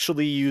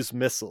actually use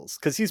missiles,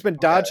 because he's been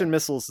dodging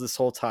missiles this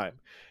whole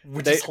time.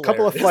 Which is a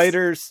couple of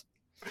fighters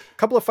a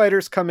couple of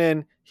fighters come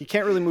in. He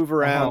can't really move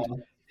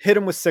around. Hit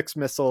him with 6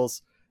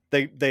 missiles.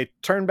 They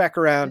turn back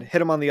around,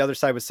 hit him on the other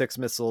side with 6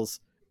 missiles,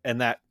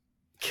 and that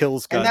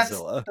kills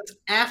Godzilla. And that's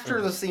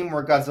after the scene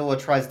where Godzilla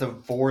tries to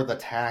board the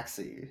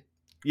taxi.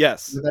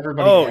 Yes. With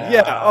everybody.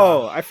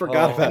 I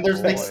forgot about And there's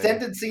an that.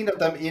 extended scene of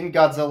them in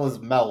Godzilla's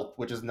mouth,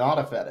 which is not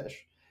a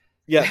fetish.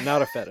 Yeah,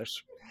 not a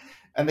fetish.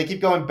 And they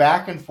keep going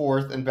back and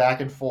forth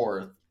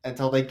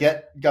until they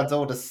get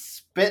Godzilla to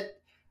spit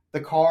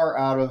the car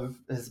out of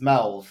his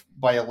mouth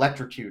by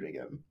electrocuting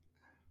him.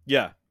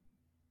 Yeah.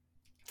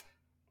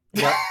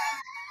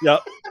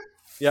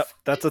 Yep,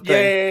 that's a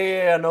thing.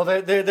 Yeah. No,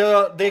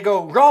 they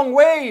go wrong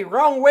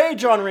way,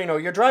 John Reno.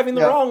 You're driving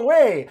the wrong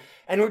way.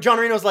 And John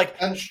Reno's like,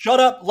 shut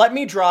up, let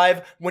me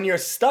drive. When you're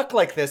stuck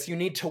like this, you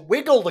need to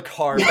wiggle the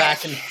car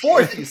back and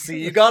forth. You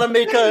see, you gotta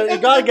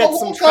get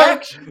some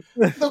traction.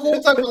 The whole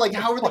time we're like,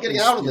 how are they getting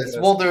out of this?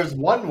 Well, there's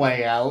one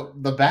way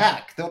out, the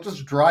back. They'll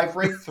just drive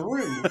right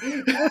through.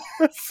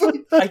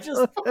 I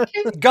just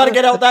gotta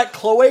get out that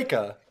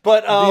cloaca.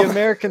 But the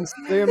Americans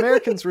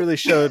really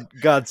showed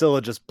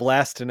Godzilla just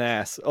blasting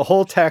ass. A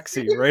whole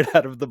taxi right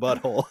out of the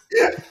butthole.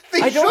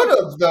 They should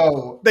have,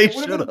 though. They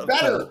should have.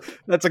 Better.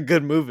 That's a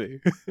good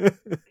movie.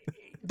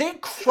 They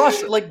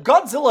crushed, like,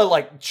 Godzilla,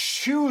 like,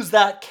 chews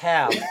that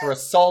cab for a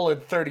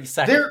solid 30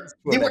 seconds.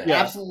 They were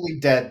absolutely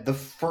dead the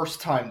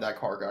first time that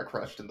car got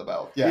crushed in the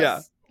mouth. Yes.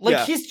 Yeah.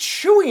 Like, he's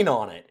chewing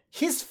on it.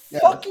 He's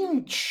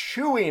fucking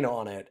chewing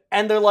on it.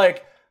 And they're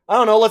like, I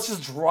don't know, let's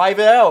just drive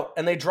it out.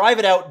 And they drive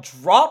it out,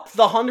 drop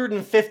the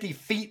 150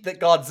 feet that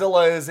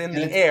Godzilla is in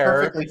the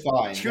air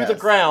to the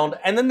ground,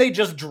 and then they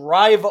just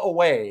drive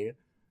away.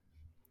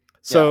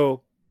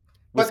 So,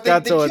 with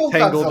Godzilla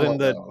tangled Godzilla, in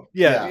the... though.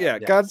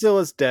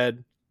 Godzilla's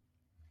dead.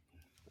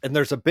 And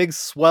there's a big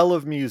swell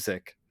of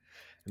music.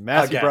 And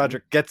Matthew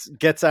Broderick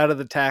gets out of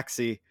the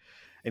taxi,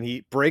 and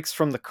he breaks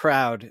from the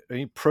crowd, and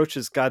he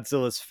approaches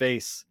Godzilla's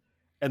face.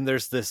 And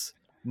there's this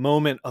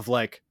moment of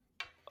like,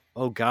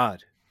 oh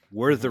God,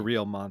 we're the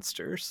real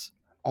monsters.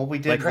 All we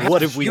did, like,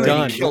 what have we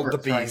done? Killed the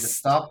beast. To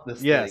stop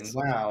this thing.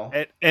 Wow.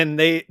 And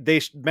they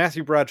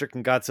Matthew Broderick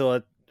and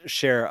Godzilla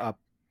share a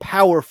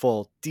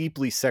powerful,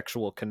 deeply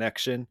sexual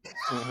connection.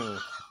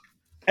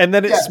 And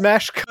then it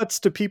smash cuts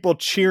to people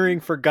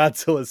cheering for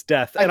Godzilla's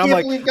death. And I'm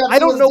like, I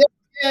don't know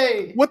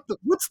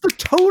what's the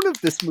tone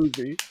of this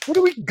movie? What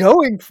are we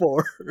going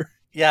for?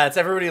 Yeah, it's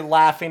everybody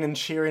laughing and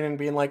cheering and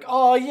being like,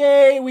 oh,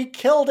 yay, we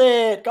killed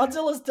it.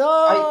 Godzilla's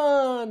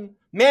done.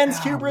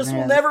 Man's hubris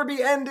will never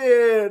be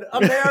ended.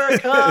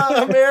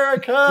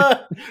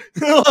 America.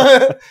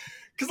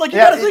 Because, like, you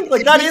gotta think,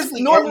 like, that is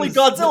normally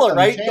Godzilla,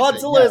 right?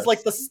 Godzilla is,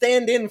 like, the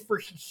stand-in for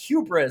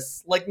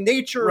hubris. Like,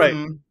 nature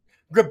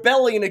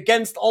rebelling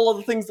against all of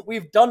the things that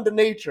we've done to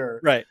nature.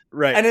 Right.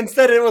 And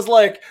instead it was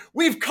like,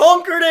 we've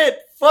conquered it.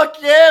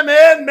 Fuck yeah,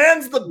 man.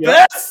 Man's the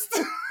best.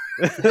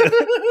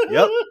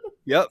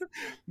 Yep.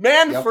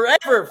 Man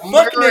forever.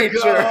 Fuck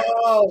nature.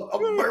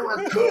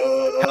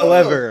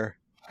 America.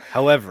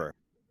 However,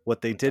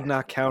 what they did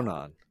not count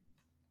on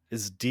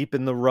is deep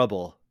in the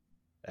rubble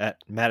at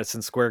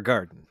Madison Square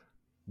Garden,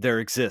 there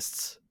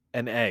exists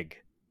an egg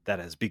that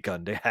has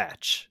begun to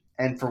hatch.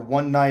 And for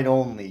one night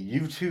only,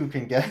 you too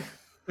can get...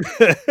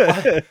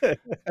 I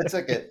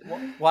took it.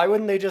 Why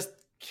wouldn't they just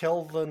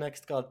kill the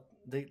next god?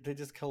 They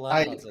just kill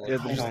that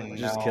Godzilla.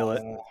 Just kill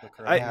it.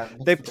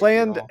 They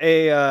planned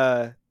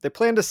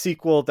a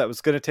sequel that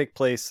was going to take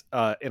place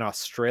in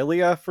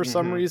Australia for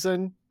some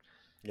reason.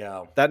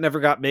 Yeah, that never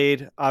got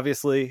made.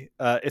 Obviously,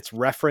 it's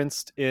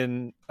referenced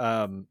in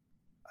I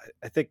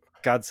think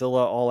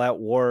Godzilla All Out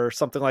War or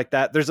something like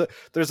that. There's a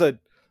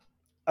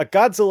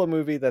Godzilla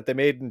movie that they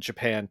made in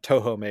Japan,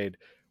 Toho made,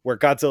 where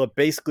Godzilla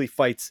basically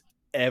fights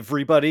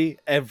everybody,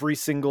 every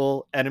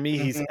single enemy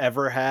he's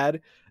ever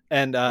had,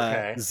 and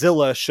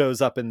Zilla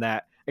shows up in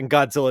that, and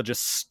Godzilla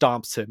just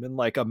stomps him in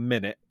like a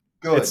minute.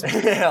 Good. It's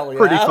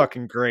pretty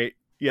fucking great.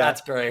 Yeah,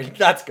 that's great.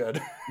 That's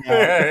good.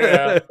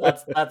 Yeah.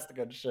 That's the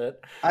good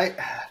shit.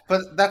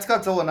 But that's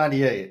Godzilla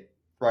 98,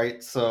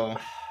 right? So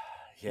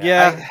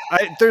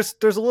there's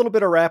a little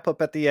bit of wrap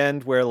up at the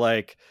end where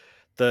like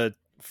the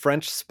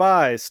French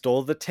spies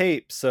stole the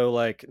tape, so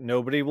like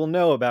nobody will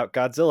know about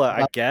Godzilla.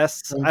 I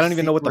guess I don't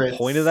even know what the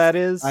point of that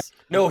is.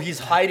 No, he's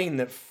hiding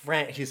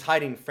He's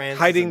hiding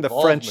the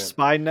French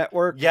spy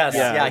network. Yes,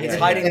 he's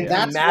hiding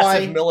the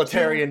massive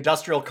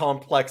military-industrial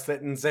complex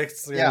that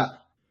exists in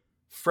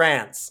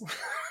France.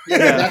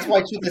 That's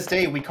why to this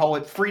day we call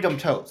it Freedom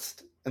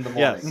Toast in the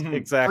morning. Yes,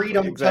 exactly.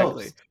 Freedom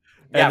Toast.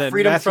 Yeah,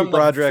 freedom Matthew from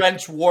Broderick, the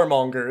French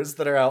warmongers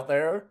that are out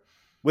there.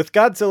 With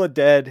Godzilla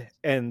dead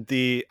and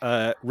the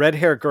red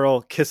hair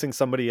girl kissing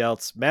somebody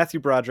else, Matthew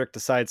Broderick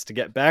decides to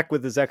get back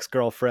with his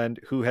ex-girlfriend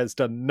who has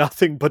done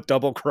nothing but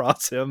double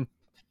cross him.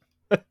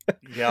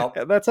 Yep.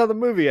 And that's how the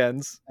movie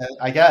ends.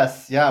 I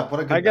guess. Yeah, what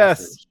a good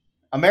message.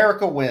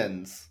 America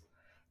wins.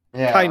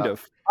 Yeah. Kind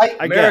of.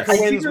 America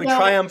wins. We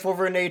triumph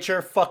over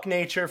nature. Fuck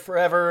nature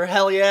forever.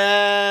 Hell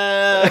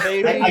yeah,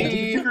 baby. I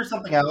did figure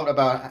something out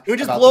about... Can we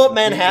just blow up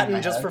Manhattan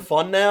just for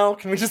fun now?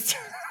 Can we just...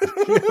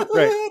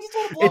 Right.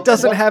 It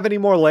doesn't have any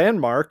more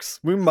landmarks.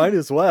 We might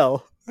as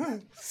well.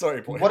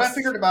 Sorry, boys. What I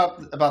figured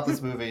about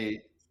this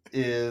movie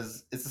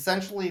is it's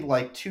essentially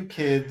like two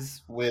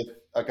kids with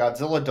a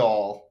Godzilla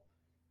doll,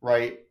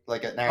 right?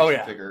 Like an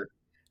action figure,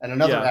 and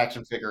another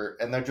action figure,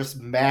 and they're just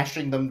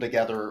mashing them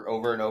together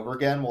over and over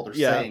again while they're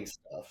saying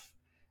stuff.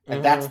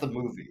 And that's the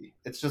movie.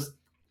 It's just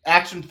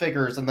action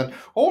figures, and then,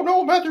 oh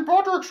no, Matthew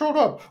Broderick showed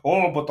up.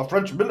 Oh, but the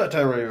French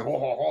military.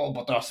 Oh,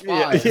 but the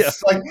spies.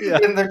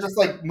 And they're just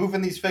like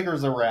moving these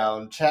figures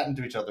around, chatting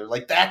to each other.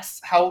 Like that's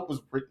how it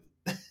was written.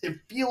 It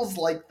feels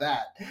like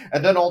that.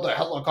 And then all the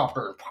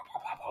helicopters.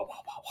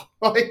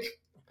 Like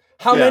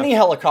how many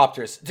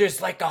helicopters?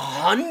 There's like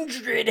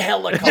 100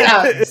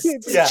 helicopters.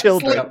 It's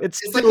children.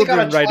 It's like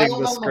children writing the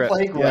on script. The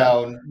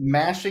playground,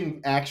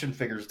 mashing action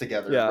figures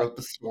together. Wrote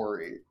the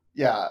story.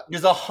 Yeah.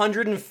 There's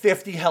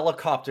 150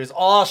 helicopters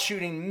all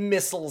shooting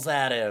missiles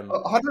at him.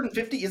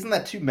 150? Isn't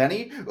that too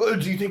many?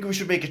 Do you think we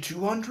should make it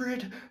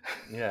 200?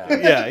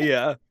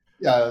 Yeah.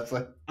 Yeah, it's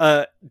like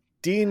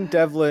Dean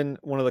Devlin,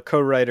 one of the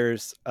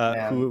co-writers,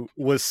 who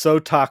was so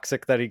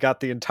toxic that he got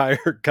the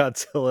entire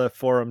Godzilla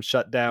forum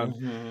shut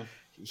down.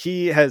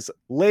 He has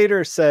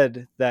later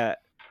said that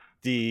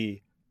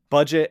the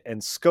budget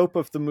and scope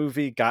of the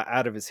movie got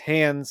out of his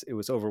hands. It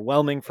was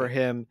overwhelming for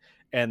him,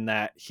 and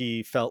that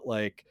he felt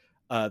like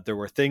there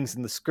were things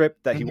in the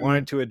script that he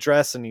wanted to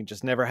address, and he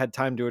just never had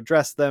time to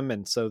address them.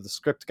 And so the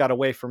script got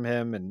away from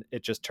him, and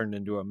it just turned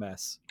into a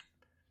mess.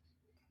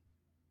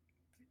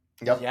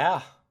 Yep.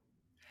 Yeah.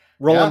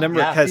 Roland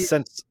Emmerich has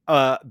since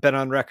been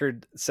on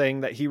record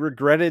saying that he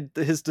regretted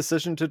his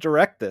decision to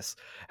direct this.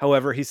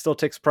 However, he still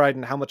takes pride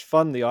in how much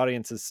fun the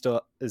audience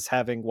is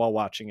having while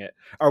watching it.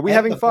 Are we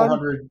having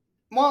fun?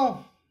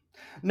 Well,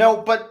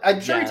 no, but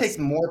I'm sure he takes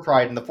more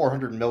pride in the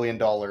 $400 million,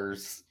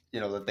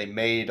 that they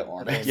made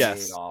on it.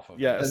 Yes.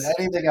 Than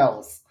anything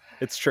else.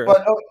 It's true.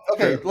 But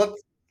okay,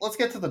 let's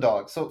get to the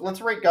dog. So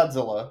let's rate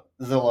Godzilla.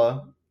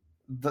 Zilla,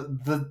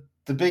 the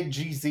big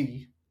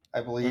GZ. I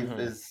believe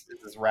is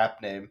his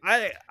rap name.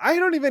 I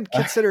don't even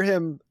consider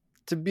him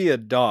to be a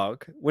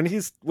dog. When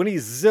he's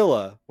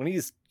Zilla, when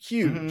he's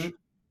huge,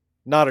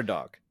 not a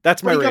dog.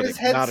 That's my rating. He got his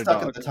head not stuck a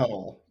dog. in the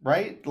tunnel,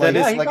 right? Like,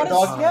 he got a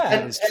dog.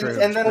 That is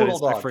true. And then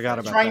I forgot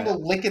about trying to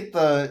lick at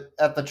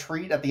the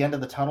treat at the end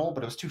of the tunnel,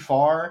 but it was too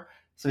far.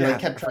 So he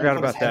kept trying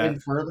to put his head in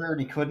further, and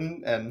he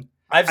couldn't. And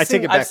I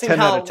take it back 10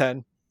 out of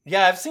 10.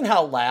 Yeah, I've seen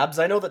how labs.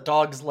 I know that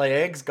dogs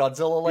lay eggs.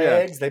 Godzilla lay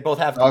eggs. They both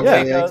have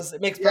eggs.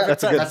 It makes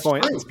perfect sense. That's a good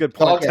point. That's a good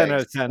point. 10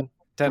 out of 10.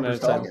 10 out of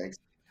 10.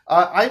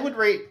 I would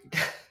rate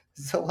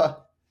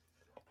Zilla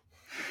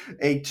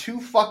a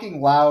too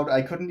fucking loud.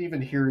 I couldn't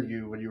even hear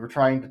you when you were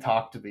trying to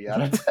talk to me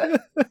out of 10.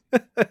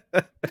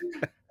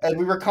 And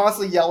we were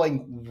constantly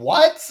yelling,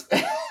 "What?"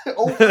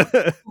 over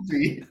the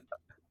movie.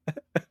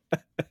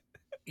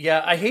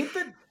 Yeah, I hate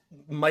that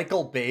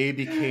Michael Bay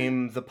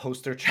became the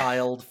poster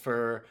child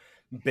for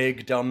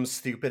big, dumb,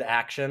 stupid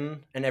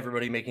action and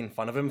everybody making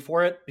fun of him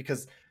for it,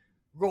 because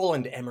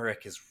Roland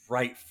Emmerich is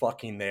right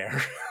fucking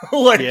there.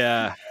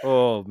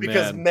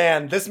 Because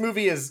man, this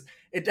movie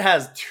it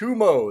has two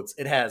modes.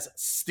 It has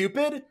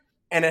stupid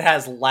and it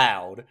has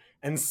loud.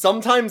 And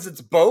sometimes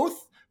it's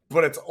both,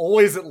 but it's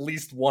always at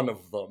least one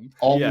of them.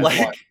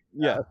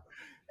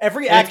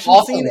 Every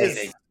action scene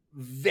is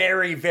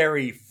very,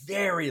 very,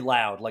 very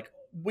loud. Like,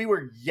 we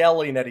were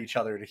yelling at each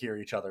other to hear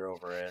each other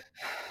over it.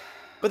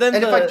 But then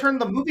if I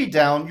turned the movie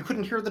down, you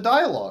couldn't hear the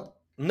dialogue.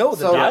 No,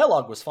 the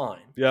dialogue was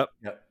fine. Yep.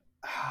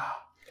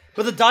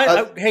 But the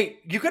dialogue, hey,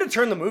 you could have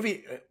turned the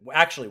movie.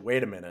 Actually,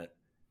 wait a minute.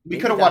 We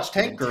could have watched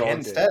Tank Girl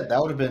instead. That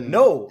would have been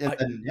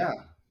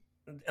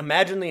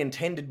Imagine the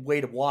intended way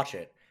to watch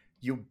it.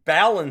 You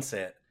balance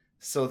it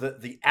so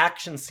that the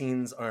action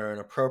scenes are an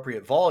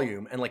appropriate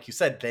volume, and like you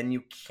said, then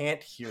you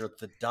can't hear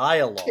the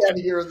dialogue.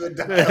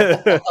 It's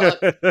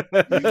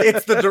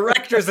the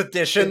director's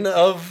edition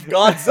of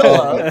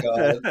Godzilla.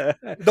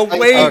 The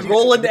way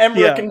Roland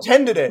Emmerich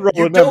intended it.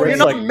 You're not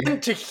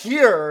meant to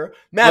hear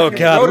Matthew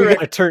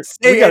Broderick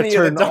we gotta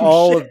turn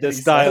all of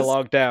this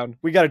dialogue down.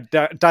 We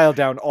gotta dial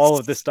down all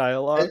of this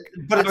dialogue.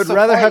 But I would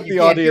rather have the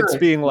audience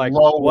being like,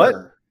 "What?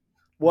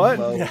 What?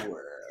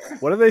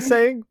 What are they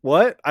saying?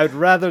 What?" I'd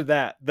rather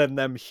that than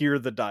them hear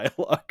the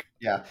dialogue.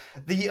 Yeah.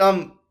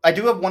 I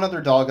do have one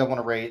other dog I want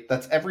to rate.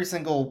 That's every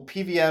single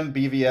PVM,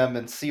 BVM,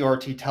 and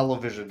CRT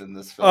television in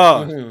this film.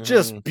 Oh,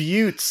 just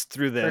buttes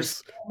through this. There's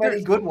so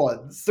many good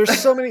ones. There's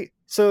so many.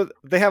 So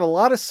they have a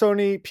lot of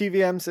Sony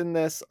PVMs in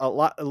this. A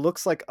lot. It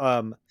looks like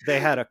they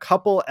had a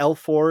couple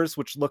L4s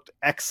which looked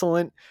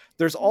excellent.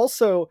 There's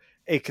also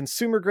a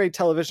consumer grade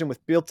television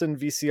with built-in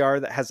VCR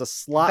that has a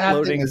slot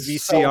loading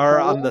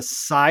VCR on the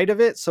side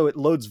of it, so it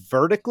loads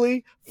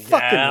vertically.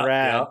 Fucking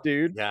rad,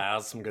 dude. Yeah,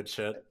 that's some good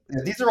shit. Yeah,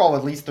 these are all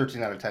at least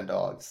 13 out of 10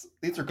 dogs.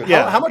 These are good.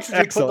 Yeah, how much did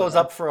you put those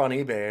up for on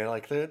eBay?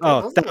 Like,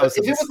 thousands.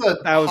 If it was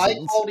a high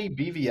quality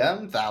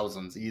BVM,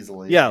 thousands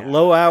easily. Yeah,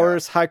 low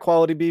hours, high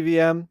quality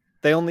BVM.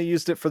 They only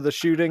used it for the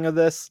shooting of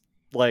this.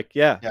 Like,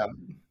 yeah.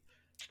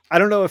 I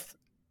don't know if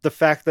the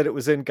fact that it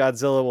was in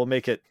Godzilla will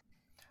make it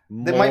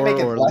they might make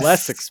it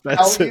less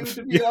expensive. Value,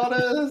 to be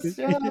honest.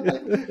 Yeah,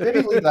 maybe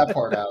leave that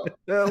part out.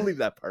 I'll leave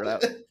that part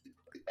out.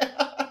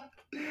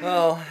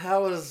 Well,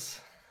 that was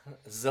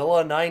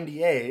Zilla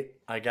 98,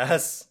 I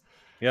guess.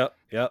 Yep.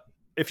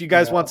 If you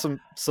guys want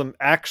some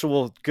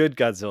actual good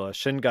Godzilla,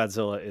 Shin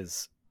Godzilla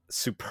is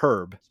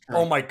superb.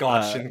 Oh my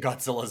god, Shin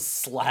Godzilla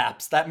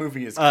slaps. That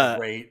movie is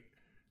great.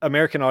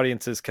 American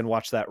audiences can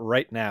watch that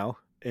right now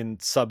in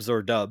subs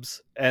or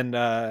dubs. And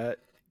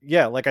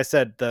like I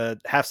said, the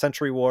Half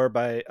Century War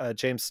by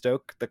James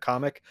Stoke, the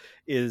comic,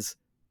 is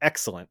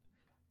excellent.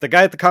 The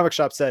guy at the comic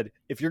shop said,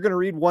 if you're going to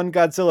read one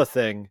Godzilla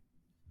thing,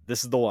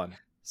 this is the one.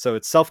 So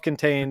it's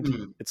self-contained.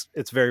 Mm-hmm.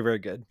 It's very, very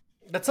good.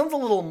 That sounds a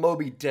little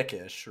Moby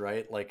Dickish,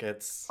 right? Like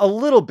it's a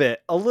little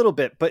bit,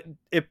 but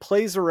it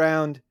plays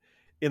around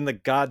in the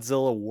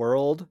Godzilla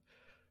world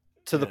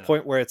to the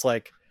point where it's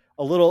like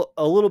a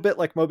little bit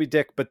like Moby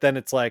Dick, but then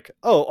it's like,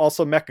 oh,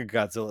 also Mecha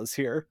Godzilla's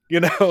here, you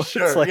know?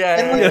 Sure, it's like,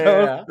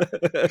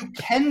 you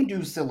can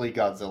do silly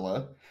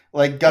Godzilla,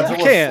 like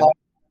Godzilla flies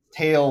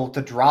tail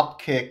to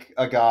drop kick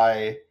a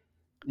guy,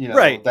 you know,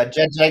 that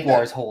Jet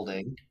Jaguar is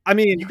holding. I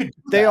mean,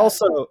 they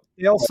also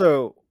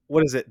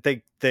what is it?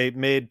 They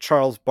made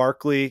Charles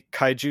Barkley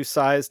kaiju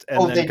sized,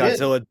 and then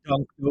Godzilla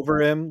dunked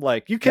over him.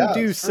 Like, you can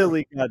do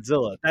silly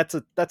Godzilla. That's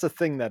a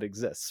thing that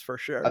exists for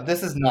sure.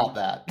 This is not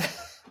that.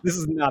 This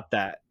is not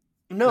that.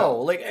 No,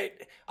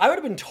 like I would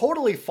have been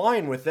totally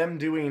fine with them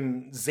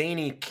doing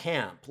zany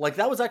camp. Like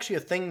that was actually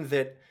a thing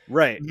that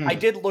I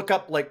did look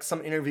up like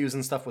some interviews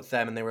and stuff with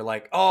them, and they were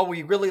like, "Oh,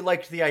 we really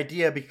liked the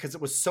idea because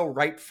it was so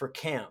right for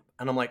camp."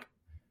 And I'm like,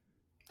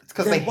 "It's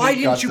because why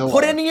didn't you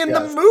put any in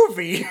the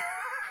movie?"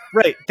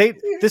 Right.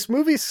 This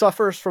movie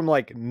suffers from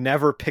like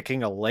never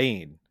picking a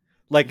lane.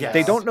 Like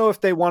they don't know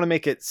if they want to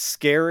make it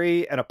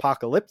scary and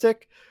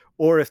apocalyptic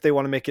or if they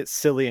want to make it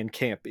silly and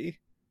campy.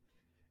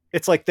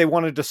 It's like they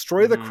want to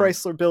destroy the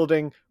Chrysler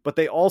building, but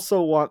they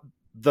also want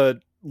the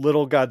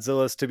little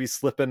Godzillas to be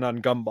slipping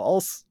on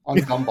gumballs.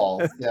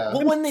 Yeah.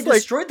 Well, when they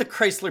destroyed the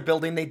Chrysler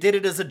building, they did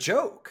it as a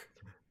joke.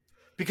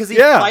 Because he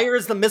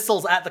fires the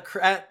missiles at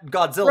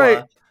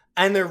Godzilla,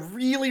 and they're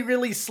really,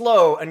 really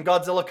slow, and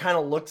Godzilla kind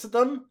of looks at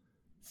them,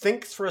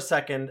 thinks for a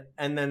second,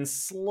 and then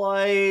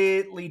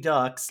slightly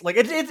ducks. Like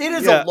it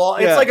is a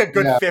long. It's like a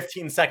good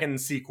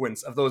 15-second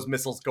sequence of those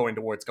missiles going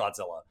towards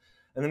Godzilla,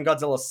 and then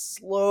Godzilla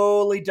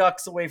slowly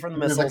ducks away from the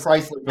missiles,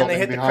 and they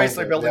hit the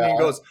Chrysler building, and he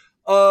goes,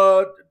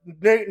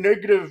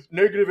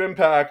 negative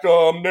impact,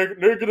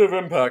 negative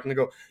impact," and they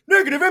go,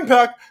 "Negative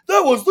impact?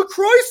 That was the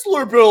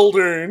Chrysler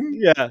building."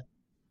 Yeah.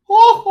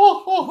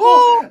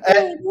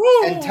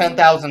 And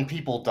 10,000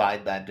 people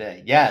died that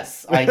day.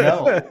 Yes, I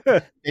know.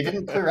 They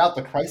didn't clear out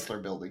the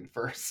Chrysler building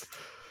first.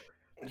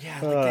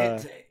 Yeah,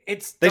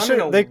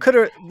 they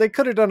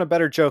could have done a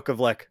better joke of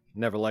like,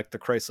 never liked the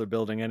Chrysler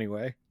building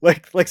anyway.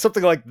 Like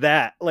something like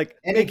that. Like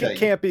make it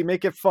campy,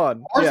 make it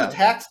fun. Mars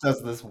Attacks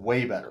does this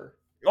way better.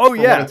 Oh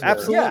yeah,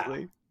 absolutely.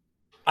 Yeah.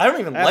 I don't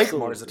even like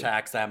Mars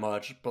Attacks that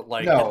much, but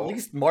like at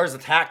least Mars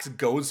Attacks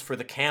goes for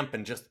the camp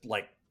and just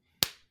like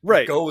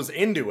goes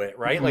into it,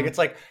 right? Mm-hmm. Like it's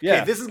like,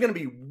 hey, this is gonna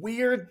be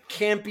weird,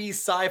 campy,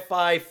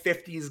 sci-fi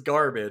 50s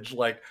garbage.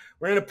 Like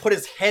we're gonna put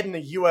his head in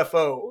a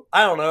UFO.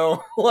 I don't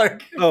know.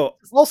 Like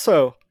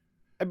also,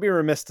 I'd be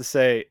remiss to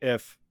say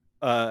if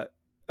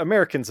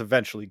Americans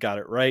eventually got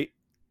it right.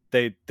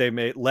 They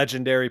made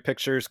Legendary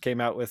Pictures came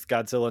out with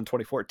Godzilla in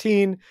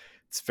 2014.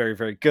 It's very,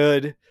 very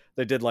good.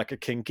 They did like a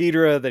King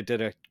Ghidorah. They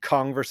did a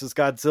Kong versus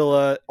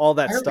Godzilla. All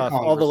that stuff.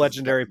 All the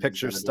Legendary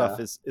Pictures stuff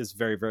is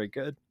very, very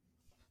good.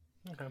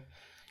 Okay.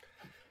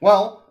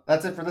 Well,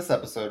 that's it for this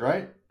episode,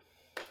 right?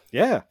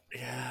 Yeah.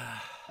 Yeah.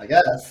 I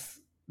guess.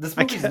 This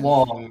movie's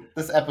long.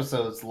 This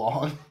episode's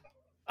long.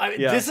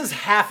 This is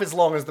half as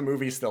long as the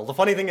movie still. The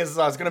funny thing is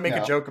I was going to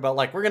make a joke about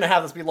like, we're going to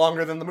have this be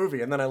longer than the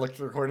movie. And then I looked at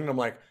the recording and I'm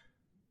like,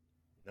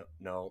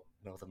 no,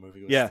 the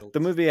movie was the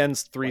movie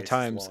ends 3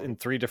 times in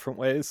 3 different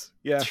ways.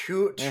 Yeah.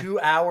 2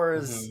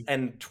 hours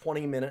and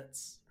 20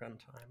 minutes runtime.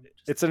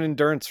 It's an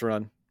endurance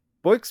run.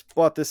 Boyks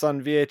bought this on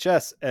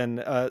VHS,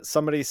 and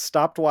somebody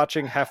stopped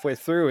watching halfway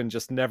through and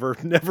just never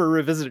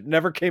revisited,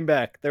 never came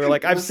back. They were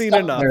like, "I've seen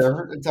enough."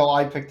 There until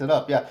I picked it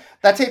up. Yeah,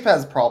 that tape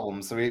has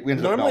problems, so we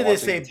ended up not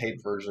watching the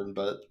tape version.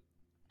 But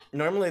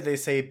normally they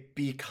say,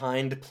 "Be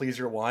kind,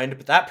 please rewind,"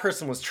 but that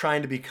person was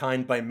trying to be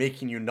kind by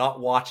making you not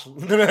watch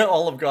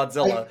all of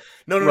Godzilla.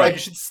 No, you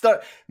should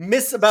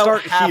miss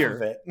about half here.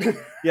 of it.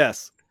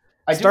 Yes,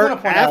 I do want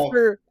to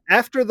point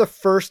after the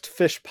first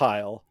fish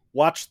pile.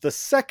 Watch the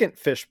second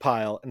fish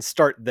pile and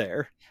start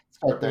there.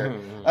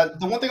 The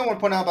one thing I want to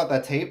point out about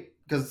that tape,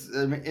 because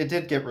it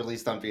did get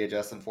released on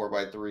VHS and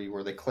 4x3,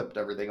 where they clipped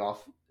everything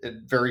off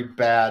in very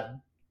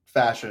bad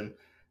fashion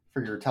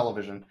for your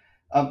television.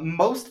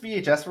 Most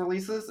VHS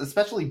releases,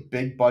 especially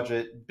big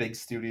budget, big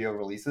studio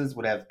releases,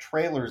 would have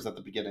trailers at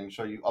the beginning,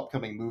 show you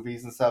upcoming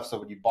movies and stuff.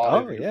 So when you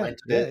bought it, you rented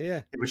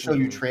it, it would show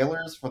you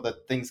trailers for the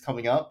things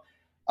coming up.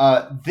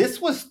 This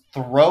was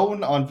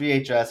thrown on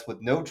VHS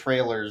with no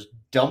trailers,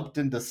 dumped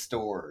into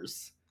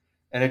stores,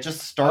 and it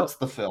just starts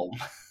the film.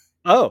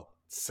 Oh,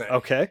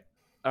 okay.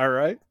 All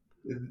right.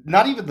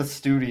 Not even the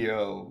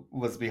studio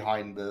was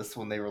behind this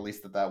when they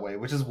released it that way,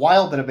 which is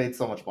wild that it made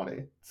so much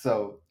money.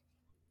 So,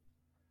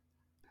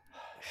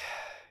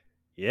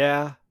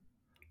 yeah,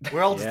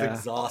 We're all just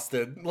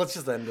exhausted. Let's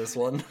just end this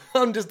one.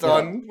 I'm just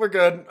done. We're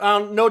good.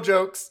 No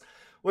jokes.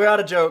 We're out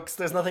of jokes.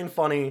 There's nothing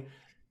funny.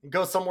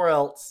 Go somewhere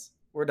else.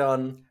 We're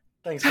done.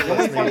 Thanks for The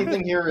only listening. funny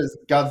thing here is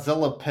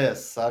Godzilla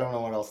piss. I don't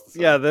know what else to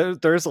say. Yeah,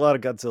 there's a lot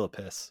of Godzilla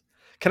piss.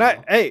 Can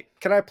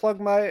I plug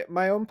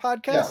my own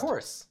podcast? Yeah, Of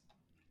course.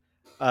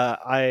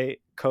 I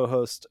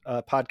co-host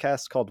a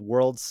podcast called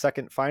World's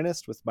Second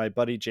Finest with my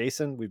buddy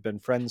Jason. We've been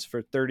friends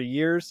for 30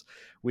 years.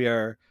 We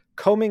are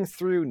combing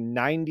through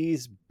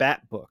 90s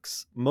Bat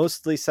books,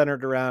 mostly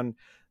centered around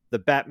the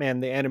Batman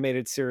the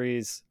Animated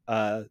Series,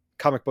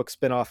 comic book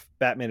spinoff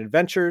Batman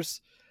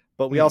Adventures.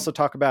 But we also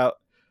talk about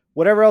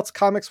whatever else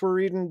comics we're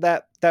reading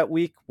that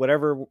week,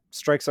 whatever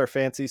strikes our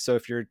fancy. So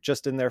if you're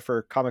just in there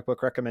for comic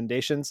book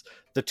recommendations,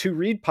 the To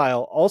Read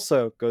pile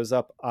also goes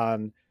up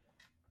on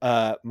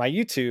my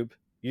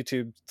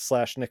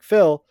YouTube/Nick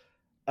Phil,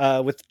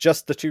 with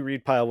just the To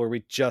Read pile where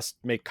we just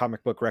make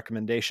comic book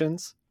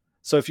recommendations.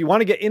 So if you want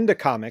to get into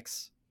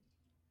comics,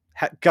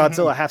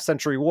 Godzilla Half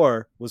Century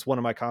War was one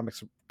of my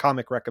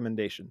comic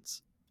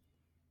recommendations.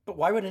 But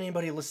why would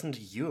anybody listen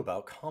to you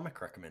about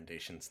comic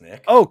recommendations,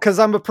 Nick? Oh, because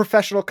I'm a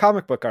professional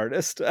comic book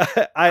artist.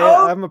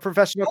 I'm a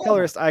professional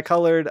colorist. I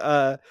colored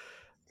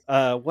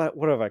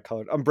what have I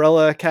colored?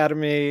 Umbrella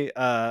Academy,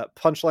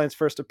 Punchline's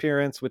first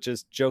appearance, which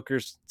is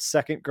Joker's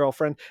second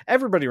girlfriend.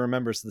 Everybody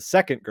remembers the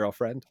second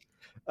girlfriend.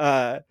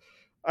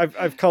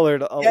 I've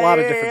colored a lot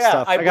of different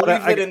stuff. I believe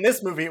that in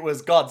this movie it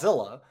was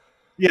Godzilla.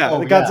 Yeah,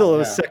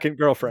 Godzilla's second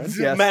girlfriend.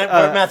 Yes.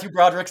 Matthew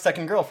Broderick's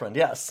second girlfriend.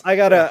 Yes. I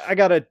got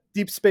a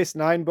Deep Space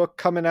Nine book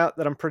coming out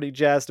that I'm pretty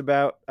jazzed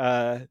about.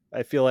 I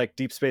feel like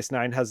Deep Space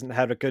Nine hasn't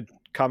had a good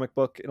comic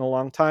book in a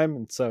long time,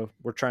 and so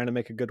we're trying to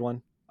make a good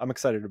one. I'm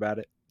excited about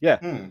it. Yeah.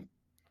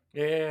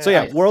 Yeah. So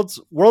yeah, nice.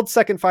 World's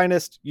Second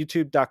Finest,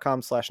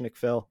 youtube.com/Nick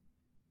Phil.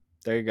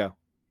 There you go.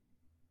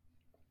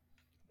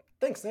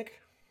 Thanks,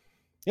 Nick.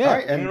 Yeah,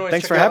 right, and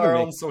thanks for having our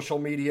me. Own social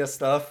media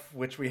stuff,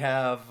 which we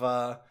have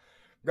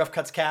Rough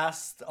Cuts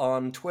Cast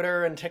on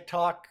Twitter and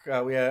TikTok.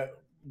 We have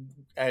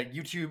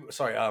YouTube.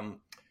 Sorry.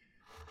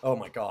 Oh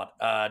my God.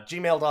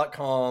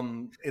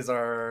 Gmail.com is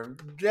our.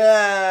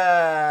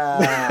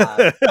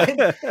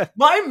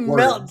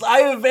 I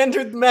have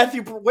entered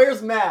Matthew.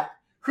 Where's Matt?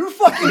 Who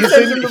fucking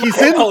he's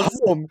in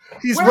home.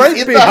 He's Where's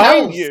right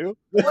behind you.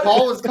 The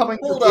call is coming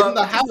Hold in on,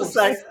 the house.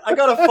 I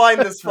gotta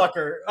find this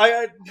fucker.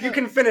 You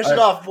can finish it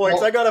off, boys.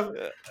 Well, I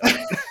gotta.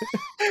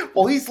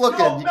 Well, he's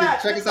looking. No, you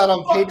Matt, can check us out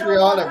on fuck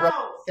Patreon out at Rough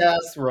Cuts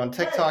Cast. We're on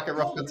TikTok at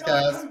Rough Cuts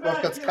Cast.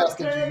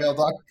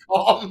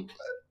 roughcutscast@gmail.com.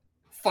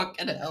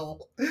 Fucking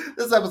hell.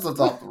 This episode's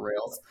off the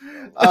rails.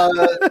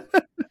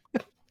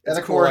 And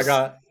of course,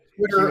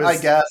 Twitter, I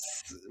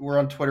guess. We're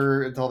on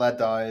Twitter until that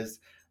dies.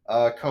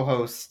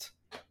 Co-host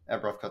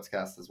at Rough Cuts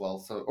Cast as well.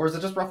 So, or is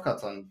it just Rough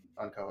Cuts on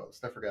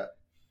co-host? I forget.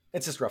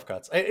 It's just Rough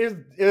Cuts.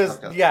 It was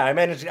yeah. I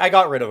managed. I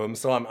got rid of him,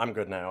 so I'm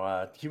good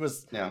now. He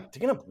was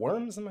digging up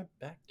worms in my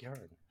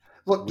backyard.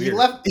 Look, Weird. he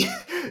left.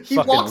 He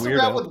Fucking walks weirdo.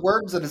 around with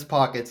worms in his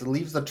pockets and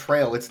leaves a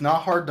trail. It's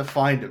not hard to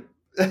find him.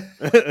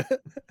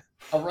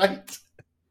 All right.